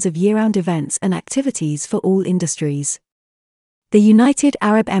kinds of year-round events and activities for all industries. The United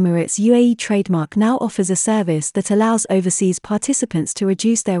Arab Emirates UAE trademark now offers a service that allows overseas participants to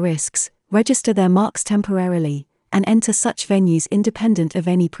reduce their risks, register their marks temporarily, and enter such venues independent of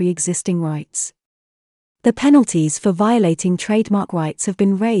any pre-existing rights. The penalties for violating trademark rights have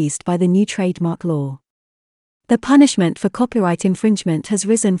been raised by the new trademark law. The punishment for copyright infringement has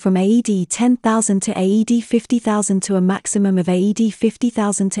risen from AED 10,000 to AED 50,000 to a maximum of AED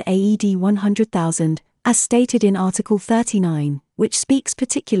 50,000 to AED 100,000, as stated in Article 39, which speaks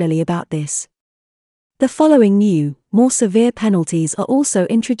particularly about this. The following new, more severe penalties are also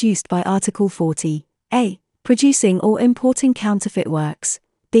introduced by Article 40. A. Producing or importing counterfeit works.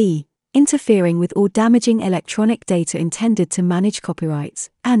 B. Interfering with or damaging electronic data intended to manage copyrights.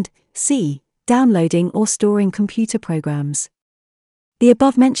 And C. Downloading or storing computer programs. The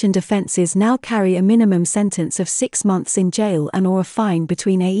above-mentioned offences now carry a minimum sentence of 6 months in jail and/or a fine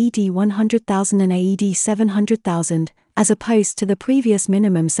between AED 100,000 and AED 700,000, as opposed to the previous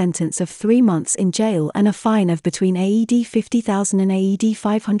minimum sentence of 3 months in jail and a fine of between AED 50,000 and AED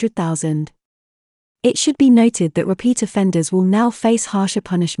 500,000. It should be noted that repeat offenders will now face harsher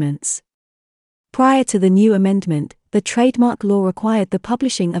punishments. Prior to the new amendment, the trademark law required the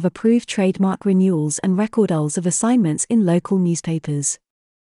publishing of approved trademark renewals and recordals of assignments in local newspapers.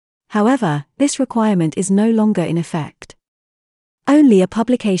 However, this requirement is no longer in effect. Only a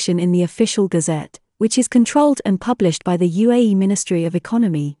publication in the Official Gazette, which is controlled and published by the UAE Ministry of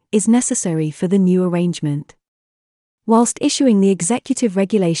Economy, is necessary for the new arrangement. Whilst issuing the Executive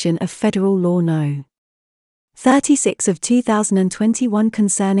Regulation of Federal Law No. 36 of 2021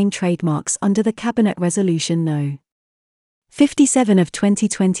 concerning trademarks under the Cabinet Resolution No. 57 of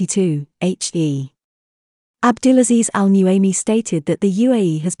 2022, H.E. Abdulaziz Al Nuaimi stated that the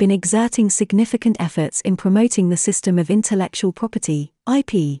UAE has been exerting significant efforts in promoting the system of intellectual property,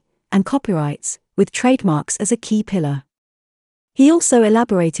 IP, and copyrights, with trademarks as a key pillar. He also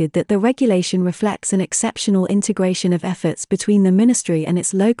elaborated that the regulation reflects an exceptional integration of efforts between the ministry and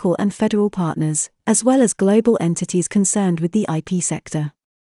its local and federal partners, as well as global entities concerned with the IP sector.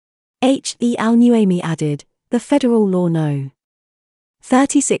 H.E. Al Nuaimi added, the Federal Law No.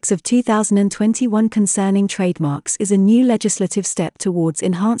 36 of 2021 concerning trademarks is a new legislative step towards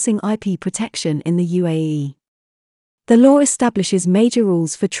enhancing IP protection in the UAE. The law establishes major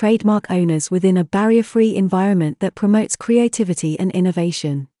rules for trademark owners within a barrier-free environment that promotes creativity and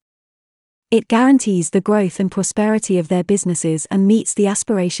innovation. It guarantees the growth and prosperity of their businesses and meets the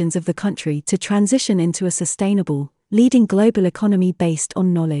aspirations of the country to transition into a sustainable, leading global economy based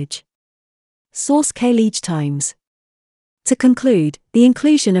on knowledge. Source: Khaleej Times. To conclude, the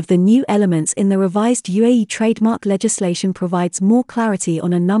inclusion of the new elements in the revised UAE trademark legislation provides more clarity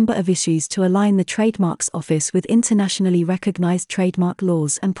on a number of issues to align the Trademarks Office with internationally recognized trademark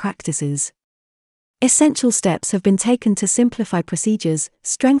laws and practices. Essential steps have been taken to simplify procedures,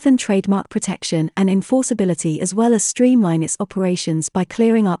 strengthen trademark protection and enforceability, as well as streamline its operations by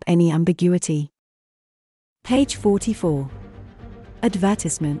clearing up any ambiguity. Page 44.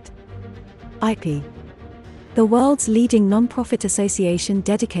 Advertisement. IP. The world's leading non-profit association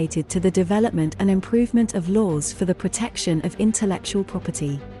dedicated to the development and improvement of laws for the protection of intellectual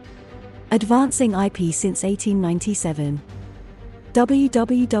property. Advancing IP since 1897.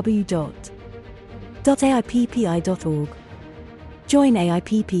 www.aippi.org. Join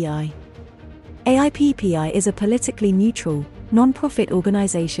AIPPI. AIPPI is a politically neutral, non-profit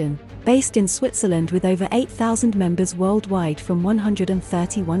organization, based in Switzerland with over 8,000 members worldwide from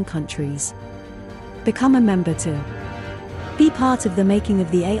 131 countries. Become a member to be part of the making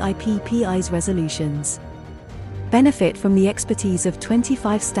of the AIPPI's resolutions. Benefit from the expertise of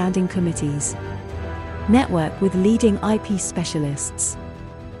 25 standing committees. Network with leading IP specialists.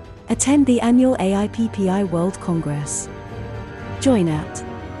 Attend the annual AIPPI World Congress. Join at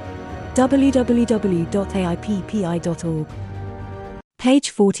www.aippi.org.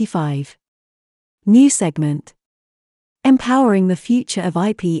 Page 45. New segment. Empowering the future of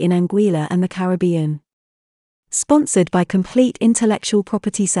IP in Anguilla and the Caribbean. Sponsored by Complete Intellectual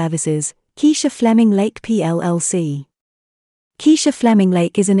Property Services, Keisha Fleming Lake PLLC. Keisha Fleming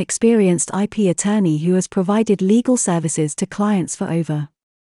Lake is an experienced IP attorney who has provided legal services to clients for over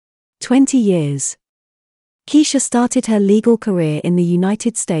 20 years. Keisha started her legal career in the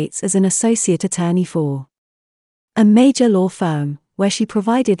United States as an associate attorney for a major law firm, where she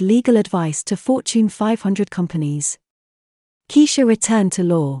provided legal advice to Fortune 500 companies. Keisha returned to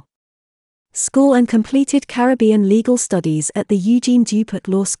law school and completed Caribbean legal studies at the Eugene Dupont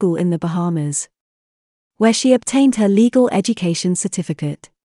Law School in the Bahamas, where she obtained her legal education certificate.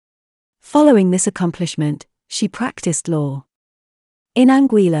 Following this accomplishment, she practiced law in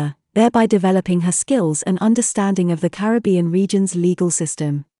Anguilla, thereby developing her skills and understanding of the Caribbean region's legal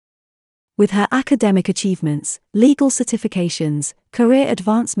system. With her academic achievements, legal certifications, career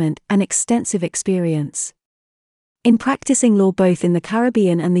advancement, and extensive experience in practicing law both in the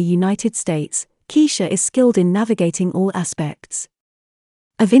Caribbean and the United States, Keisha is skilled in navigating all aspects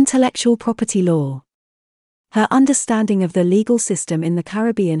of intellectual property law. Her understanding of the legal system in the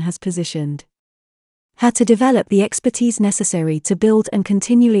Caribbean has positioned her to develop the expertise necessary to build and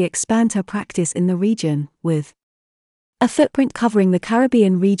continually expand her practice in the region, with a footprint covering the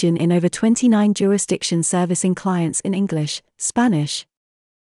Caribbean region in over 29 jurisdictions, servicing clients in English, Spanish,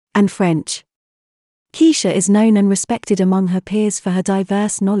 and French. Keisha is known and respected among her peers for her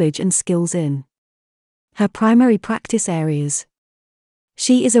diverse knowledge and skills in her primary practice areas.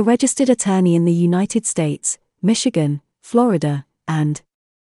 She is a registered attorney in the United States, Michigan, Florida, and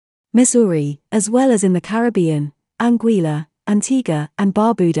Missouri, as well as in the Caribbean, Anguilla, Antigua and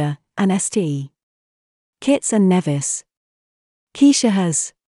Barbuda, and St. Kitts and Nevis. Keisha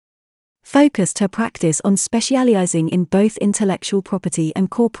has focused her practice on specializing in both intellectual property and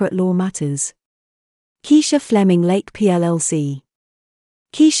corporate law matters. Keisha Fleming Lake PLLC.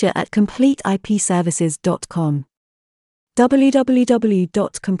 Keisha at CompleteIPServices.com.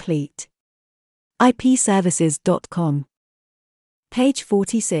 www.CompleteIPServices.com. Page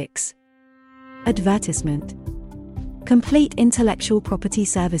 46. Advertisement. Complete Intellectual Property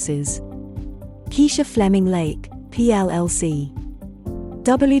Services. Keisha Fleming Lake, PLLC.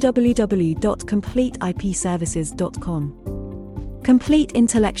 www.CompleteIPServices.com. Complete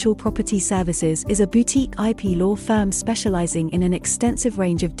Intellectual Property Services is a boutique IP law firm specializing in an extensive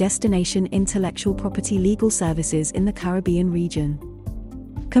range of destination intellectual property legal services in the Caribbean region.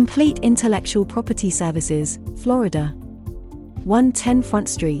 Complete Intellectual Property Services, Florida. 110 Front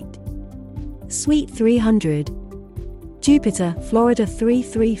Street, Suite 300, Jupiter, Florida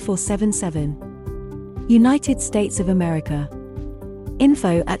 33477. United States of America.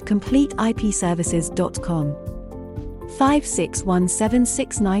 Info at CompleteIPServices.com.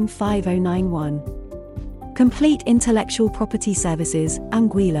 5617695091. Complete Intellectual Property Services,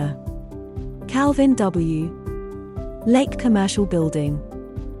 Anguilla. Calvin W. Lake Commercial Building,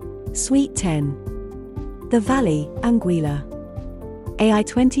 Suite 10, The Valley, Anguilla. AI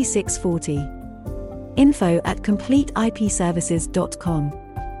 2640. info@completeipservices.com.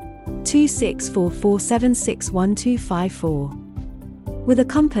 2644761254. With a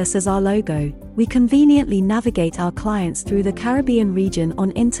compass as our logo, we conveniently navigate our clients through the Caribbean region on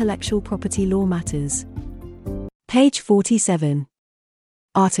intellectual property law matters. Page 47.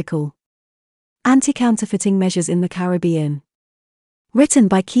 Article: Anti-Counterfeiting Measures in the Caribbean. Written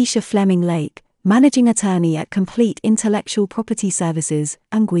by Keisha Fleming Lake, Managing Attorney at Complete Intellectual Property Services,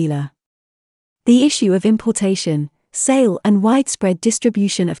 Anguilla. The issue of importation, sale and widespread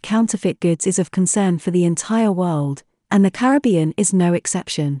distribution of counterfeit goods is of concern for the entire world, and the Caribbean is no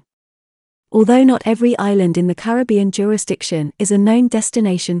exception. Although not every island in the Caribbean jurisdiction is a known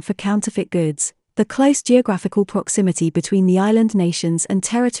destination for counterfeit goods, the close geographical proximity between the island nations and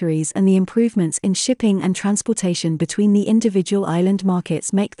territories and the improvements in shipping and transportation between the individual island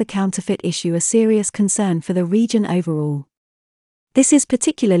markets make the counterfeit issue a serious concern for the region overall. This is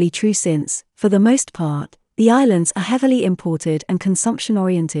particularly true since, for the most part, the islands are heavily imported and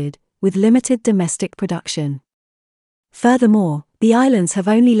consumption-oriented, with limited domestic production. Furthermore, the islands have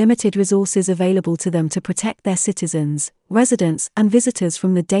only limited resources available to them to protect their citizens, residents, and visitors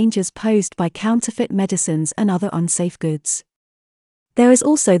from the dangers posed by counterfeit medicines and other unsafe goods. There is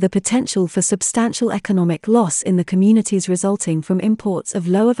also the potential for substantial economic loss in the communities resulting from imports of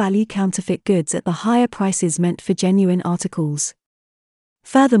lower-value counterfeit goods at the higher prices meant for genuine articles.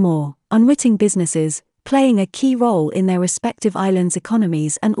 Furthermore, unwitting businesses, playing a key role in their respective islands'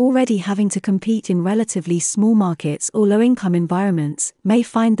 economies and already having to compete in relatively small markets or low-income environments, may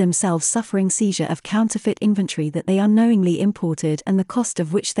find themselves suffering seizure of counterfeit inventory that they unknowingly imported and the cost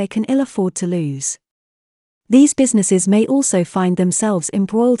of which they can ill afford to lose. These businesses may also find themselves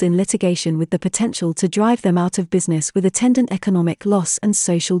embroiled in litigation with the potential to drive them out of business with attendant economic loss and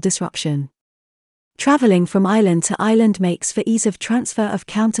social disruption. Traveling from island to island makes for ease of transfer of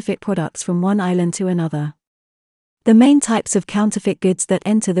counterfeit products from one island to another. The main types of counterfeit goods that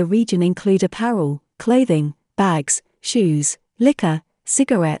enter the region include apparel, clothing, bags, shoes, liquor,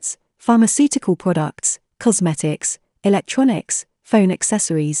 cigarettes, pharmaceutical products, cosmetics, electronics, phone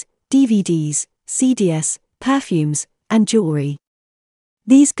accessories, DVDs, CDs, perfumes, and jewelry.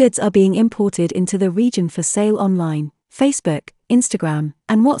 These goods are being imported into the region for sale online, Facebook, Instagram,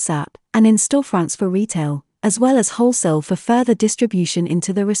 and WhatsApp, and in storefronts for retail, as well as wholesale for further distribution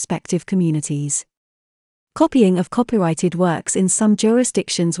into the respective communities. Copying of copyrighted works in some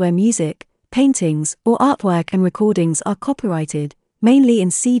jurisdictions where music, paintings, or artwork and recordings are copyrighted, mainly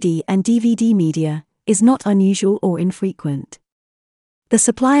in CD and DVD media, is not unusual or infrequent. The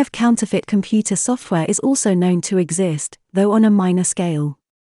supply of counterfeit computer software is also known to exist, though on a minor scale.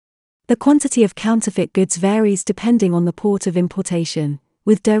 The quantity of counterfeit goods varies depending on the port of importation,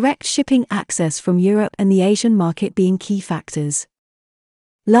 with direct shipping access from Europe and the Asian market being key factors.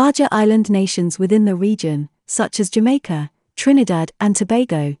 Larger island nations within the region, such as Jamaica, Trinidad and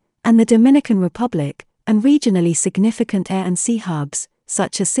Tobago, and the Dominican Republic, and regionally significant air and sea hubs,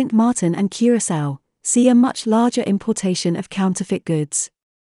 such as Sint Maarten and Curaçao, see a much larger importation of counterfeit goods.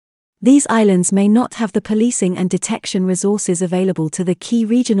 These islands may not have the policing and detection resources available to the key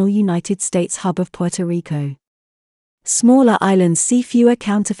regional United States hub of Puerto Rico. Smaller islands see fewer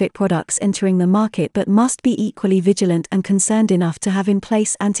counterfeit products entering the market but must be equally vigilant and concerned enough to have in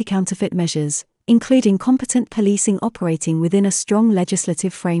place anti-counterfeit measures, including competent policing operating within a strong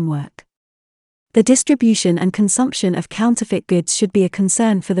legislative framework. The distribution and consumption of counterfeit goods should be a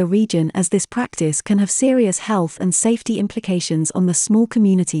concern for the region, as this practice can have serious health and safety implications on the small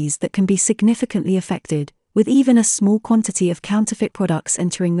communities that can be significantly affected, with even a small quantity of counterfeit products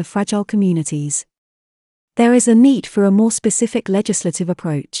entering the fragile communities. There is a need for a more specific legislative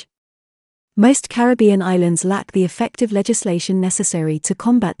approach. Most Caribbean islands lack the effective legislation necessary to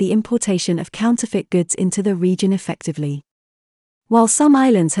combat the importation of counterfeit goods into the region effectively. While some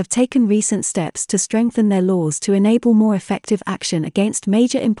islands have taken recent steps to strengthen their laws to enable more effective action against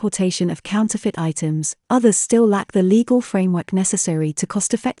major importation of counterfeit items, others still lack the legal framework necessary to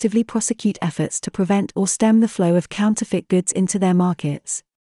cost-effectively prosecute efforts to prevent or stem the flow of counterfeit goods into their markets.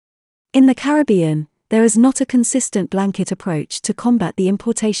 In the Caribbean, there is not a consistent blanket approach to combat the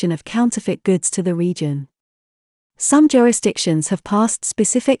importation of counterfeit goods to the region. Some jurisdictions have passed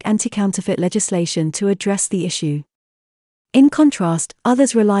specific anti-counterfeit legislation to address the issue. In contrast,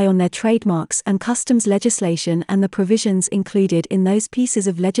 others rely on their trademarks and customs legislation and the provisions included in those pieces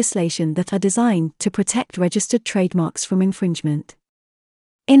of legislation that are designed to protect registered trademarks from infringement.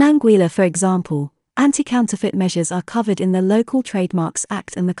 In Anguilla, for example, anti-counterfeit measures are covered in the Local Trademarks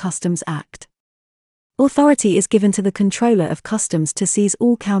Act and the Customs Act. Authority is given to the Controller of Customs to seize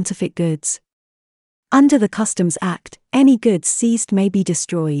all counterfeit goods. Under the Customs Act, any goods seized may be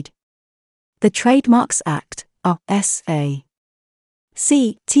destroyed. The Trademarks Act, RSA.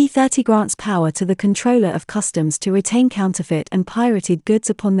 T30 grants power to the Controller of Customs to retain counterfeit and pirated goods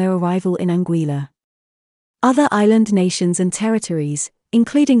upon their arrival in Anguilla. Other island nations and territories,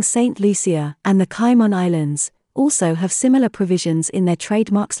 including St. Lucia and the Cayman Islands, also have similar provisions in their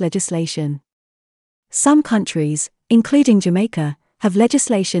trademarks legislation. Some countries, including Jamaica, have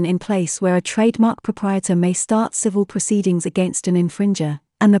legislation in place where a trademark proprietor may start civil proceedings against an infringer,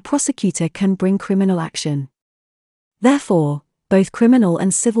 and the prosecutor can bring criminal action. Therefore, both criminal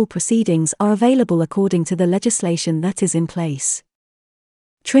and civil proceedings are available according to the legislation that is in place.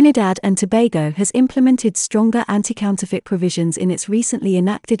 Trinidad and Tobago has implemented stronger anti-counterfeit provisions in its recently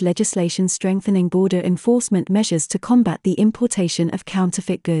enacted legislation strengthening border enforcement measures to combat the importation of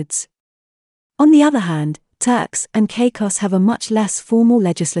counterfeit goods. On the other hand, Turks and Caicos have a much less formal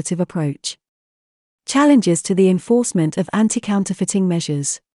legislative approach. Challenges to the enforcement of anti-counterfeiting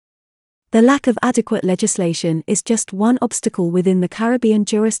measures. The lack of adequate legislation is just one obstacle within the Caribbean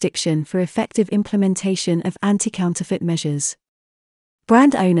jurisdiction for effective implementation of anti-counterfeit measures.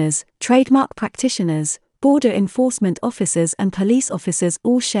 Brand owners, trademark practitioners, border enforcement officers and police officers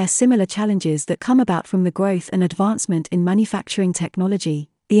all share similar challenges that come about from the growth and advancement in manufacturing technology,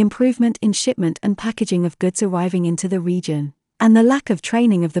 the improvement in shipment and packaging of goods arriving into the region, and the lack of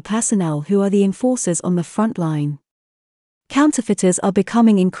training of the personnel who are the enforcers on the front line. Counterfeiters are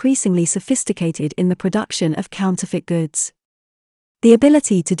becoming increasingly sophisticated in the production of counterfeit goods. The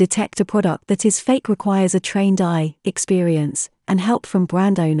ability to detect a product that is fake requires a trained eye, experience, and help from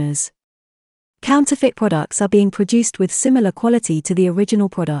brand owners. Counterfeit products are being produced with similar quality to the original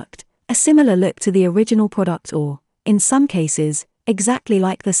product, a similar look to the original product or, in some cases, exactly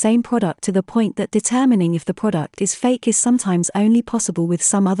like the same product to the point that determining if the product is fake is sometimes only possible with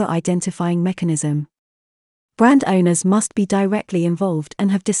some other identifying mechanism. Brand owners must be directly involved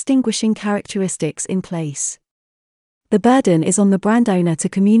and have distinguishing characteristics in place. The burden is on the brand owner to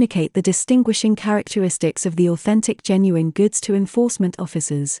communicate the distinguishing characteristics of the authentic genuine goods to enforcement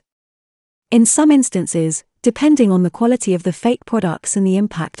officers. In some instances, depending on the quality of the fake products and the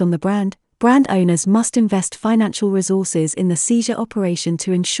impact on the brand owners must invest financial resources in the seizure operation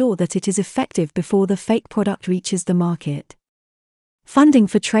to ensure that it is effective before the fake product reaches the market. Funding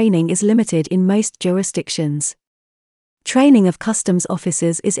for training is limited in most jurisdictions. Training of customs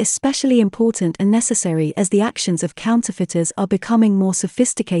officers is especially important and necessary as the actions of counterfeiters are becoming more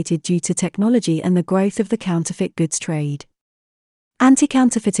sophisticated due to technology and the growth of the counterfeit goods trade.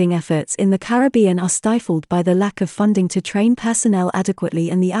 Anti-counterfeiting efforts in the Caribbean are stifled by the lack of funding to train personnel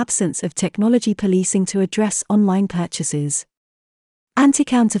adequately and the absence of technology policing to address online purchases.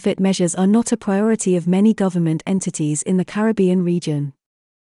 Anti-counterfeit measures are not a priority of many government entities in the Caribbean region.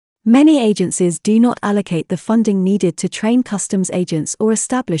 Many agencies do not allocate the funding needed to train customs agents or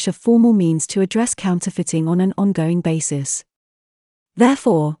establish a formal means to address counterfeiting on an ongoing basis.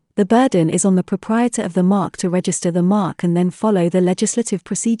 Therefore, the burden is on the proprietor of the mark to register the mark and then follow the legislative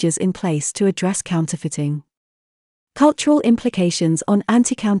procedures in place to address counterfeiting. Cultural implications on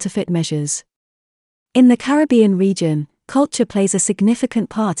anti-counterfeit measures. In the Caribbean region, culture plays a significant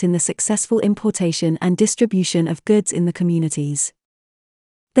part in the successful importation and distribution of goods in the communities.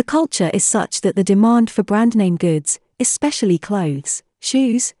 The culture is such that the demand for brand name goods, especially clothes,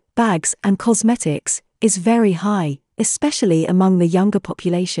 shoes, bags, and cosmetics, is very high, especially among the younger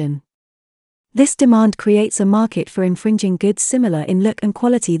population. This demand creates a market for infringing goods similar in look and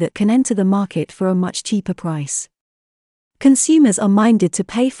quality that can enter the market for a much cheaper price. Consumers are minded to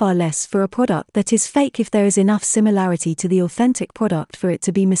pay far less for a product that is fake if there is enough similarity to the authentic product for it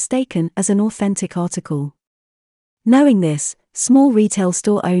to be mistaken as an authentic article. Knowing this, small retail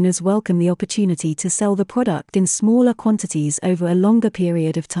store owners welcome the opportunity to sell the product in smaller quantities over a longer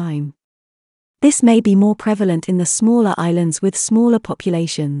period of time. This may be more prevalent in the smaller islands with smaller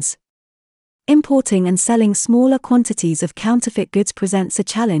populations. Importing and selling smaller quantities of counterfeit goods presents a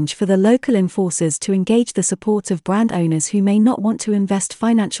challenge for the local enforcers to engage the support of brand owners who may not want to invest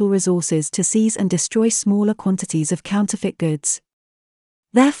financial resources to seize and destroy smaller quantities of counterfeit goods.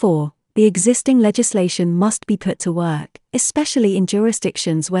 Therefore, the existing legislation must be put to work, especially in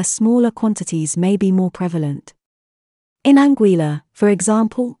jurisdictions where smaller quantities may be more prevalent. In Anguilla, for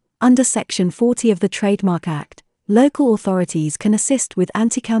example, under Section 40 of the Trademark Act, local authorities can assist with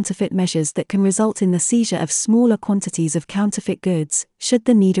anti-counterfeit measures that can result in the seizure of smaller quantities of counterfeit goods, should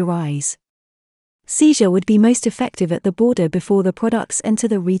the need arise. Seizure would be most effective at the border before the products enter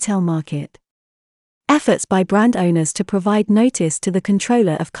the retail market. Efforts by brand owners to provide notice to the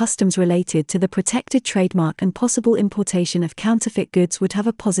Controller of Customs related to the protected trademark and possible importation of counterfeit goods would have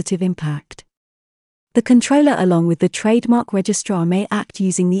a positive impact. The Controller along with the Trademark Registrar may act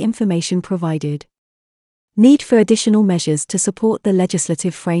using the information provided. Need for additional measures to support the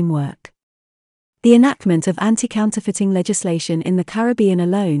legislative framework. The enactment of anti-counterfeiting legislation in the Caribbean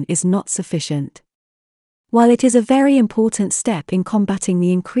alone is not sufficient. While it is a very important step in combating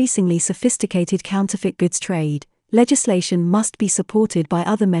the increasingly sophisticated counterfeit goods trade, legislation must be supported by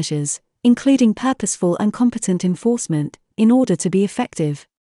other measures, including purposeful and competent enforcement, in order to be effective.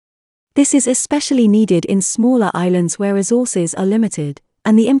 This is especially needed in smaller islands where resources are limited,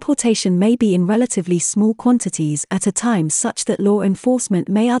 and the importation may be in relatively small quantities at a time such that law enforcement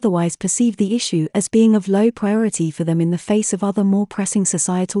may otherwise perceive the issue as being of low priority for them in the face of other more pressing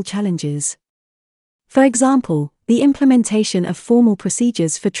societal challenges. For example, the implementation of formal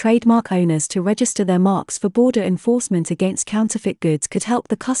procedures for trademark owners to register their marks for border enforcement against counterfeit goods could help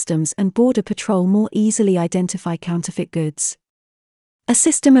the Customs and Border Patrol more easily identify counterfeit goods. A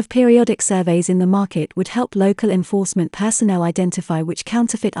system of periodic surveys in the market would help local enforcement personnel identify which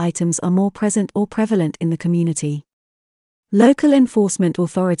counterfeit items are more present or prevalent in the community. Local enforcement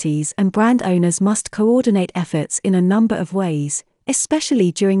authorities and brand owners must coordinate efforts in a number of ways,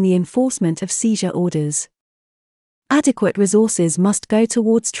 especially during the enforcement of seizure orders. Adequate resources must go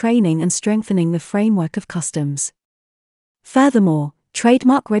towards training and strengthening the framework of customs. Furthermore,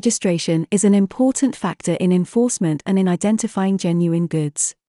 trademark registration is an important factor in enforcement and in identifying genuine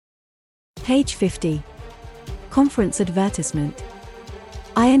goods. Page 50. Conference Advertisement.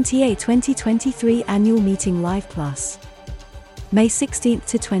 INTA 2023 Annual Meeting Live Plus. May 16th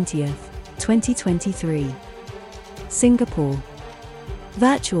to 20th, 2023. Singapore.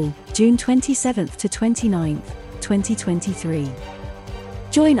 Virtual, June 27th to 29th, 2023.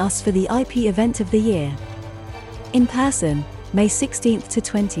 Join us for the IP event of the year. In person, May 16th to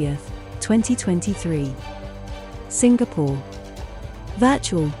 20th, 2023. Singapore.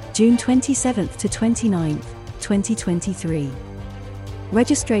 Virtual, June 27th to 29th, 2023.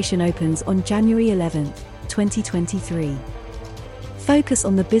 Registration opens on January 11th, 2023. Focus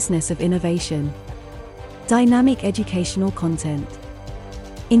on the business of innovation. Dynamic educational content.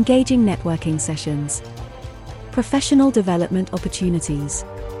 Engaging networking sessions. Professional development opportunities.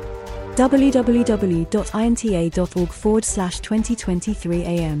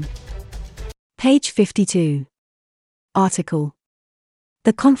 www.inta.org/2023am. Page 52. Article.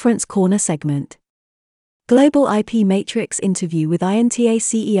 The Conference Corner segment. Global IP Matrix interview with INTA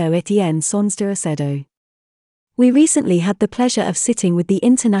CEO Etienne Sons de Acedo. We recently had the pleasure of sitting with the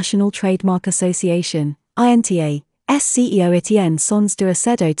International Trademark Association, INTA, CEO Etienne Sons de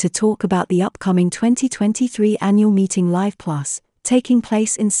Acedo to talk about the upcoming 2023 annual meeting Live Plus, taking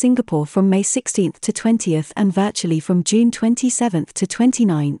place in Singapore from May 16th to 20th and virtually from June 27th to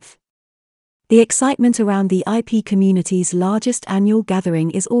 29th. The excitement around the IP community's largest annual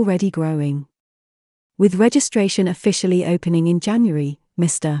gathering is already growing. With registration officially opening in January,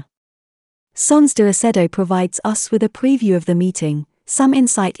 Mr. Sons de Acedo provides us with a preview of the meeting, some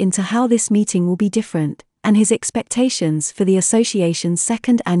insight into how this meeting will be different, and his expectations for the association's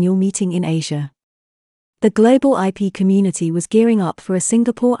second annual meeting in Asia. The global IP community was gearing up for a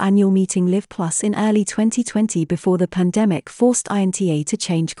Singapore annual meeting Live Plus in early 2020 before the pandemic forced INTA to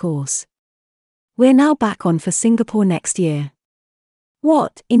change course. We're now back on for Singapore next year.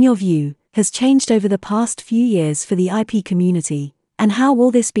 What, in your view, has changed over the past few years for the IP community, and how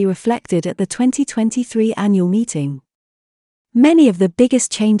will this be reflected at the 2023 annual meeting? Many of the biggest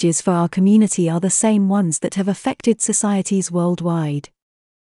changes for our community are the same ones that have affected societies worldwide.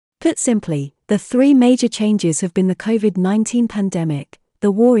 Put simply, the three major changes have been the COVID-19 pandemic,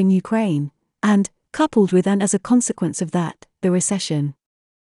 the war in Ukraine, and, coupled with and as a consequence of that, the recession.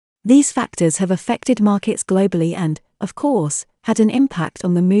 These factors have affected markets globally and, of course, had an impact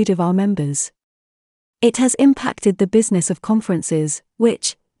on the mood of our members. It has impacted the business of conferences,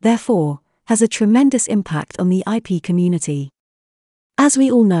 which, therefore, has a tremendous impact on the IP community. As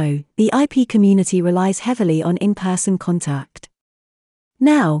we all know, the IP community relies heavily on in-person contact.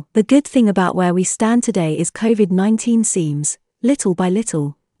 Now, the good thing about where we stand today is COVID-19 seems, little by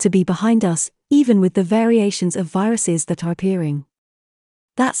little, to be behind us, even with the variations of viruses that are appearing.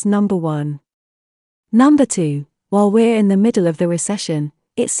 That's number one. Number two, while we're in the middle of the recession,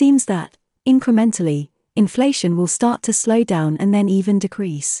 it seems that, incrementally, inflation will start to slow down and then even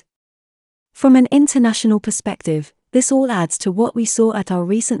decrease. From an international perspective, this all adds to what we saw at our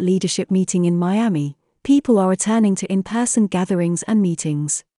recent leadership meeting in Miami. People are returning to in-person gatherings and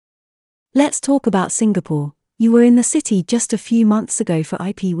meetings. Let's talk about Singapore. You were in the city just a few months ago for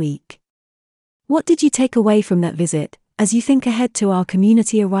IP Week. What did you take away from that visit, as you think ahead to our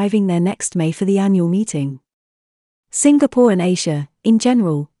community arriving there next May for the annual meeting? Singapore and Asia, in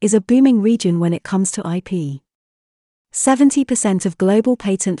general, is a booming region when it comes to IP. 70% of global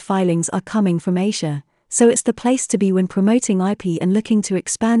patent filings are coming from Asia, so it's the place to be when promoting IP and looking to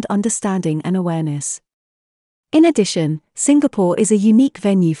expand understanding and awareness. In addition, Singapore is a unique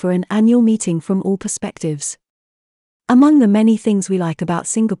venue for an annual meeting from all perspectives. Among the many things we like about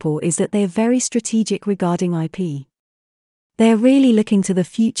Singapore is that they are very strategic regarding IP. They are really looking to the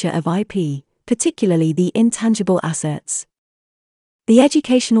future of IP, particularly the intangible assets. The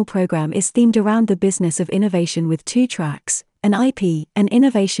educational program is themed around the business of innovation with 2 tracks, an IP, an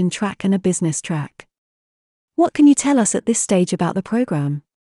innovation track and a business track. What can you tell us at this stage about the program?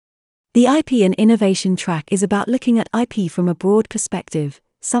 The IP and innovation track is about looking at IP from a broad perspective,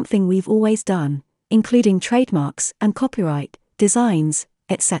 something we've always done, including trademarks and copyright, designs,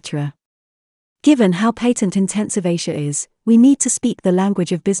 etc. Given how patent-intensive Asia is, we need to speak the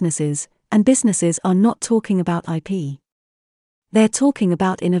language of businesses, and businesses are not talking about IP. They're talking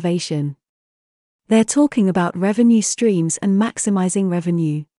about innovation. They're talking about revenue streams and maximizing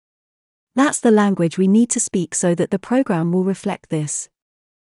revenue. That's the language we need to speak so that the program will reflect this.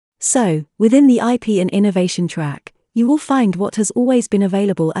 So, within the IP and innovation track, you will find what has always been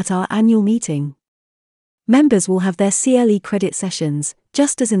available at our annual meeting. Members will have their CLE credit sessions,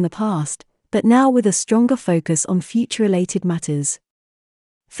 just as in the past, but now with a stronger focus on future-related matters.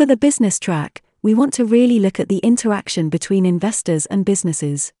 For the business track, we want to really look at the interaction between investors and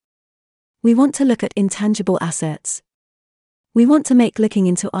businesses. We want to look at intangible assets. We want to make looking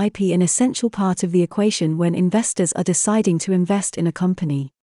into IP an essential part of the equation when investors are deciding to invest in a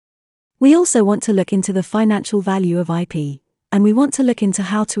company. We also want to look into the financial value of IP, and we want to look into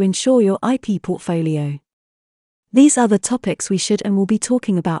how to ensure your IP portfolio. These are the topics we should and will be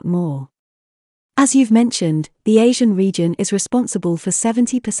talking about more. As you've mentioned, the Asian region is responsible for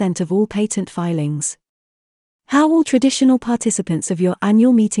 70% of all patent filings. How will traditional participants of your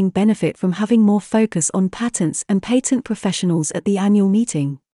annual meeting benefit from having more focus on patents and patent professionals at the annual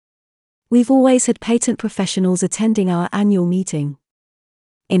meeting? We've always had patent professionals attending our annual meeting.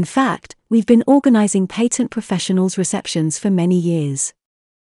 In fact, we've been organizing patent professionals' receptions for many years.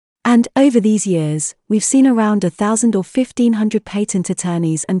 And, over these years, we've seen around 1,000 or 1,500 patent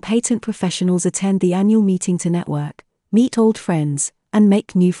attorneys and patent professionals attend the annual meeting to network, meet old friends, and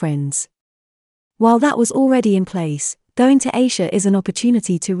make new friends. While that was already in place, going to Asia is an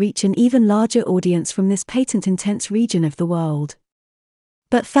opportunity to reach an even larger audience from this patent-intense region of the world.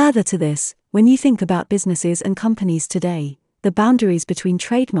 But further to this, when you think about businesses and companies today, the boundaries between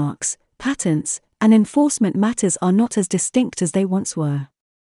trademarks, patents, and enforcement matters are not as distinct as they once were.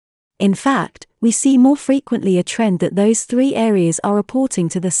 In fact, we see more frequently a trend that those 3 areas are reporting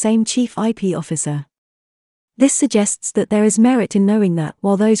to the same chief IP officer. This suggests that there is merit in knowing that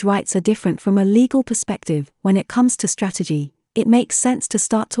while those rights are different from a legal perspective, when it comes to strategy, it makes sense to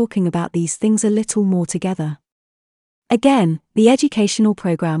start talking about these things a little more together. Again, the educational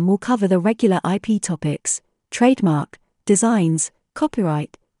program will cover the regular IP topics, trademark, designs,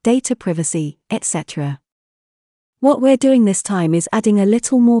 copyright, data privacy, etc. What we're doing this time is adding a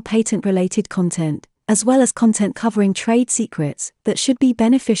little more patent-related content, as well as content covering trade secrets, that should be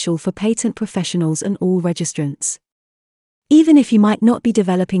beneficial for patent professionals and all registrants. Even if you might not be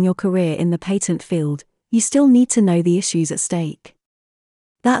developing your career in the patent field, you still need to know the issues at stake.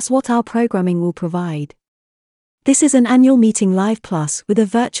 That's what our programming will provide. This is an annual meeting live plus with a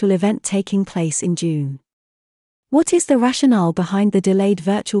virtual event taking place in June. What is the rationale behind the delayed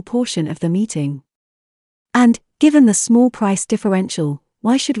virtual portion of the meeting? And, given the small price differential,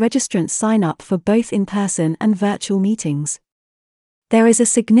 why should registrants sign up for both in-person and virtual meetings? There is a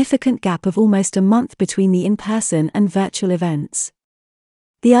significant gap of almost a month between the in-person and virtual events.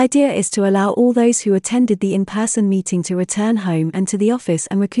 The idea is to allow all those who attended the in-person meeting to return home and to the office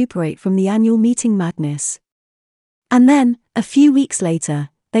and recuperate from the annual meeting madness. And then, a few weeks later,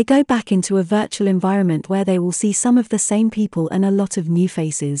 they go back into a virtual environment where they will see some of the same people and a lot of new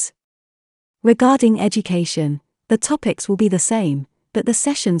faces. Regarding education, the topics will be the same, but the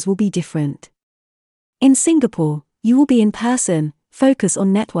sessions will be different. In Singapore, you will be in person, focus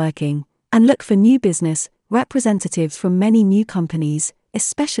on networking, and look for new business. Representatives from many new companies,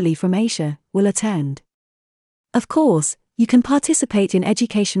 especially from Asia, will attend. Of course, you can participate in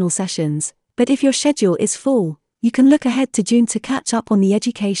educational sessions, but if your schedule is full, you can look ahead to June to catch up on the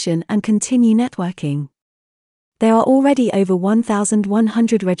education and continue networking. There are already over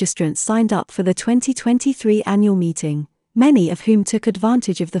 1,100 registrants signed up for the 2023 annual meeting, many of whom took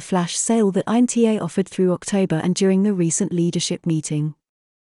advantage of the flash sale that INTA offered through October and during the recent leadership meeting.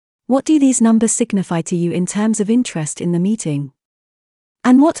 What do these numbers signify to you in terms of interest in the meeting?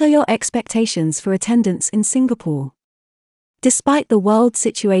 And what are your expectations for attendance in Singapore? Despite the world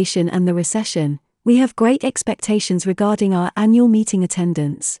situation and the recession, we have great expectations regarding our annual meeting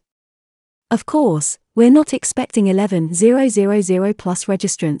attendance. Of course, we're not expecting 11,000 plus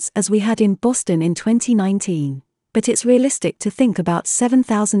registrants as we had in Boston in 2019, but it's realistic to think about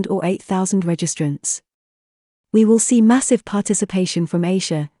 7,000 or 8,000 registrants. We will see massive participation from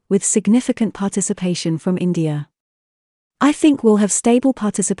Asia, with significant participation from India. I think we'll have stable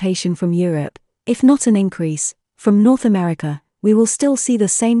participation from Europe, if not an increase. From North America, we will still see the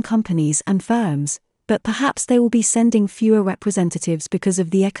same companies and firms, but perhaps they will be sending fewer representatives because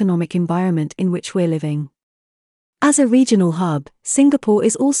of the economic environment in which we're living. As a regional hub, Singapore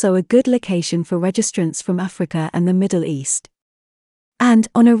is also a good location for registrants from Africa and the Middle East. And,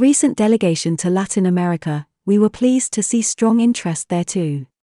 on a recent delegation to Latin America, we were pleased to see strong interest there too.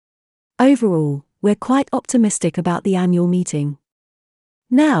 Overall, we're quite optimistic about the annual meeting.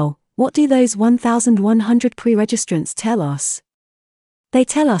 Now, what do those 1,100 pre-registrants tell us? They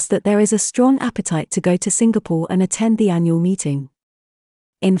tell us that there is a strong appetite to go to Singapore and attend the annual meeting.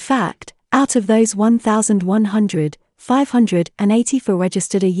 In fact, out of those 1,100, 584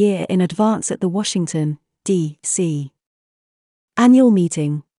 registered a year in advance at the Washington, D.C. annual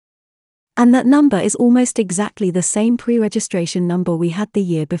meeting. And that number is almost exactly the same pre-registration number we had the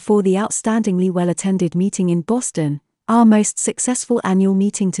year before the outstandingly well-attended meeting in Boston, our most successful annual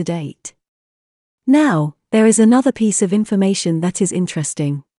meeting to date. Now, there is another piece of information that is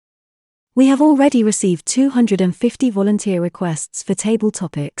interesting. We have already received 250 volunteer requests for table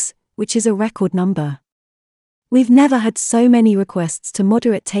topics, which is a record number. We've never had so many requests to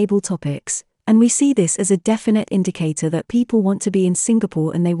moderate table topics, and we see this as a definite indicator that people want to be in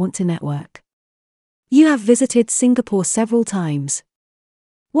Singapore and they want to network. You have visited Singapore several times.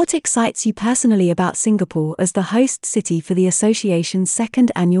 What excites you personally about Singapore as the host city for the association's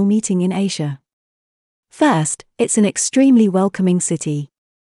second annual meeting in Asia? First, it's an extremely welcoming city.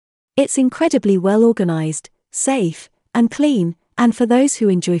 It's incredibly well organized, safe, and clean, and for those who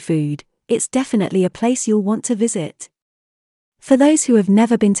enjoy food, it's definitely a place you'll want to visit. For those who have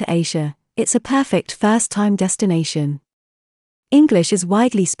never been to Asia, it's a perfect first-time destination. English is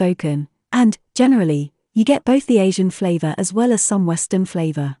widely spoken, and, generally, you get both the Asian flavor as well as some Western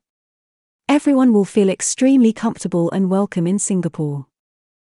flavor. Everyone will feel extremely comfortable and welcome in Singapore.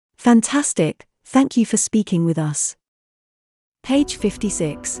 Fantastic, thank you for speaking with us. Page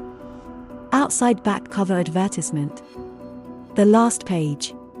 56. Outside back cover advertisement. The last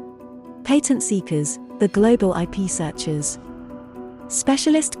page. Patent seekers, the global IP searchers.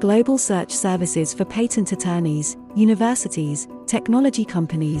 Specialist global search services for patent attorneys, universities, technology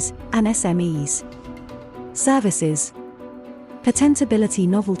companies, and SMEs. Services. Patentability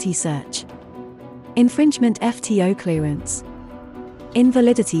novelty search. Infringement FTO clearance.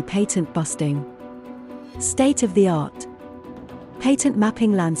 Invalidity patent busting. State-of-the-art. Patent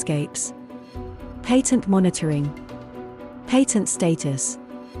mapping landscapes. Patent monitoring. Patent status.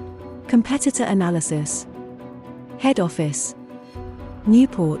 Competitor analysis. Head office.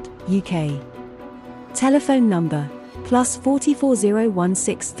 Newport, UK. Telephone number, +44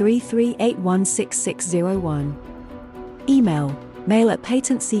 01633816601. Email,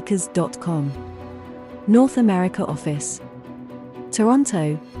 mail@patentseekers.com. North America office.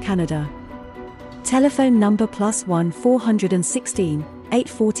 Toronto, Canada. Telephone number +1 416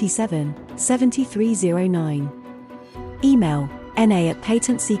 847 7309. Email,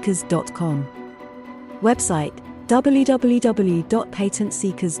 na@patentseekers.com. Website,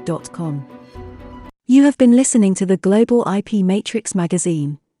 www.patentseekers.com. You have been listening to the Global IP Matrix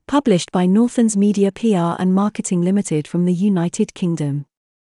magazine, published by Northlands Media PR and Marketing Limited from the United Kingdom.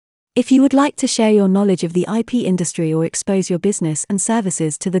 If you would like to share your knowledge of the IP industry or expose your business and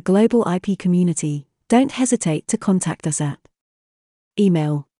services to the global IP community, don't hesitate to contact us at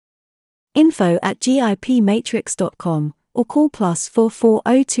email info@gipmatrix.com or call +44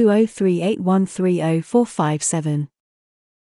 02038130 457.